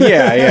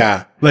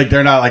 Yeah. Like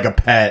they're not like a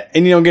pet.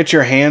 And you don't get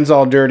your hands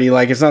all dirty.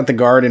 Like it's not the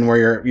garden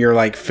where you're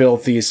like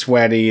filthy,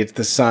 sweaty. It's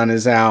the sun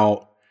is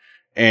out.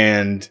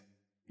 And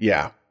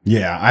yeah.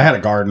 Yeah. I had a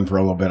garden for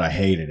a little bit. I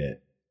hated it.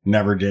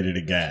 Never did it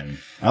again.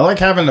 I like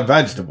having the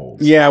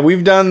vegetables. Yeah,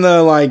 we've done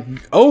the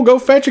go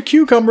fetch a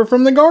cucumber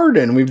from the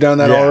garden. We've done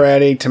that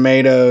already.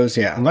 Tomatoes,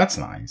 yeah. Well, that's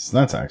nice.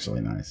 That's actually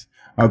nice.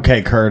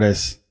 Okay,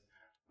 Curtis.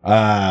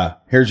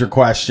 Here's your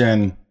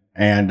question.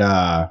 And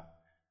I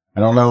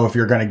don't know if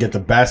you're going to get the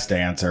best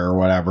answer or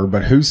whatever,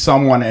 but who's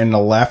someone in the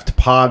left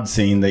pod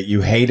scene that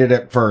you hated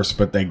at first,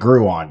 but they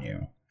grew on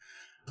you?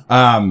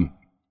 I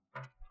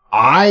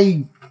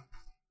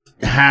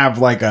have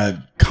like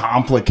a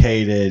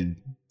complicated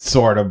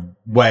sort of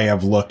way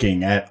of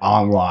looking at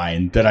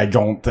online that I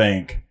don't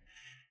think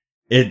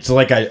it's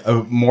like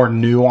a more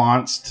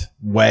nuanced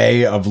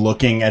way of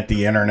looking at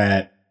the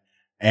internet.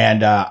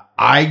 And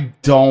I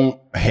don't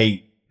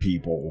hate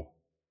people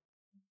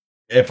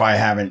if I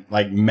haven't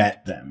like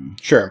met them.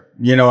 Sure.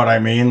 You know what I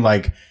mean?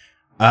 Like,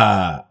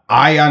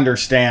 I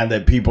understand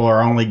that people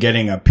are only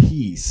getting a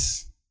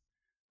piece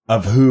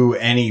of who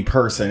any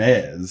person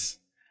is.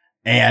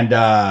 And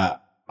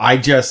there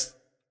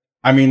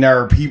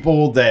are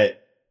people that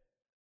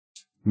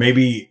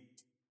maybe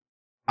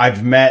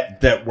I've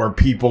met that were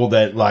people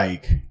that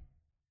like,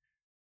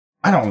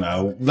 I don't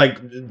know, like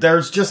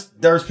there's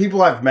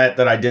people I've met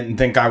that I didn't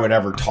think I would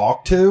ever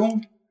talk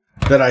to,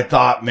 that I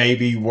thought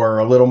maybe were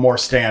a little more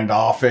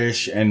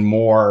standoffish and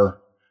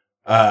more,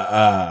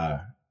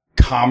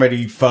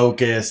 comedy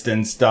focused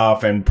and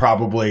stuff. And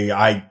probably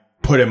I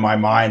put in my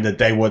mind that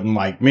they wouldn't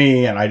like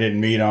me, and I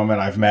didn't meet them, and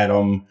I've met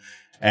them.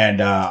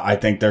 And I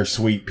think they're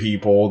sweet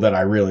people that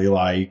I really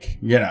like,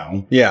 you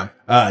know. Yeah.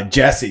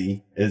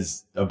 Jesse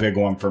is a big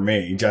one for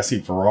me. Jesse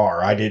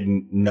Farrar. I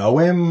didn't know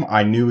him.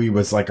 I knew he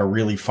was like a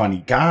really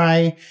funny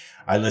guy.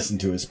 I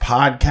listened to his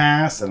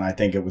podcast, and I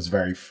think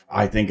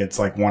it's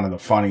like one of the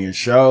funniest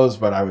shows,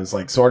 but I was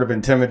like sort of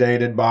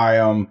intimidated by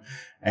him.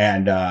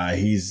 And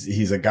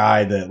he's a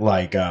guy that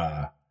like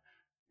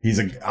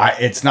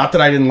it's not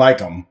that I didn't like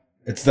him.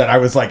 It's that I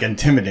was like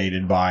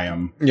intimidated by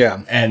him.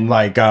 Yeah. And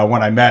like,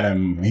 when I met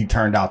him, he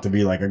turned out to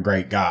be like a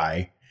great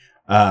guy.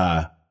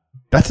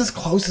 That's as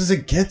close as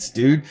it gets,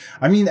 dude.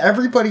 I mean,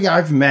 everybody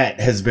I've met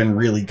has been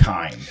really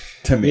kind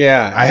to me.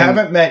 Yeah. I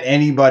haven't met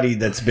anybody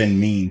that's been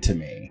mean to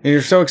me. And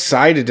you're so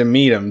excited to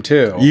meet him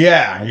too.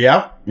 Yeah.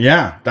 Yep.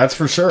 Yeah. That's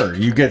for sure.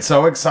 You get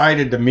so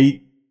excited to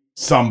meet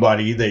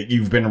somebody that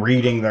you've been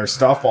reading their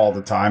stuff all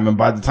the time, and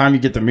by the time you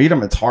get to meet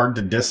them, it's hard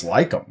to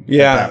dislike them.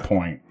 Yeah. At that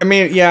point. I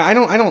mean, yeah, I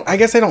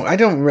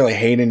don't really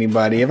hate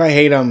anybody. If I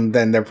hate them,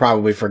 then they're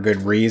probably for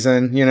good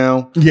reason, you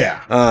know?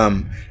 Yeah.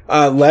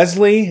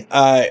 Leslie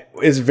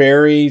is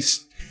very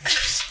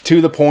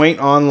to the point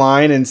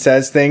online and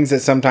says things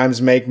that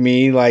sometimes make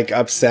me like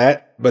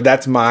upset, but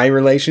that's my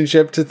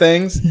relationship to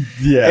things.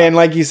 Yeah. And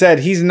like you said,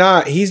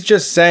 he's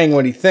just saying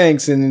what he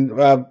thinks in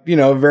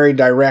a very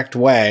direct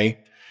way.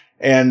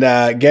 And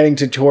getting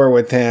to tour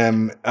with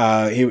him,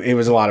 he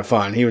was a lot of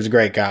fun. He was a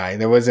great guy.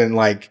 There was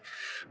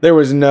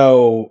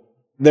no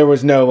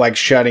like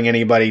shutting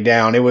anybody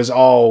down. It was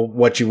all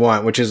what you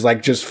want, which is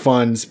like just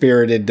fun,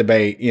 spirited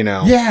debate, you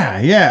know?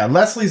 Yeah.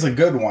 Leslie's a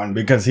good one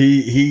because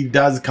he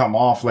does come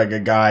off like a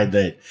guy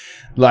that,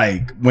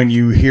 like, when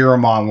you hear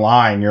him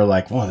online, you're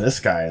like, well, this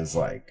guy is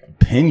like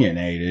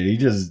opinionated. He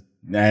just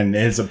and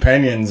his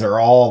opinions are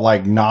all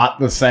like not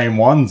the same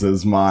ones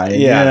as mine,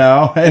 you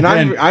know? And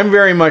I'm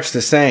very much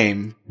the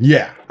same.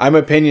 Yeah. I'm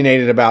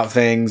opinionated about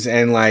things,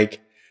 and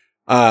like,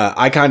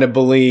 I kind of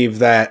believe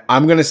that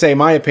I'm going to say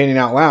my opinion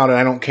out loud, and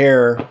I don't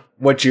care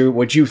what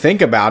you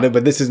think about it,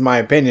 but this is my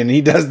opinion. He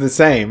does the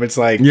same. It's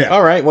like,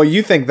 all right, well,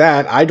 you think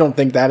that. I don't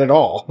think that at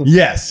all.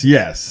 Yes.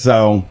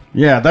 So,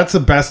 yeah, that's the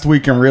best we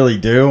can really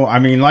do. I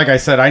mean, like I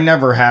said, I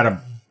never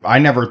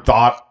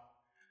thought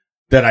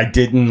that I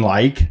didn't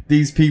like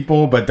these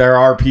people, but there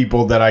are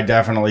people that I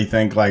definitely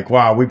think like,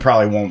 wow, we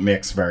probably won't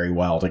mix very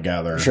well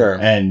together. Sure.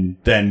 And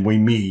then we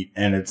meet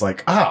and it's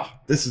like,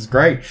 this is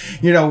great.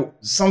 You know,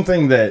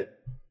 something that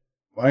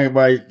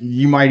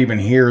you might even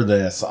hear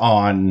this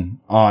on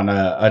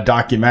a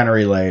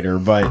documentary later,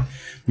 but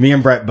me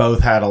and Brett both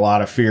had a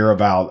lot of fear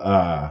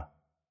about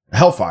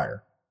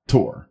Hellfire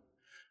Tour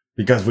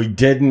because we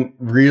didn't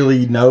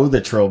really know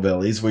the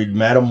Trillbillies. We'd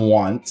met them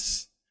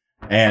once.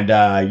 And,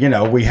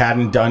 we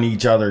hadn't done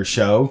each other's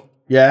show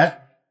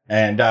yet.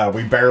 And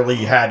we barely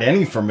had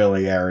any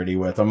familiarity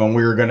with them. And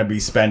we were going to be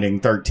spending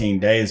 13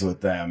 days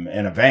with them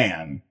in a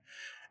van.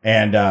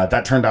 And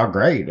that turned out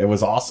great. It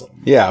was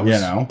awesome. Yeah,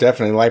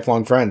 definitely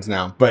lifelong friends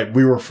now. But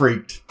we were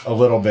freaked a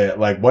little bit.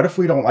 Like, what if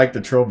we don't like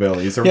the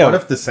Trillbillies? Or what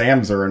if the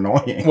Sams are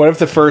annoying? What if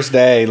the first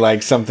day,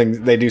 like,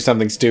 they do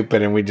something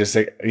stupid and we just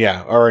say,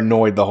 are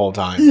annoyed the whole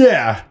time?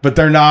 Yeah, but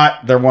they're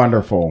not. They're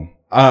wonderful.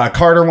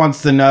 Carter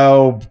wants to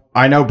know,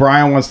 I know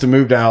Brian wants to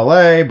move to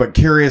LA, but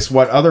curious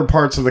what other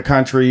parts of the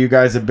country you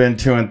guys have been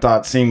to and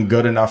thought seemed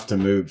good enough to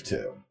move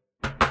to.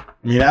 I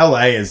mean,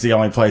 LA is the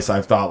only place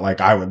I've thought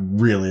like I would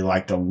really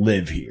like to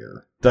live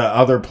here. The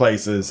other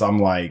places I'm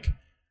like,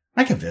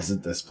 I could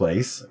visit this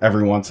place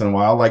every once in a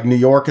while. Like New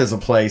York is a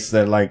place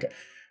that like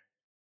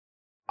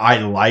I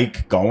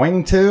like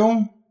going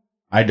to.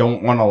 I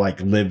don't want to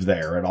like live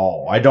there at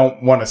all. I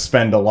don't want to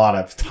spend a lot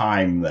of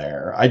time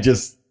there. I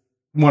just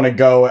want to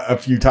go a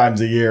few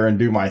times a year and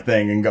do my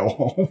thing and go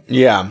home.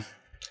 Yeah.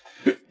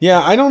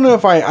 I don't know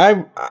if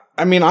I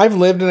mean, I've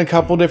lived in a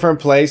couple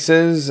different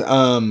places.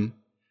 I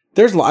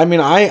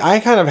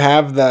kind of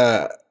have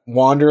the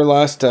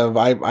wanderlust of,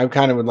 I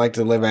kind of would like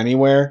to live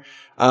anywhere.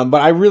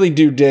 But I really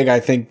do dig, I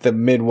think, the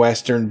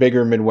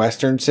bigger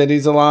Midwestern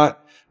cities a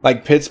lot.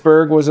 Like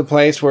Pittsburgh was a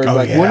place where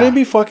wouldn't it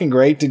be fucking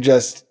great to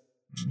just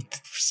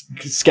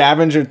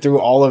scavenge through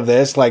all of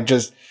this? Like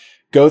just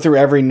go through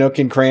every nook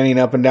and cranny and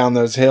up and down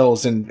those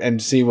hills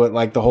and see what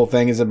like the whole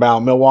thing is about.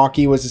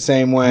 Milwaukee was the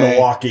same way.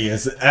 Milwaukee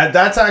is,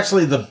 that's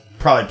actually the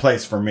probably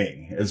place for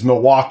me. Is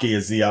Milwaukee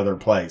is the other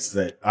place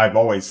that I've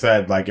always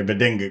said, like if it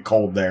didn't get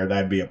cold there,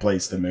 that'd be a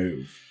place to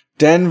move.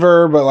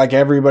 Denver, but like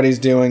everybody's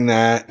doing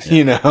that,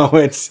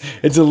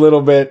 it's a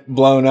little bit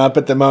blown up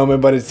at the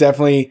moment, but it's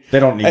definitely, they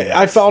don't need it.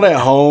 I felt at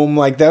home.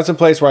 Like that's a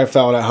place where I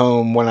felt at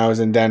home when I was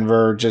in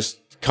Denver, just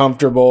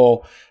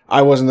comfortable.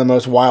 I wasn't the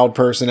most wild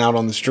person out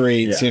on the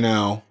streets,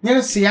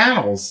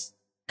 Seattle's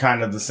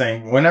kind of the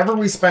same. Whenever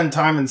we spend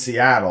time in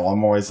Seattle,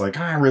 I'm always like,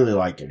 I really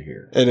like it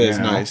here. It is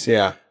nice.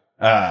 Yeah.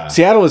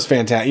 Seattle is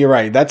fantastic. You're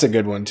right. That's a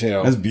good one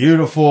too. It's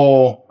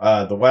beautiful.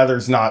 The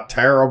weather's not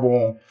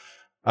terrible.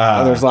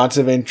 There's lots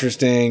of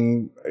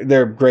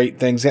there are great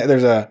things.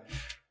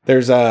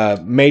 There's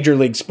a major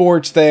league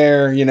sports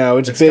there.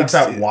 It's big. Got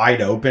that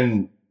wide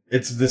open.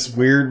 It's this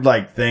weird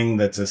like thing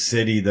that's a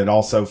city that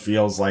also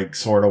feels like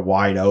sort of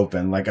wide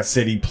open, like a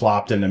city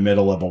plopped in the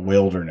middle of a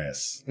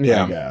wilderness. I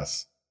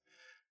guess.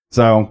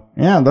 So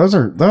yeah,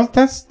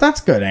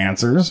 that's good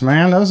answers,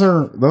 man. Those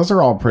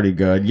are all pretty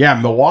good. Yeah,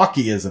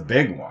 Milwaukee is a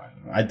big one.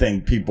 I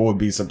think people would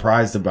be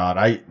surprised about.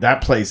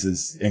 That place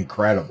is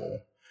incredible.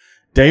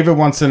 David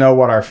wants to know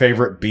what our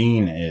favorite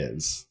bean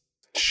is.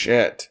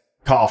 Shit.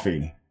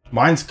 Coffee.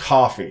 Mine's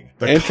coffee.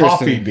 The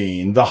coffee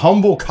bean. The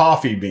humble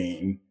coffee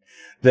bean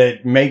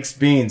that makes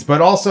beans.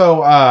 But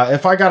also,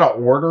 if I got to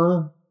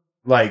order,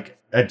 like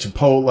at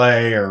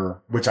Chipotle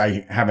which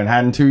I haven't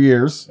had in 2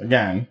 years,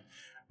 again,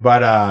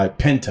 but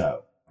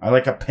pinto. I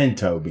like a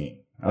pinto bean.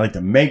 I like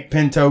to make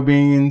pinto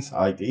beans.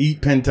 I like to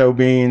eat pinto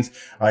beans.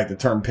 I like to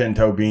turn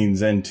pinto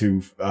beans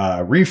into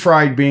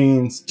refried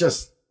beans.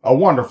 Just a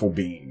wonderful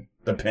bean.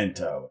 The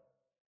pinto.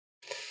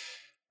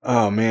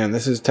 Oh man,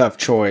 this is a tough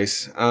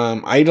choice.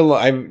 I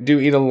do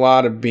eat a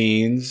lot of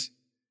beans.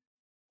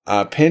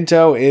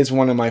 Pinto is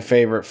one of my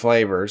favorite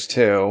flavors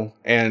too,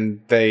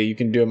 and you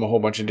can do them a whole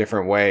bunch of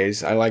different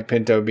ways. I like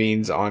pinto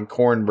beans on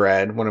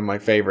cornbread, one of my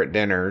favorite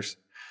dinners.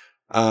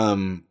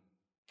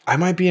 I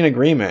might be in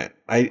agreement.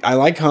 I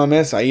like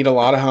hummus. I eat a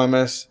lot of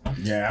hummus.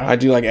 Yeah. I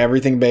do like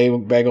everything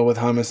bagel with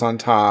hummus on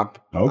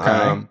top.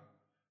 Okay.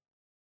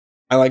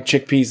 I like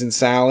chickpeas and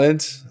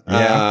salads.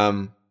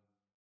 Yeah.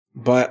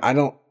 But I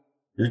don't.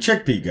 You're a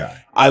chickpea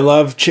guy. I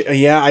love.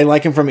 I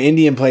like them from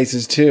Indian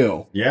places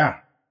too. Yeah.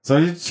 So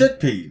it's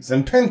chickpeas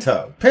and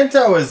pinto.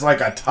 Pinto is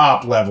like a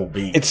top level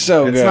bean. It's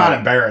so good. It's not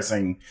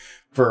embarrassing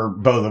for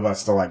both of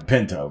us to like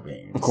pinto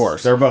beans. Of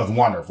course. They're both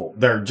wonderful.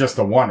 They're just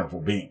a wonderful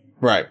bean.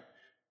 Right.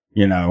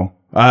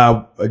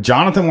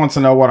 Jonathan wants to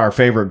know what our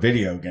favorite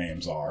video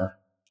games are.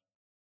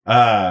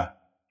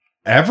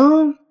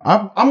 Ever?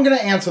 I'm going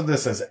to answer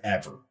this as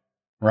ever.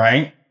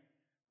 right?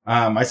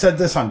 I said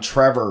this on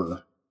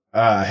Trevor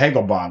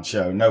Hagelbaum's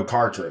show, No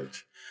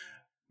Cartridge.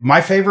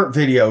 My favorite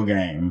video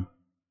game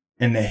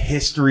in the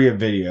history of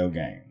video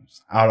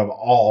games, out of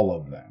all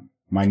of them,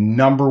 my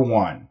number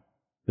one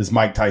is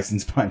Mike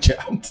Tyson's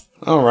Punch-Out.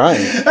 All right.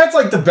 That's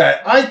like the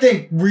best. I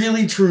think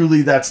really,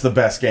 truly, that's the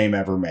best game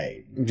ever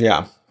made.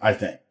 Yeah. I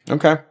think.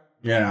 Okay.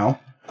 You know?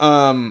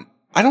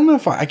 I don't know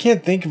if I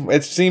can't think of,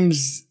 it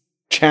seems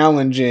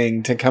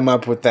challenging to come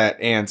up with that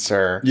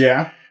answer.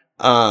 Yeah.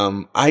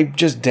 I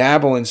just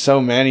dabble in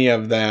so many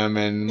of them,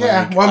 and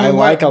yeah, like, well, I mean,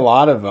 like a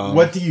lot of them.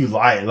 What do you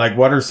like? Like,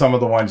 what are some of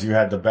the ones you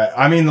had to bet?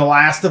 I mean, The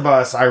Last of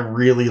Us, I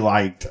really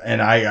liked,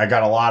 and I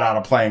got a lot out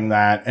of playing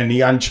that. And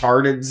the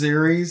Uncharted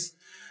series,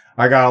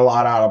 I got a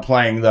lot out of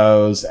playing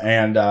those.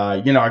 And,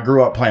 you know, I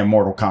grew up playing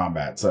Mortal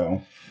Kombat,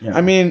 so, you know.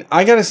 I mean,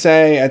 I gotta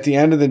say, at the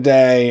end of the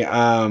day,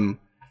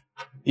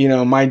 you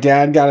know, my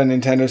dad got a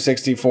Nintendo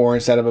 64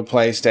 instead of a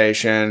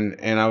PlayStation,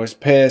 and I was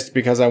pissed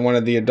because I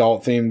wanted the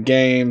adult-themed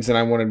games, and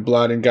I wanted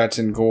blood and guts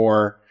and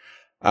gore.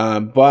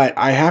 But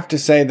I have to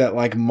say that,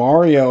 like,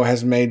 Mario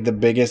has made the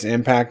biggest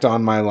impact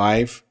on my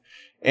life,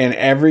 and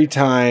every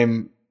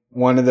time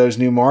one of those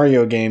new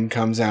Mario games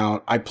comes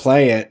out, I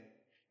play it,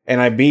 and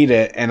I beat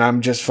it, and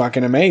I'm just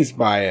fucking amazed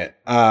by it.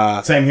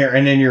 Same here.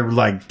 And then you're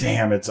like,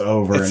 damn, it's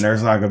over, and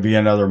there's not going to be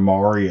another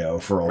Mario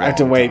for a long time. I have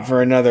to wait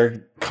for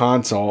another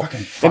console. Fucking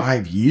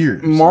 5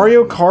 years.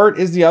 Mario Kart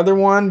is the other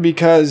one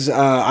because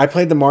I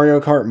played the Mario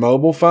Kart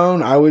mobile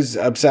phone. I was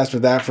obsessed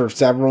with that for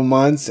several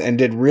months and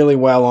did really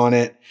well on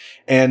it.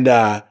 And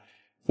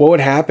what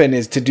would happen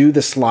is to do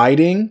the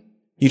sliding,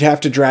 you'd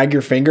have to drag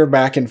your finger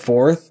back and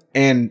forth,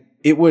 and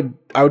I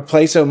would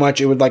play so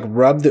much it would like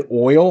rub the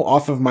oil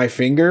off of my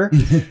finger.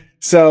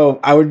 So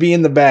I would be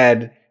in the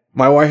bed,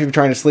 my wife would be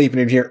trying to sleep,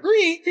 and you'd hear,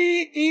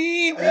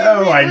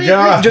 oh my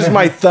God, just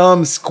my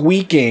thumb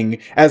squeaking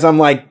as I'm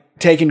like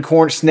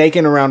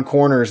snaking around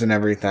corners and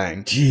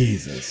everything.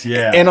 Jesus,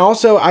 yeah. And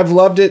also, I've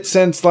loved it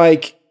since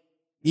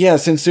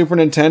since Super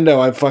Nintendo.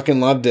 I fucking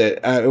loved it.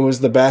 It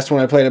was the best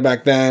when I played it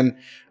back then.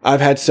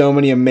 I've had so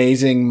many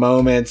amazing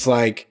moments,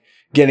 like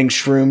getting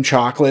Shroom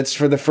chocolates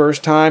for the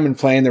first time and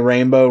playing the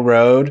Rainbow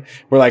Road,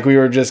 where like we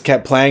were just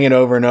kept playing it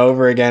over and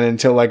over again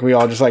until like we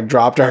all just like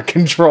dropped our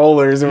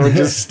controllers and we're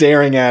just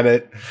staring at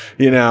it,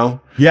 you know?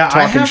 Yeah,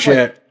 talking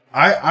shit.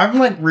 I'm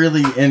like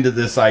really into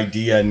this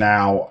idea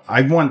now.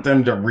 I want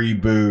them to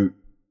reboot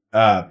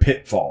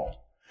Pitfall.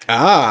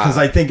 Because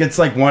I think it's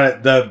like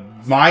the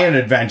Mayan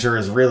Adventure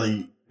is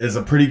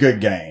a pretty good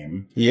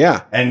game.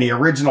 Yeah. And the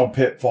original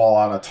Pitfall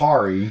on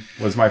Atari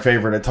was my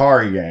favorite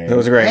Atari game. It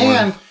was a great one.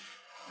 And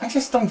I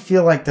just don't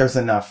feel like there's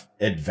enough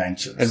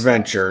adventures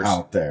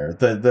out there.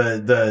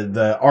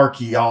 The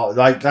archaeologist,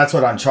 like that's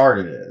what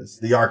Uncharted is.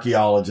 The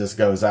archaeologist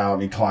goes out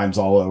and he climbs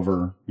all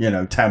over, you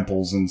know,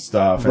 temples and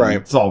stuff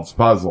and solves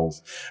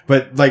puzzles.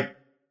 But like,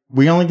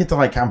 we only get to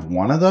like have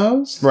one of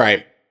those.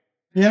 Right.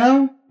 You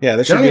know? Yeah,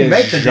 they don't even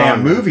make the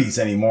damn movies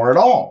anymore at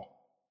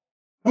all.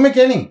 Don't make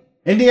any.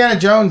 Indiana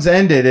Jones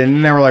ended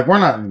and they were like, we're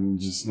not going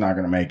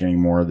to make any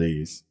more of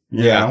these.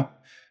 You know?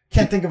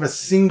 Can't think of a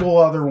single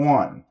other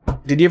one.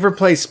 Did you ever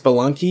play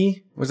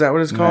Spelunky? Was that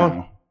what it's called?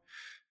 No.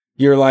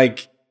 You're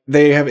like,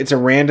 it's a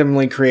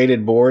randomly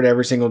created board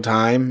every single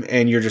time,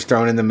 and you're just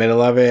thrown in the middle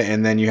of it,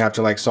 and then you have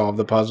to like solve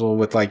the puzzle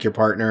with like your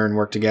partner and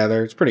work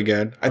together. It's pretty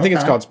good. I think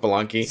it's called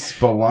Spelunky.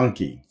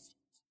 Spelunky.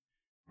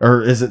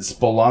 Or is it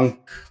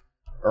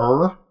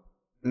Spelunker?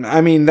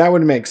 I mean, that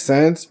would make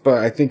sense, but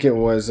I think it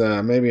was,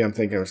 maybe I'm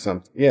thinking of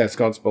something. Yeah, it's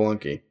called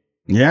Spelunky.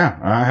 Yeah,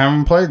 I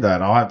haven't played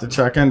that. I'll have to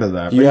check into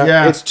that. But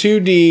yeah, it's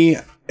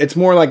 2D. It's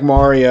more like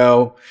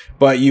Mario,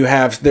 but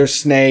there's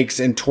snakes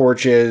and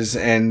torches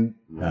and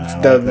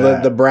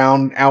the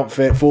brown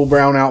outfit, full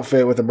brown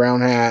outfit with a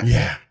brown hat.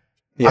 Yeah.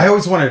 I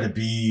always wanted to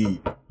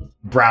be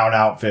brown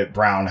outfit,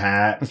 brown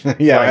hat,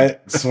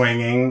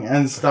 swinging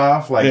and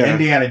stuff. Like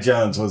Indiana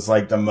Jones was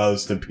like the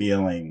most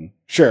appealing,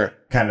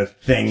 kind of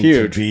thing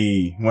to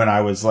be when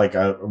I was like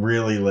a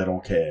really little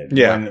kid.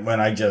 Yeah, when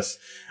I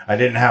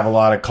didn't have a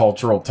lot of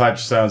cultural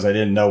touchstones. I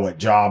didn't know what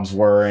jobs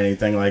were or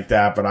anything like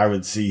that, but I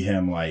would see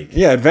him like...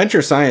 Yeah,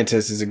 Adventure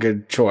Scientist is a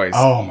good choice.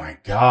 Oh my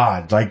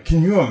God. Like,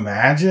 can you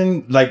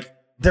imagine? Like,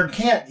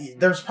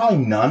 there's probably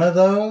none of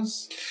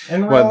those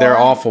in real life. They're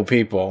awful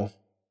people.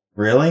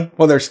 Really?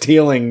 Well, they're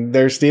stealing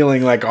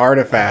like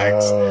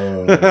artifacts.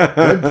 Oh,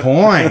 good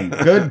point.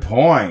 Good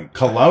point.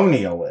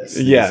 Colonialists,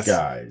 these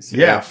guys.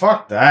 Yeah,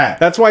 fuck that.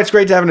 That's why it's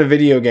great to have in a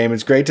video game.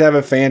 It's great to have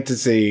a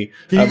fantasy.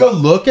 Can you go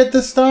look at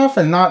the stuff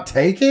and not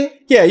take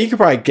it? Yeah, you could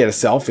probably get a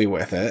selfie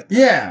with it.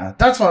 Yeah,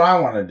 that's what I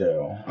want to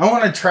do. I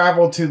want to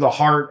travel to the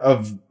heart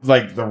of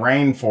like the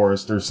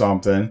rainforest or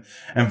something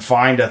and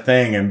find a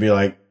thing and be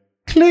like,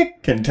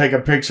 click, and take a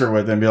picture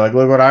with it and be like,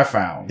 look what I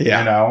found. Yeah.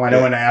 You know, I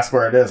know when they ask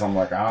where it is, I'm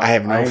like, I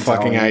have no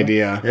fucking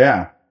idea.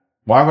 Yeah.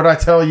 Why would I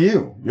tell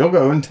you? You'll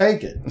go and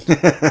take it.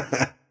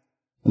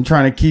 I'm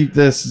trying to keep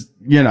this,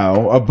 you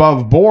know,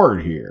 above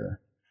board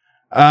here.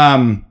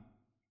 What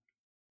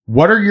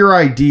are your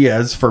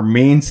ideas for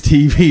mains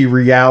TV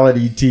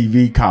reality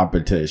TV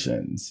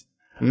competitions?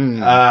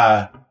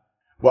 Well,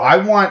 I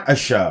want a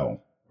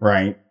show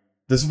right?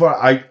 This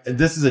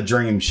is a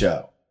dream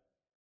show.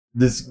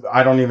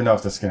 I don't even know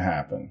if this can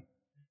happen.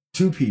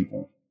 2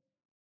 people.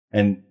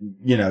 And,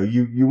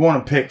 you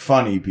want to pick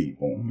funny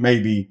people,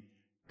 maybe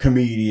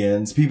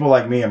comedians, people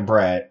like me and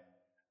Brett,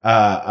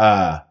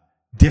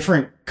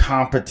 different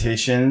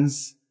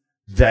competitions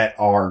that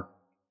are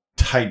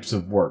types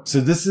of work.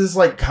 So this is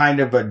like kind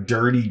of a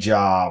Dirty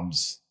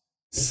Jobs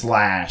 /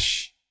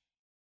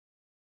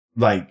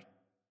 like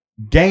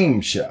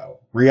game show,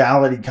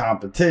 reality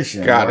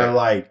competition. Got where it.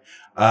 Like,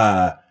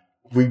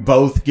 we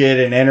both get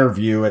an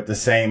interview at the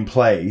same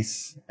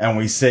place and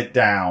we sit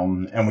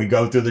down and we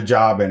go through the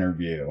job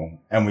interview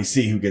and we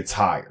see who gets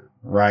hired,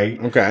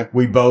 right? Okay.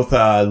 We both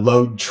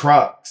load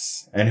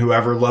trucks, and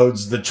whoever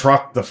loads the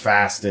truck the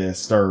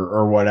fastest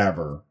or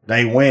whatever,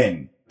 they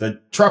win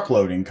the truck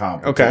loading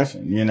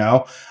competition,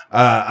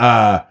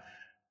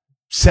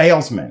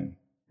 salesmen,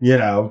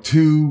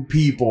 2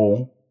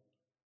 people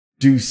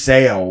do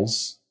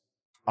sales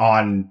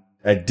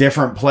at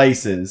different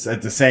places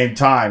at the same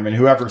time, and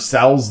whoever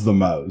sells the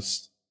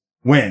most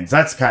wins.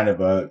 That's kind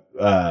of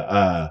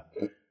a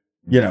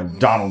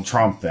Donald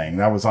Trump thing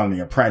that was on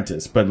The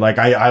Apprentice, but like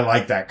I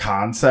like that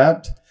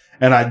concept,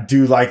 and I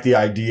do like the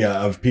idea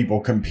of people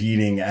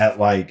competing at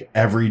like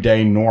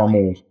everyday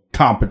normal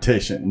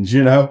competitions,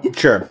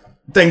 Sure.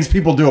 things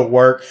people do at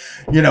work,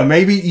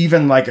 maybe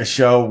even like a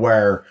show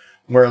where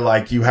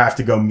like you have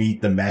to go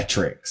meet the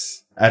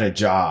metrics at a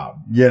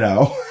job,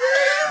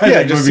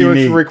 Yeah, just see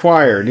what's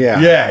required. Yeah.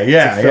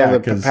 Yeah. Fill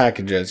the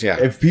packages. Yeah.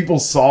 If people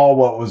saw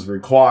what was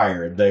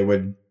required, they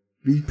would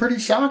be pretty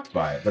shocked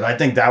by it. But I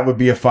think that would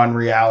be a fun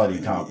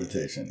reality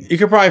competition. You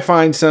could probably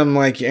find some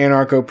like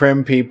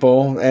anarcho-prim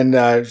people and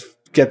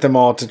get them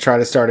all to try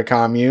to start a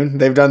commune.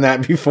 They've done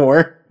that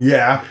before.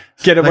 Yeah.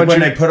 Get a like bunch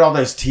when of they put all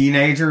those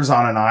teenagers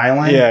on an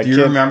island. Yeah. Do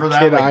you remember that?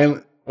 Kid like,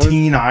 Island.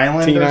 Teen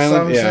Island or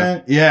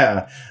something?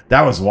 Yeah.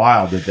 That was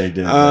wild that they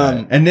did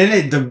that. And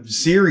then the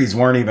series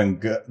weren't even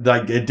good.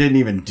 Like, it didn't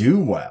even do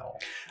well.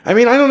 I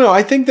mean, I don't know.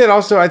 I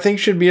think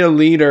should be a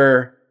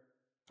leader.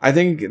 I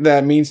think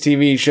that Means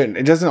TV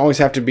it doesn't always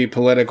have to be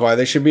political.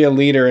 They should be a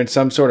leader in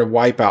some sort of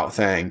wipeout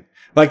thing.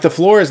 Like the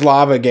Floor is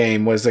Lava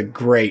game was a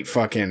great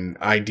fucking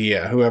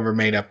idea. Whoever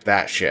made up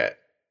that shit.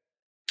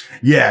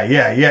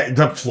 Yeah.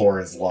 The Floor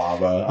is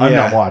Lava. I'm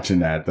not watching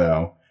that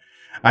though.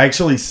 I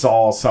actually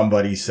saw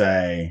somebody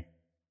say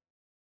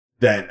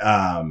that,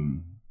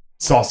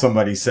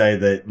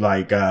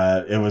 like,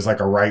 it was like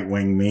a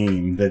right-wing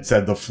meme that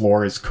said the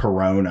floor is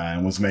Corona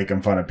and was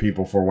making fun of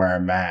people for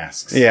wearing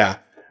masks. Yeah.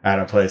 At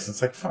a place.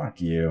 It's like,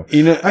 fuck you. I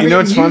mean,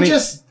 it's funny.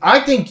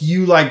 I think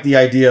you like the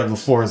idea of the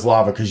floor is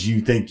lava because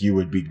you think you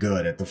would be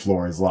good at the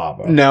floor is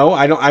lava. No,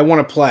 I don't. I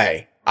want to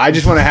play. I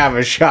just want to have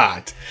a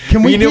shot.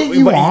 Can we get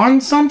you on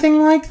something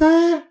like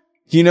that?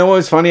 You know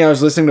what's funny? I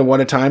was listening to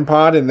What a Time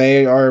Pod, and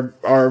they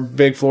are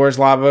big Floor is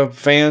Lava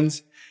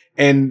fans,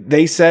 and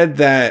they said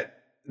that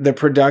the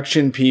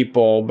production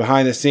people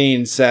behind the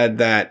scenes said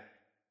that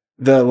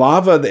the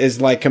lava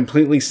is like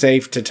completely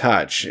safe to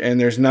touch,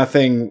 and there's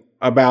nothing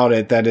about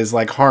it that is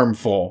like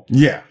harmful.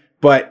 Yeah.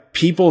 But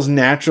people's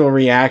natural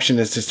reaction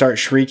is to start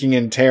shrieking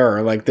in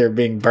terror like they're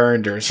being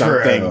burned or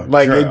something.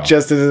 It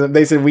just isn't.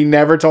 They said, we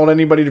never told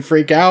anybody to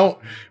freak out.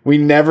 We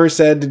never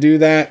said to do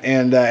that.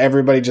 And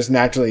everybody just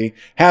naturally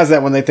has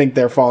that when they think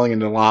they're falling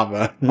into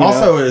lava.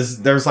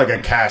 There's like a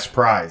cash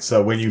prize.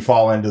 So when you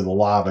fall into the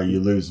lava, you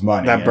lose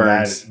money. That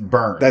burns. That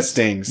burns. That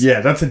stings. Yeah,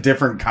 that's a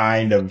different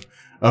kind of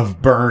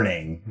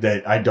burning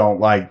that I don't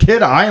like.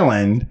 Kid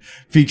Island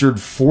featured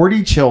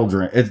 40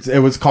 children.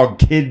 It was called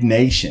Kid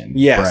Nation.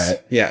 Yes.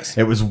 Brett. Yes.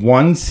 It was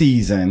 1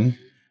 season,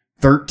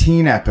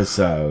 13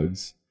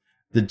 episodes.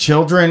 The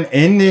children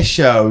in this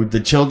show,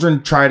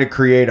 try to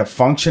create a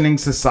functioning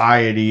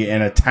society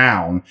in a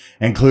town,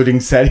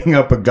 including setting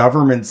up a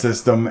government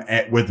system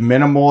with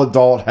minimal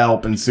adult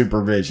help and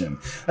supervision.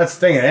 That's the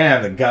thing. They didn't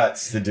have the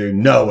guts to do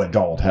no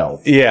adult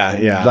help. Yeah.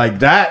 Yeah. Like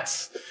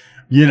that's,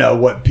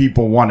 what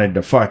people wanted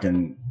to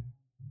fucking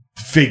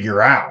figure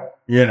out.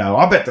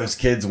 I bet those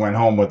kids went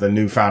home with a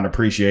newfound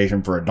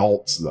appreciation for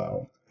adults,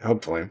 though.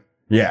 Hopefully.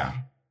 Yeah.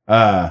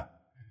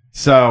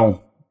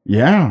 So,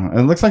 yeah,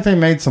 it looks like they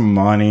made some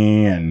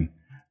money, and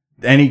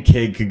any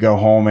kid could go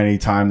home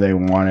anytime they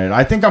wanted.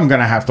 I think I'm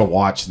going to have to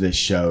watch this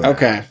show now.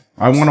 Okay.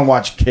 I want to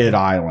watch Kid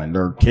Island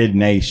or Kid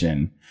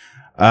Nation.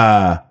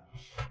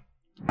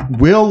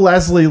 Will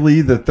Leslie Lee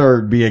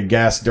III be a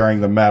guest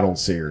during the Metal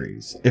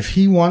series? If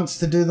he wants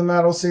to do the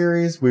Metal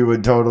series, we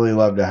would totally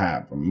love to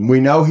have him. We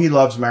know he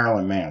loves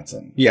Marilyn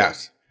Manson.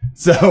 Yes.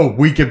 So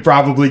we could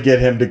probably get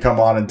him to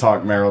come on and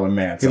talk Marilyn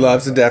Manson. He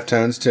loves the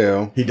Deftones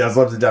too. He does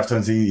love the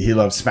Deftones. He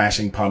loves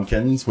Smashing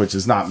Pumpkins, which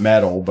is not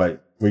metal,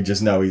 but we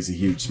just know he's a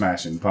huge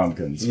Smashing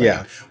Pumpkins fan.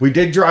 Yeah. We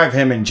did drive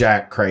him and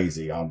Jack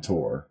crazy on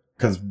tour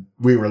because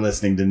we were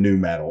listening to new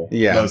metal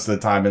most of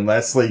the time. And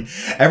Leslie,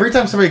 every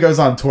time somebody goes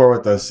on tour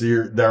with us,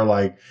 they're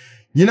like,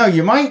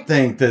 you might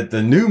think that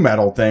the new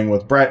metal thing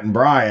with Brett and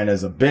Brian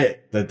is a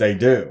bit that they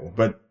do,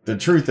 but the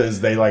truth is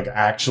they like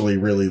actually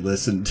really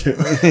listen to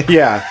it.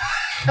 Yeah.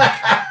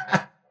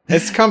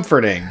 It's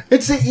comforting.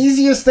 It's the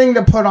easiest thing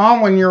to put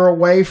on when you're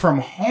away from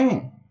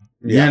home.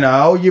 Yeah. You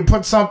know, you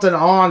put something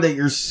on that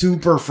you're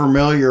super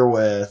familiar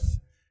with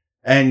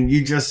and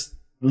you just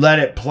let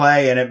it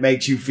play and it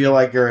makes you feel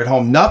like you're at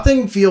home.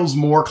 Nothing feels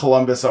more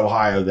Columbus,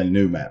 Ohio than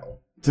nu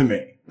metal to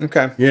me.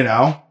 Okay. You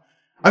know?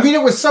 I mean,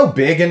 it was so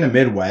big in the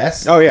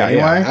Midwest. Oh, yeah,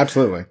 anyway. Yeah,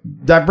 absolutely.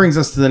 That brings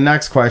us to the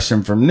next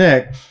question from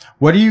Nick.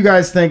 What do you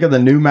guys think of the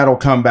nu metal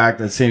comeback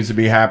that seems to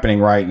be happening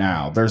right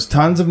now? There's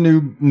tons of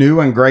new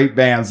and great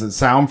bands that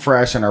sound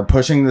fresh and are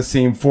pushing the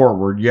scene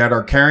forward, yet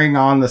are carrying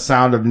on the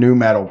sound of nu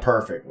metal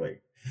perfectly.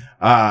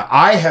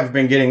 I have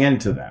been getting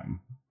into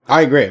them.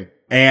 I agree.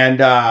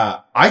 And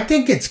I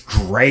think it's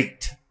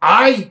great.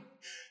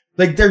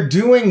 They're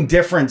doing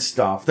different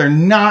stuff. They're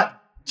not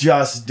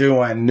just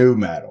doing nu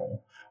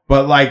metal.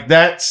 But like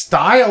that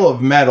style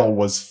of metal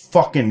was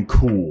fucking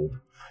cool.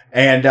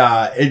 And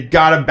it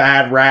got a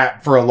bad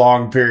rap for a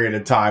long period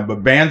of time.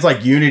 But bands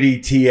like Unity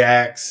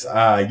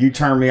TX, You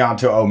Turned Me On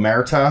to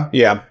Omerta.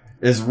 Yeah.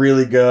 Is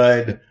really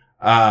good.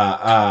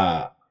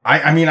 I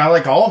mean, I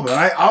like all of them.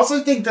 I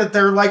also think that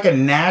they're like a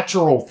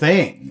natural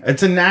thing.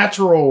 It's a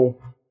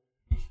natural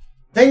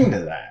thing to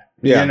that.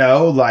 Yeah. You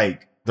know,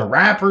 like the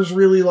rappers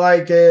really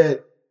like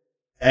it.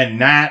 And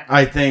Nat,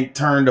 I think,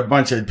 turned a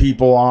bunch of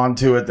people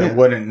onto it that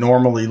wouldn't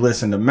normally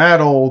listen to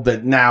metal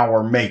that now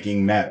are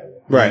making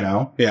metal. Right. You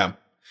know? Yeah.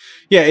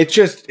 Yeah, it's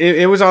just,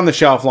 it was on the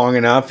shelf long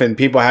enough and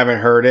people haven't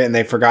heard it and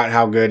they forgot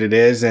how good it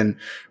is. And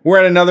we're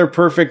at another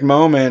perfect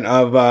moment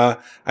of,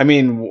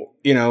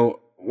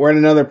 we're at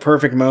another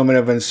perfect moment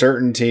of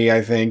uncertainty,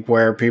 I think,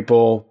 where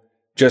people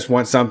just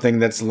want something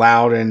that's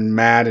loud and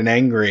mad and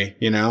angry,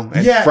 and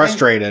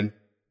frustrated.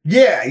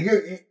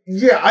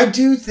 I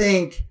do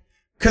think,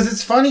 because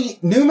it's funny,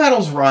 nu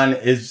metal's run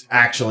is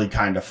actually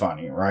kind of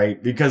funny,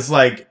 right? Because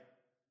like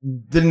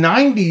the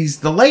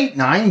late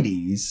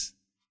 90s,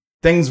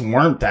 things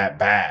weren't that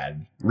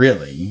bad,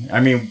 really. I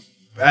mean,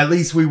 at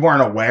least we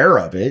weren't aware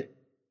of it,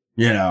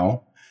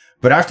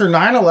 But after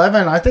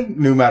 9/11, I think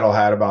nu metal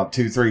had about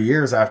 2-3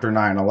 years after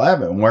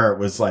 9/11 where it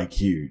was like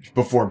huge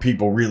before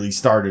people really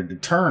started to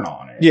turn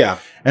on it. Yeah.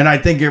 And I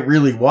think it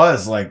really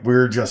was like we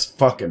were just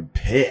fucking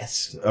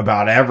pissed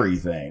about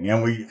everything.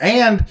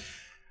 And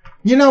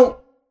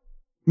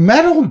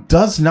metal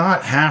does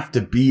not have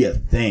to be a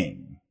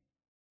thing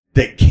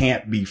that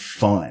can't be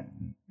fun.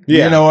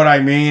 Yeah. You know what I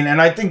mean?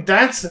 And I think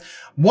that's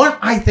what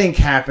I think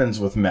happens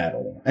with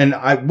metal. And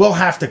I will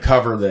have to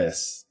cover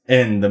this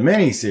in the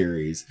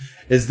miniseries,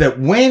 is that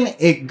when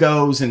it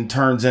goes and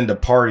turns into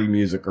party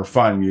music or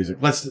fun music,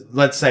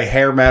 let's say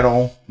hair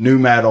metal, nu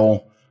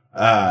metal,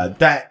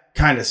 that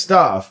kind of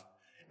stuff,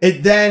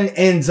 it then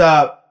ends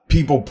up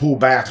people pull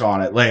back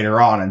on it later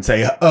on and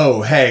say,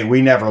 oh, hey,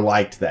 we never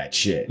liked that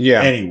shit.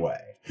 Yeah. Anyway.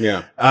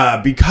 Yeah.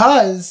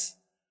 Because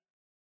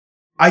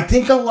I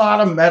think a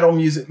lot of metal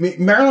music,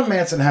 Marilyn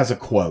Manson has a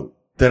quote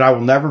that I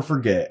will never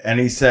forget. And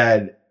he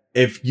said,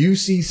 if you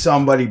see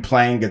somebody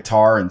playing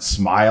guitar and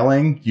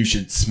smiling, you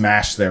should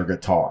smash their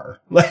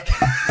guitar. Like,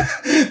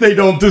 they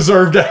don't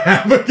deserve to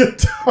have a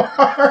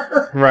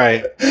guitar.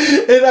 Right.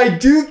 And I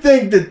do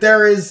think that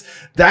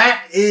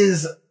that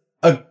is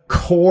a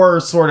core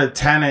sort of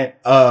tenet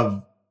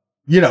of,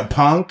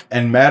 punk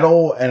and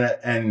metal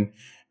and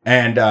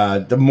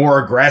the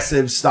more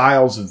aggressive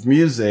styles of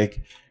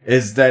music,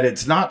 is that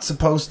it's not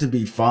supposed to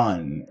be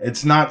fun.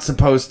 It's not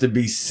supposed to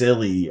be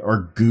silly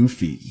or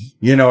goofy.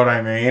 You know what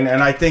I mean?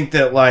 And I think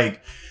that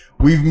like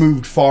we've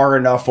moved far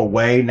enough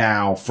away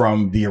now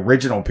from the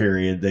original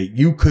period that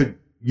you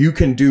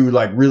can do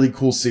like really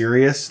cool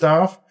serious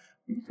stuff.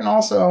 You can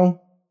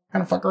also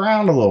kind of fuck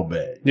around a little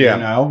bit,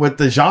 with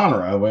the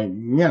genre,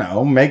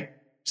 make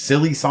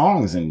silly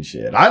songs and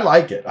shit. I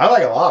like it. I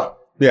like a lot of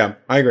it. Yeah,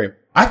 I agree.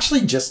 I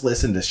actually just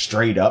listened to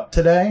Straight Up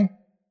today,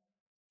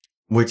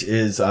 which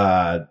is,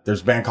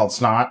 there's a band called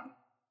Snot.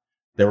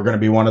 They were going to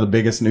be one of the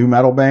biggest nu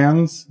metal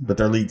bands, but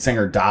their lead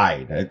singer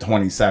died at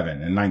 30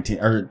 in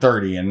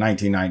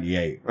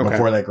 1998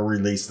 before they could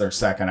release their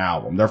second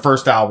album. Their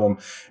first album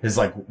is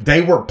like,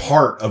 they were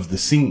part of the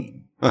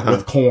scene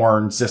with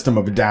Korn, System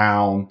of a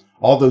Down,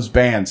 all those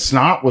bands.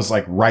 Snot was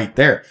like right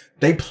there.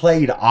 They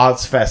played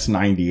Ozfest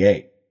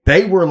 98.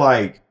 They were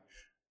like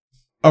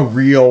a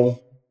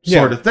real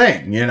sort of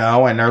thing,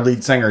 and their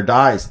lead singer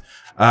dies.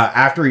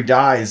 After he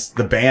dies,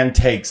 the band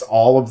takes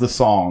all of the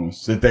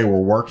songs that they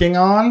were working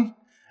on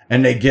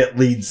and they get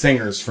lead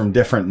singers from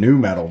different nu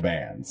metal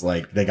bands.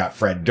 Like they got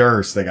Fred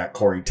Durst, they got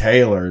Corey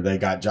Taylor, they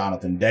got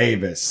Jonathan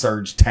Davis,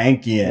 Serge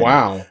Tankian.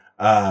 Wow.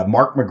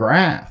 Mark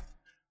McGrath.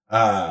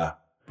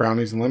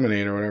 Brownies and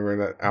Lemonade or whatever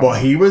that album. Well,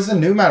 he was a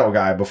nu metal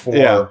guy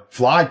before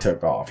Fly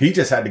took off. He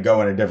just had to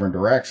go in a different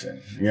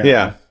direction.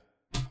 Yeah.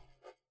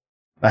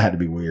 That had to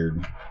be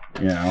weird.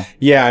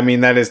 Yeah, I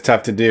mean, that is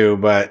tough to do,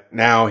 but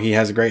now he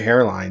has a great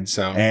hairline,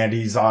 so. And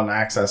he's on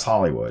Access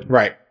Hollywood.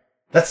 Right.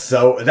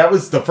 That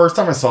was the first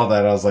time I saw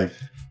that, I was like,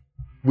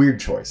 weird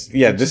choice.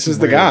 Yeah, this is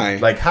the guy.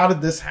 Like, how did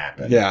this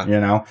happen?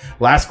 Yeah.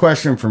 Last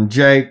question from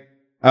Jake.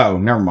 Oh,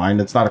 never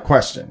mind. It's not a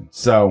question.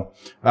 So,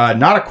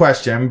 not a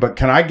question, but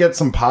can I get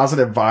some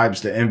positive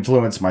vibes to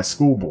influence my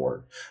school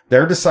board?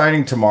 They're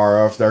deciding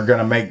tomorrow if they're going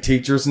to make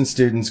teachers and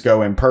students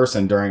go in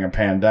person during a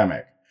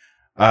pandemic.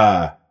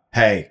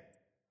 Hey,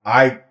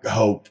 I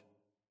hope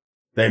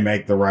they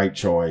make the right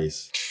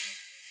choice.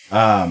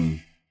 Yeah,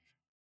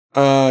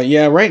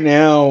 right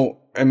now,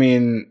 I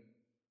mean,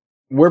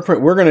 we're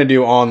going to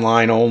do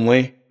online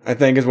only, I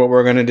think is what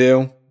we're going to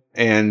do.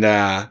 And,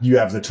 you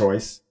have the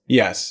choice.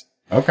 Yes.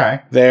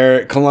 Okay.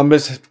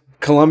 Columbus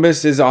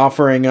is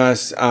offering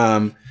us,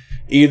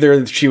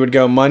 either she would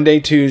go Monday,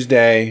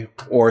 Tuesday,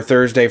 or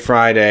Thursday,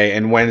 Friday,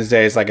 and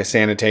Wednesday is like a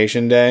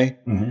sanitation day.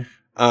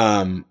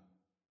 Mm-hmm.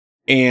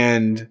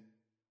 And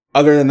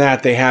other than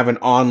that, they have an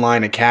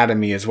online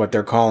academy is what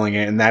they're calling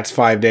it. And that's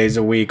 5 days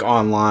a week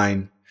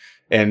online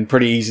and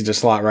pretty easy to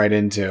slot right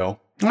into.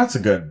 That's a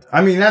good,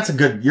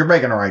 you're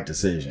making the right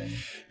decision.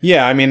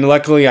 Yeah. I mean,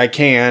 luckily I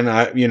can,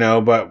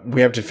 but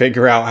we have to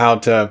figure out how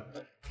to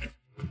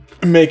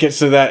make it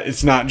so that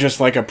it's not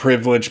just like a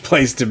privileged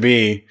place to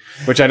be,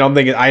 which I don't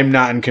think I'm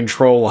not in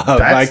control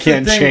of. I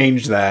can't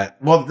change that.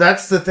 Well,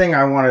 that's the thing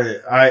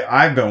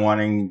I've been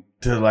wanting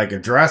to like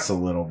address a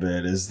little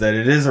bit is that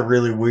it is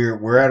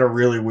we're at a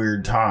really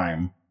weird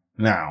time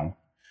now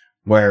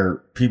where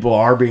people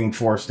are being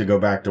forced to go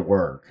back to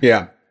work.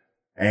 Yeah.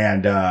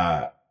 And,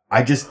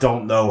 I just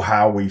don't know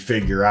how we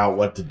figure out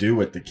what to do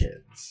with the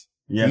kids.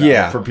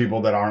 For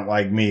people that aren't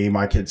like me,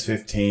 my kid's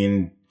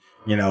 15,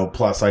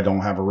 plus I don't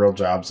have a real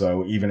job.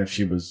 So even if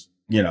she was,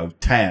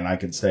 10, I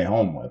could stay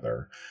home with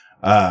her.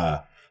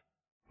 I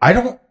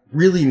don't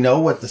really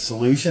know what the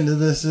solution to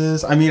this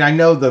is. I mean, I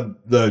know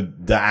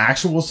the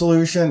actual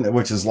solution,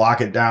 which is lock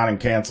it down and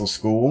cancel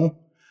school,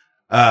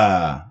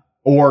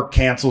 or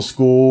cancel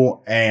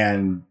school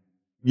and,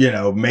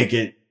 make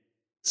it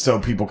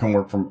so people can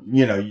work from,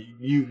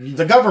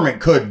 the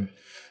government could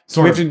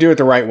we have to do it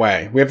the right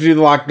way. We have to do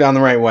the lockdown the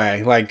right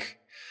way. Like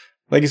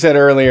you said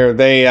earlier,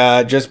 they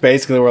just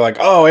basically were like,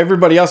 oh,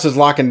 everybody else is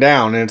locking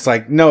down. And it's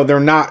like, no,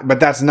 they're not. But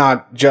that's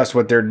not just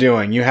what they're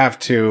doing. You have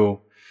to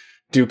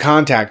do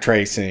contact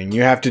tracing.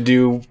 You have to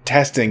do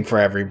testing for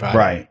everybody.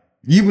 Right.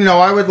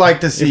 I would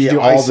like to see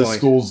all the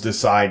schools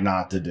decide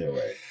not to do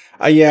it.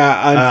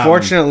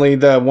 Unfortunately,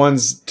 the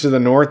ones to the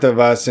north of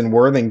us in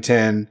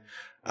Worthington,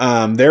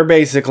 they're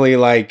basically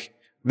like,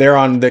 they're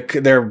on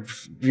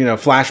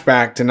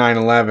flashback to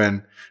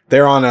 9/11.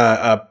 They're on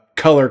a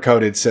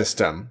color-coded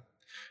system.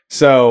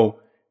 So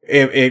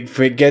if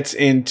it gets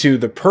into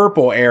the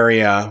purple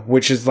area,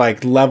 which is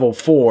like level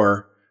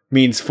 4,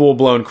 means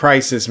full-blown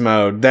crisis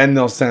mode, then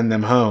they'll send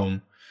them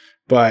home.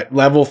 But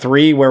level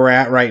 3, where we're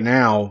at right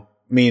now,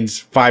 means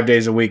 5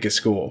 days a week of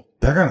school.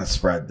 They're going to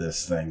spread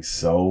this thing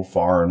so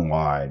far and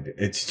wide.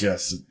 It's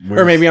just...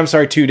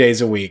 2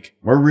 days a week.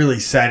 We're really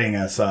setting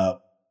us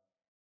up.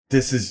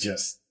 This is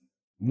just...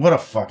 What a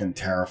fucking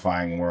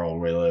terrifying world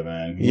we live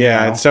in.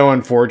 Yeah, it's so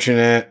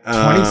unfortunate.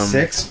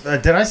 26?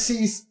 Did I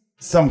see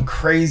some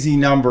crazy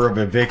number of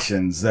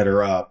evictions that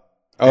are up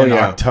in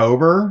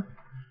October?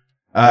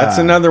 That's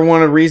another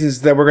one of the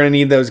reasons that we're going to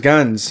need those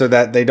guns so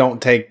that they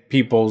don't take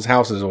people's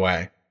houses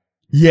away.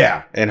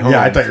 Yeah. And homes.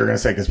 Yeah, I thought you were going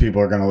to say because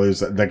people are going to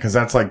lose it. Because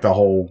that's like the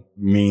whole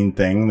mean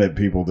thing that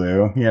people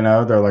do.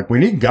 They're like, we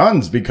need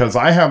guns because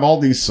I have all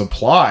these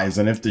supplies.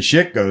 And if the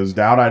shit goes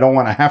down, I don't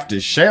want to have to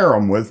share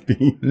them with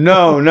people.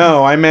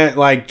 No. I meant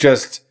like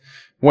just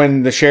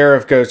when the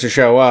sheriff goes to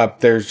show up,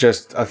 there's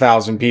just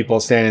 1,000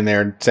 people standing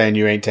there saying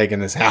you ain't taking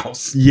this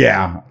house.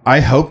 Yeah. I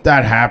hope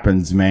that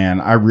happens,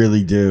 man. I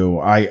really do.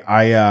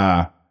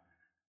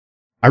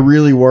 I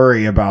really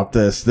worry about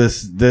this.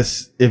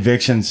 This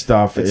eviction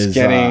stuff is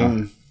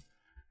getting,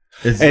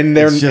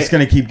 it's just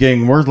going to keep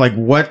getting worse. Like,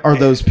 what are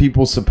those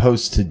people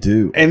supposed to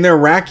do? And they're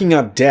racking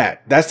up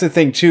debt. That's the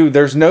thing too.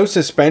 There's no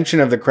suspension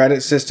of the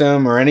credit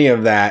system or any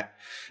of that.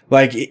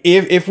 Like,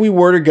 if we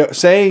were to go,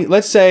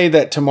 let's say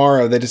that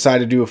tomorrow they decide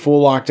to do a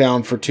full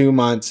lockdown for 2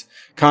 months,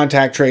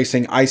 contact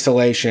tracing,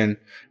 isolation,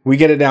 we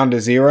get it down to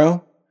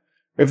 0.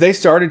 If they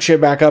started shit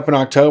back up in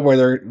October,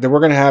 we're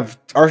going to have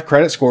our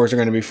credit scores are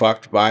going to be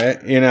fucked by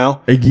it. Yeah,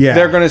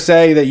 they're going to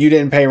say that you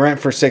didn't pay rent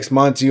for 6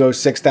 months. You owe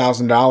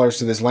 $6,000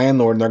 to this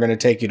landlord, and they're going to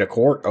take you to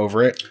court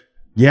over it.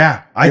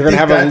 Yeah, you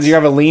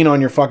have a lien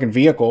on your fucking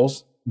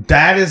vehicles.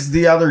 That is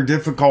the other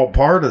difficult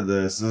part of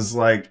this. Is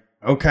like,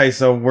 okay,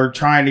 so we're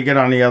trying to get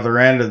on the other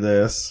end of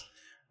this.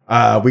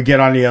 We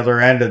get on the other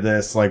end of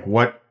this. Like,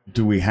 what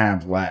do we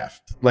have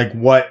left? Like,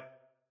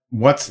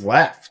 what's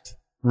left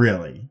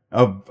really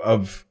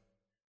of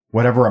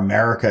whatever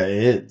America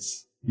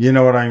is. You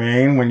know what I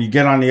mean? When you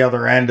get on the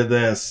other end of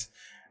this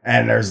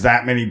and there's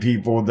that many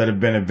people that have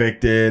been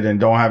evicted and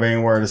don't have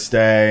anywhere to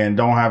stay and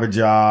don't have a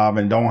job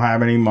and don't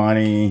have any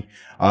money,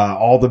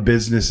 all the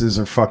businesses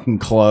are fucking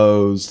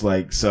closed.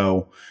 Like,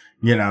 so,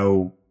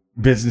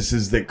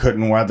 businesses that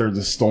couldn't weather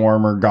the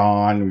storm are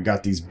gone. We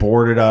got these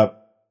boarded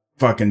up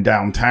fucking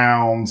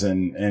downtowns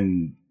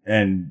and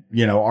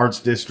arts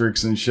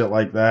districts and shit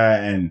like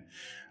that. And,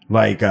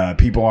 like,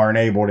 people aren't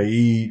able to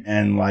eat.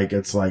 And like,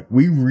 it's like,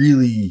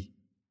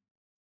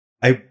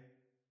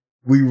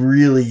 we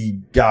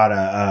really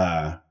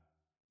gotta,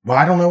 well,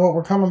 I don't know what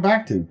we're coming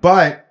back to,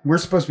 but we're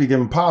supposed to be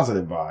giving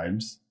positive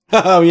vibes.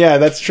 Oh, yeah,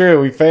 that's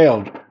true. We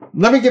failed.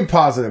 Let me give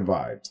positive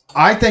vibes.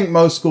 I think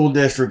most school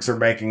districts are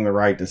making the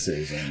right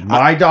decision.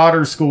 My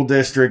daughter's school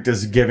district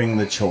is giving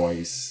the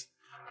choice.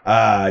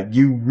 I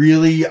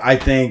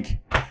think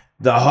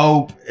the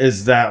hope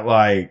is that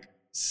like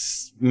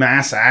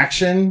mass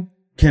action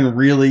can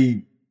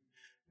really,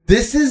 I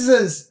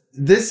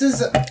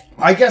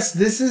guess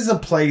this is a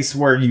place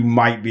where you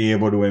might be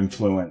able to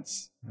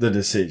influence the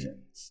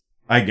decisions,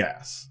 I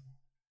guess.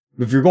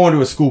 If you're going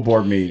to a school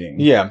board meeting.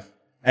 Yeah.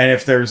 And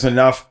if there's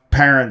enough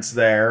parents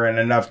there and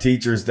enough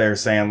teachers there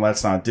saying,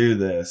 let's not do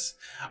this,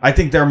 I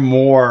think they're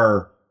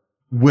more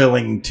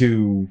willing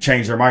to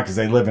change their mind because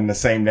they live in the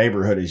same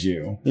neighborhood as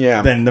you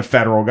than the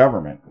federal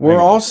government.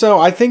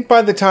 I think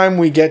by the time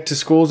we get to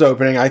schools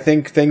opening, I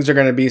think things are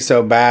going to be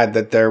so bad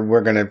that we're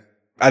going to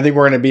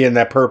be in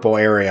that purple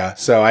area.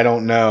 So I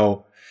don't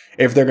know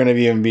if they're going to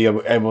even be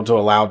able to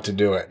allow to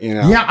do it, you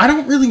know? Yeah, I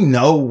don't really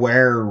know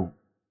where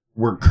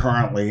we're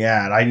currently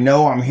at. I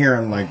know I'm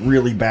hearing like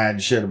really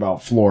bad shit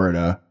about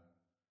Florida.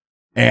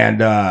 And,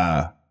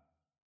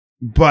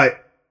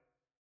 but,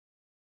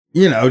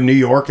 you know, New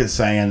York is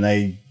saying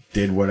they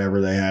did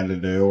whatever they had to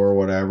do or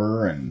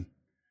whatever. And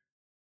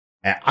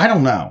I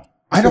don't know.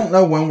 I don't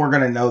know when we're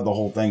going to know the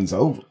whole thing's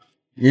over.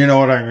 You know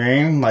what I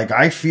mean? Like,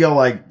 I feel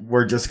like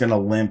we're just going to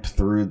limp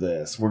through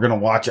this. We're going to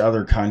watch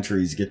other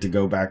countries get to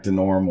go back to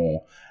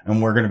normal, and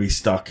we're going to be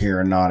stuck here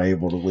and not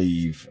able to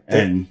leave.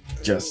 And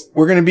just...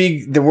 We're going to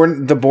be...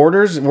 The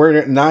borders,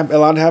 we're not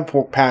allowed to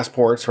have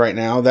passports right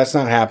now. That's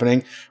not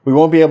happening. We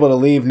won't be able to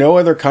leave. No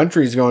other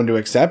country is going to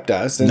accept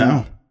us. And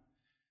no.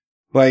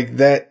 Like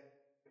that...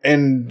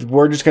 And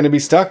we're just going to be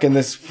stuck in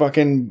this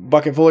fucking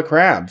bucket full of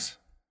crabs.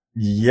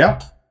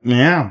 Yep.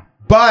 Yeah.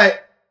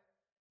 But...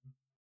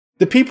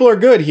 The people are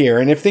good here,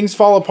 and if things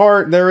fall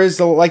apart, there is,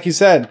 like you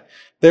said,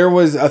 there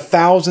was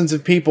thousands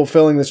of people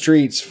filling the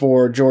streets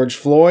for George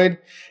Floyd,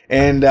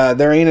 and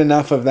there ain't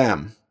enough of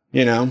them,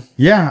 you know?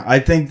 Yeah, I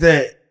think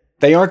that...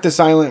 They aren't the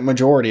silent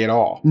majority at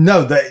all.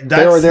 No, that's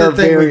the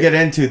thing we get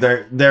into.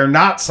 They're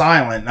not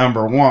silent,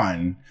 number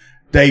one.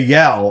 They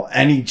yell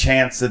any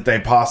chance that they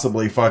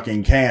possibly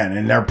fucking can,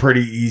 and they're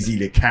pretty easy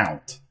to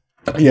count.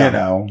 Yeah. You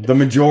know, the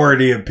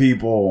majority of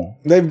people...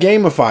 They've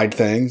gamified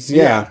things,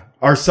 yeah.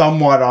 Are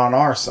somewhat on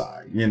our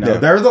side, you know. Yeah.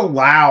 They're the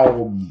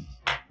loud.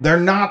 They're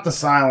not the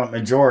silent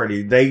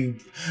majority. I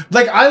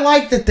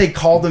like that they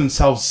call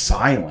themselves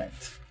silent.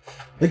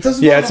 Like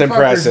those it's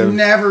impressive.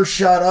 Never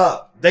shut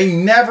up. They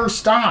never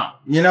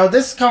stop. You know,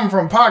 this come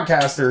from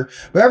podcaster,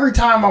 but every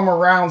time I'm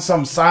around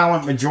some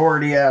silent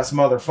majority ass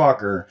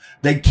motherfucker,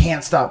 they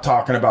can't stop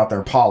talking about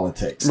their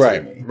politics.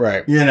 Right,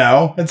 right. You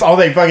know, that's all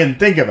they fucking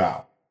think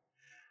about.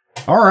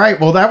 All right.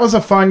 Well, that was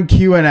a fun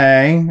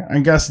Q&A. I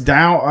guess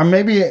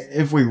maybe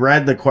if we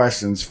read the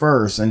questions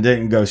first and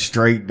didn't go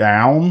straight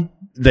down,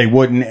 they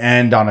wouldn't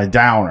end on a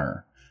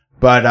downer.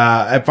 But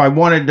if I'm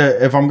going to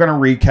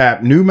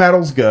recap, new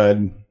metal's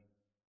good.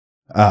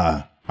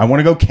 I want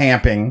to go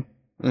camping.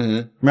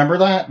 Mm-hmm. Remember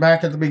that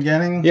back at the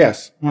beginning?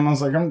 Yes. When I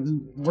was like,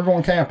 we're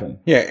going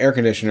camping. Yeah, air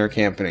conditioner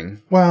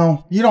camping.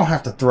 Well, you don't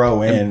have to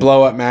throw in. And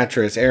blow up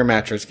mattress, air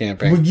mattress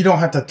camping. Well, you don't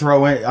have to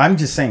throw in. I'm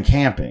just saying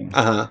camping.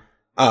 Uh-huh.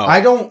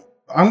 Oh.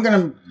 I'm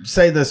going to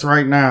say this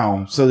right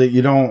now so that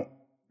you don't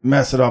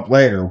mess it up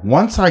later.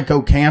 Once I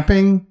go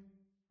camping,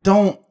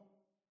 don't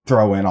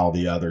throw in all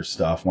the other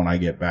stuff when I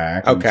get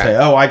back. Okay. And say,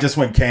 I just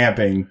went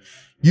camping.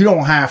 You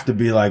don't have to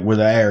be like with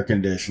an air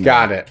conditioner.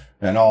 Got it.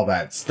 And all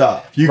that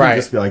stuff. You can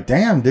just be like,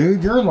 damn,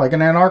 dude, you're like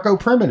an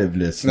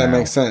anarcho-primitivist now. That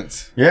makes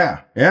sense.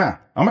 Yeah, yeah.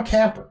 I'm a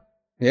camper.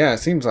 Yeah, it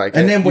seems like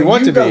and then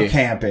when you go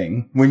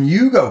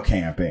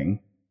camping,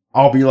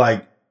 I'll be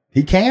like,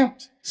 he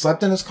camped,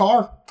 slept in his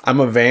car. I'm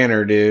a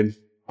vanner, dude.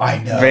 I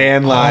know.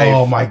 Van life.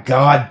 Oh my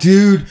God,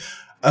 dude.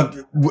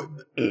 I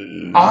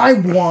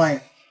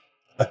want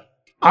an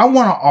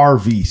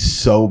RV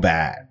so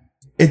bad.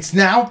 It's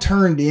now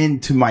turned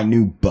into my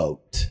new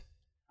boat.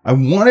 I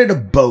wanted a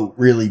boat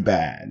really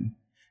bad.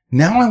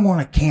 Now I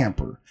want a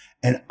camper.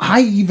 And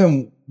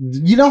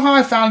you know how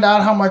I found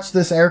out how much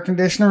this air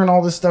conditioner and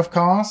all this stuff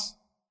costs?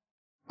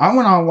 I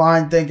went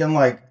online thinking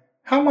like,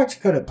 how much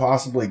could it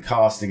possibly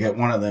cost to get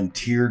one of them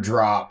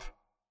teardrop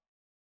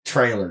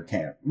trailer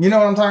camp? You know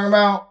what I'm talking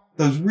about?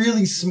 Those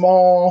really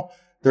small,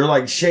 they're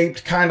like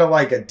shaped kind of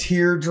like a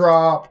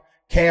teardrop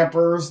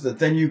campers that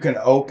then you can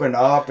open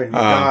up and you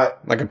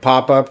got like a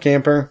pop-up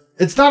camper.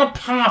 It's not a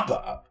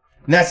pop-up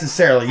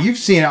necessarily. You've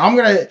seen it. I'm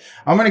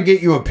gonna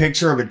get you a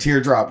picture of a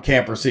teardrop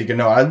camper so you can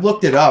know. I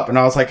looked it up and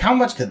I was like, how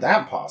much could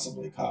that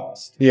possibly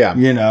cost? Yeah.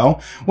 You know,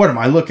 what am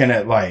I looking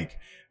at? Like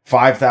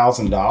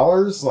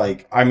 $5,000?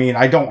 Like, I mean,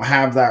 I don't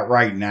have that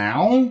right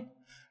now,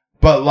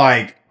 but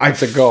like,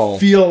 it's a goal.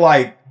 Feel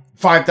like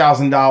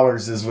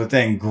 $5,000 is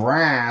within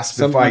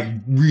grasp if I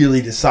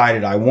really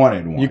decided I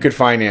wanted one. You could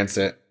finance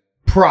it.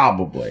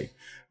 Probably.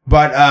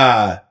 But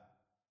I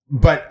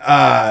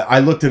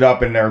looked it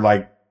up and they're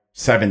like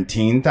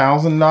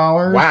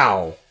 $17,000.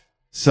 Wow.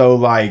 So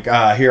like,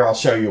 here, I'll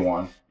show you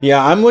one.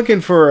 Yeah, I'm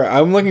looking for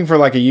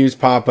like a used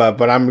pop-up,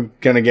 but I'm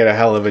gonna get a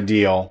hell of a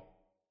deal.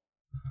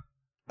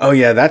 Oh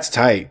yeah, that's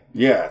tight.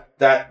 Yeah,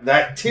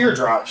 that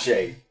teardrop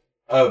shape.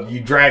 Oh, you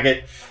drag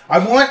it.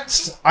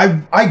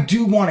 I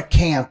do want to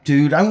camp,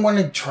 dude. I want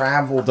to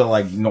travel to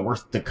like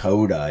North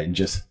Dakota and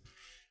just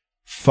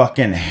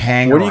fucking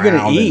hang around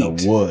in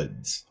the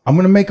woods. I'm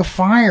gonna make a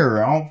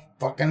fire. I'll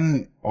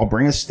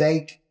bring a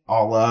steak.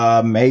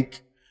 I'll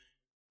make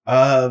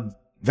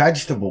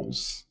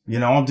vegetables. You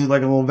know, I'll do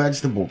like a little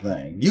vegetable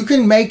thing. You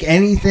can make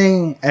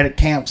anything at a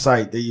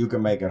campsite that you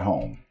can make at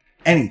home.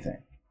 Anything.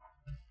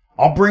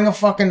 I'll bring a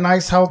fucking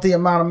nice healthy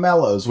amount of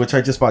mellows, which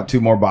I just bought 2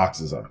 more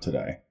boxes of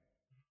today.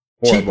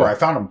 Horrible. Cheaper. I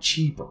found them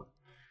cheaper.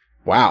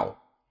 Wow.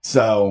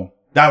 So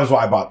that was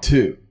why I bought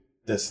 2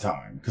 this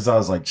time. Because I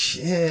was like,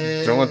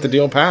 shit. Don't let the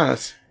deal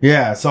pass.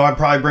 Yeah. So I'd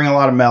probably bring a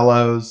lot of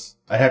mellows.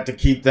 I'd have to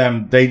keep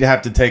them. They'd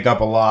have to take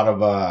up a lot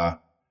of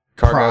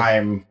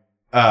prime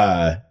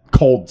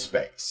cold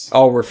space.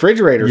 Oh,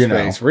 refrigerator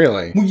space,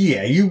 really? Well,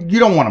 yeah, you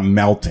don't want them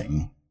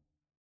melting.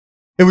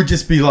 It would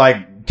just be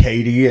like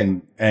Katie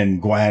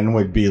and Gwen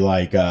would be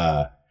like,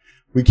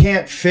 we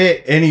can't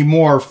fit any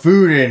more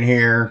food in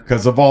here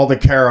because of all the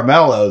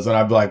caramellos. And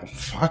I'd be like,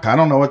 fuck, I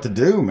don't know what to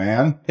do,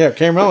 man. Yeah,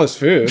 caramello's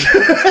food.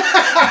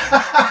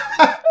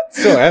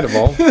 Still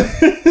edible.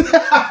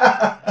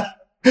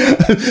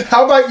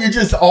 How about you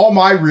just, all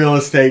my real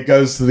estate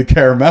goes to the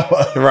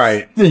caramello?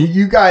 Right.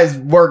 You guys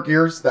work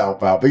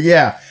yourself out. But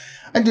yeah,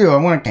 I do. I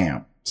want to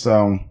camp.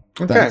 So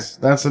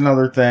that's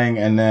another thing.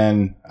 And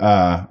then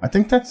I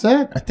think that's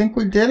it. I think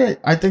we did it.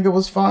 I think it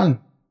was fun.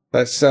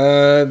 That's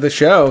the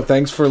show.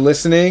 Thanks for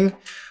listening.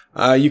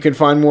 You can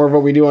find more of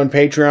what we do on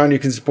Patreon. You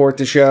can support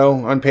the show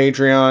on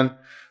Patreon.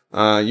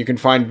 You can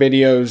find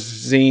videos,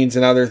 zines,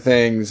 and other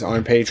things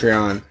on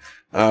Patreon.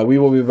 We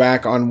will be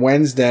back on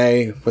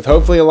Wednesday with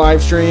hopefully a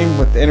live stream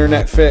with the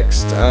internet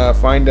fixed.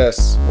 Find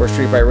us. We're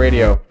Street Fight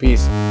Radio.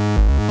 Peace.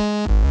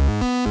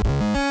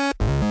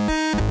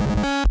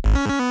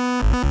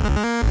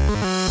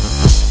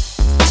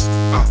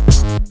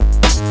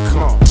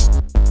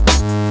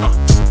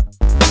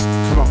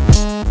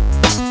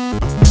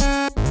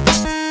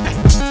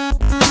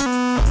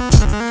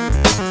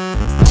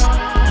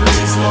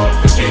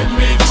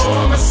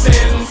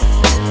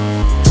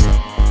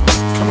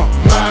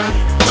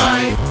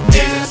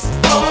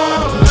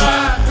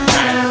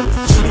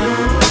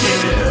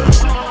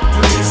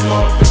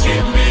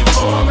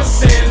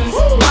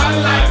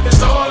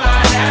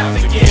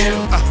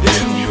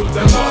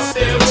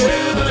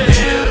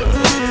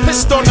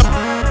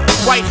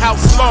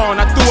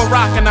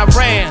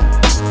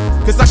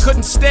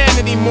 Stand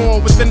anymore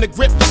within the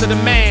grips of the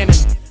man.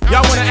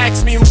 Y'all wanna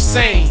ask me who's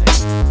sane?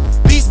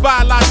 These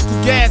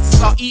biological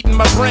gases are eating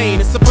my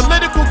brain. It's a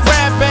political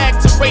grab bag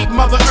to rape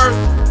Mother Earth.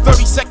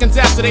 30 seconds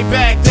after they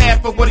bagged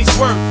Dad for what he's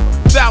worth.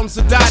 Thousands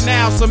will die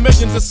now, so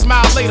millions will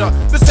smile later.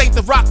 This ain't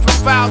the rock from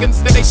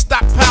Falcons, then they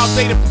stockpile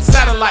data from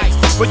satellites.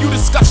 But you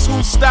discuss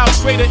whose style's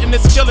greater in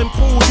this killing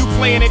pool. You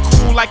playing it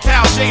cool like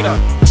Cal Jada.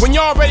 When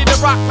y'all ready to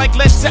rock like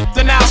Led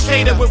Zeppelin, Al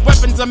Qaeda, with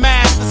weapons of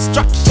mass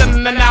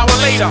destruction an hour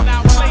later.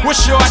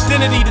 What's your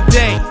identity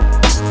today?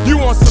 You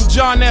want some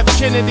John F.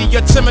 Kennedy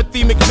or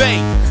Timothy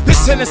McVeigh?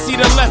 This Hennessy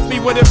done left me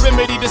with a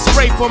remedy to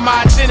spray for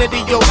my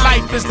identity. Your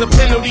life is the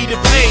penalty to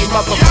pay,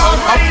 motherfucker. Y'all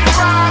ready to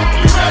rock?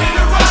 We ready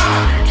to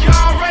rock.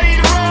 Y'all ready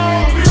to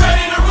roll? We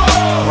ready to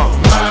roll.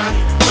 My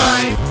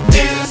life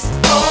is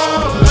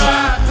all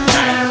I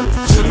have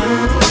to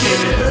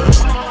give.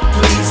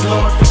 Please,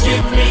 Lord,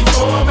 forgive me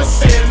for my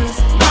sins.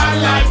 My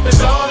life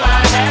is all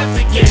I have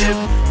to give.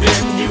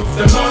 Then you've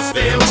the most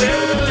there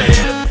will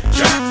live.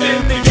 Trapped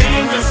in the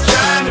game, just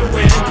trying to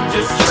win.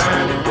 Just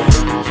trying to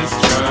win, just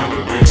trying to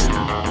win.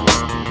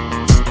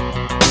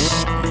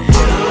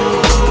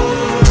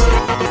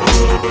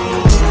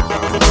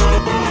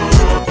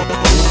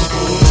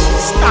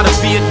 It's not a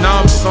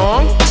Vietnam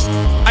song.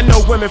 I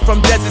know women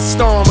from Desert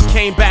Storm who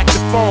came back to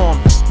form.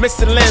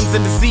 Missing limbs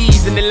and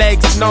disease in their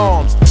legs and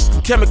arms.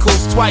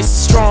 Chemicals twice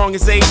as strong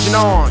as Agent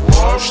Orange.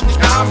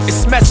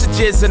 It's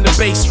messages in the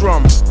bass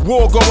drum.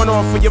 War going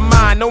on for your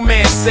mind, no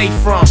man's safe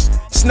from.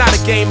 It's not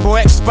a Game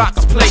Boy,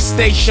 Xbox,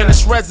 PlayStation.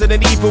 It's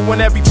Resident Evil when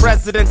every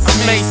president's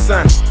a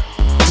Mason.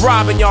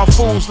 Robbing y'all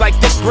fools like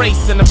Dick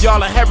Grayson. If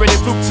y'all inherited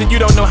roots and you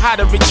don't know how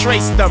to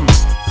retrace them,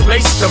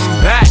 place them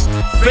back,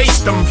 face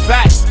them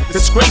facts.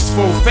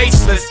 Disgraceful,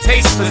 faceless,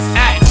 tasteless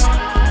acts.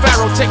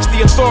 Pharaoh takes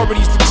the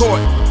authorities to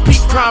court.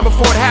 Peak crime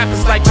before it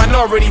happens like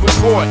Minority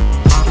Report.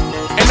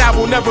 And I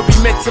will never be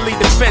mentally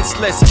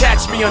defenseless.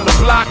 Catch me on the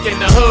block, in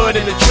the hood,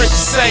 in the trenches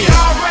saying,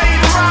 y'all ready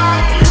to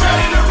rock? We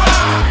ready to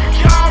rock.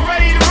 Y'all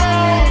ready to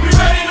roll? We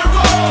ready to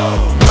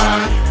roll.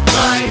 My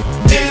life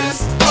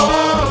is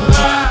all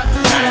I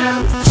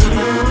have to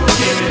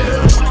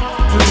give.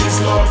 Please,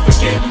 Lord,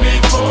 forgive me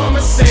for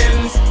my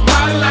sins.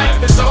 My life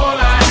is all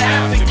I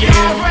have to give.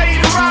 Y'all ready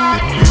to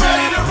rock? We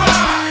ready to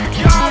rock.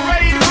 Y'all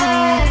ready to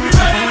roll? We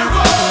ready to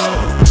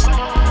roll.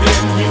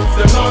 Then youth,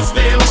 the lost,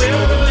 they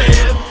will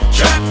live.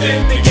 Trapped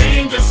in the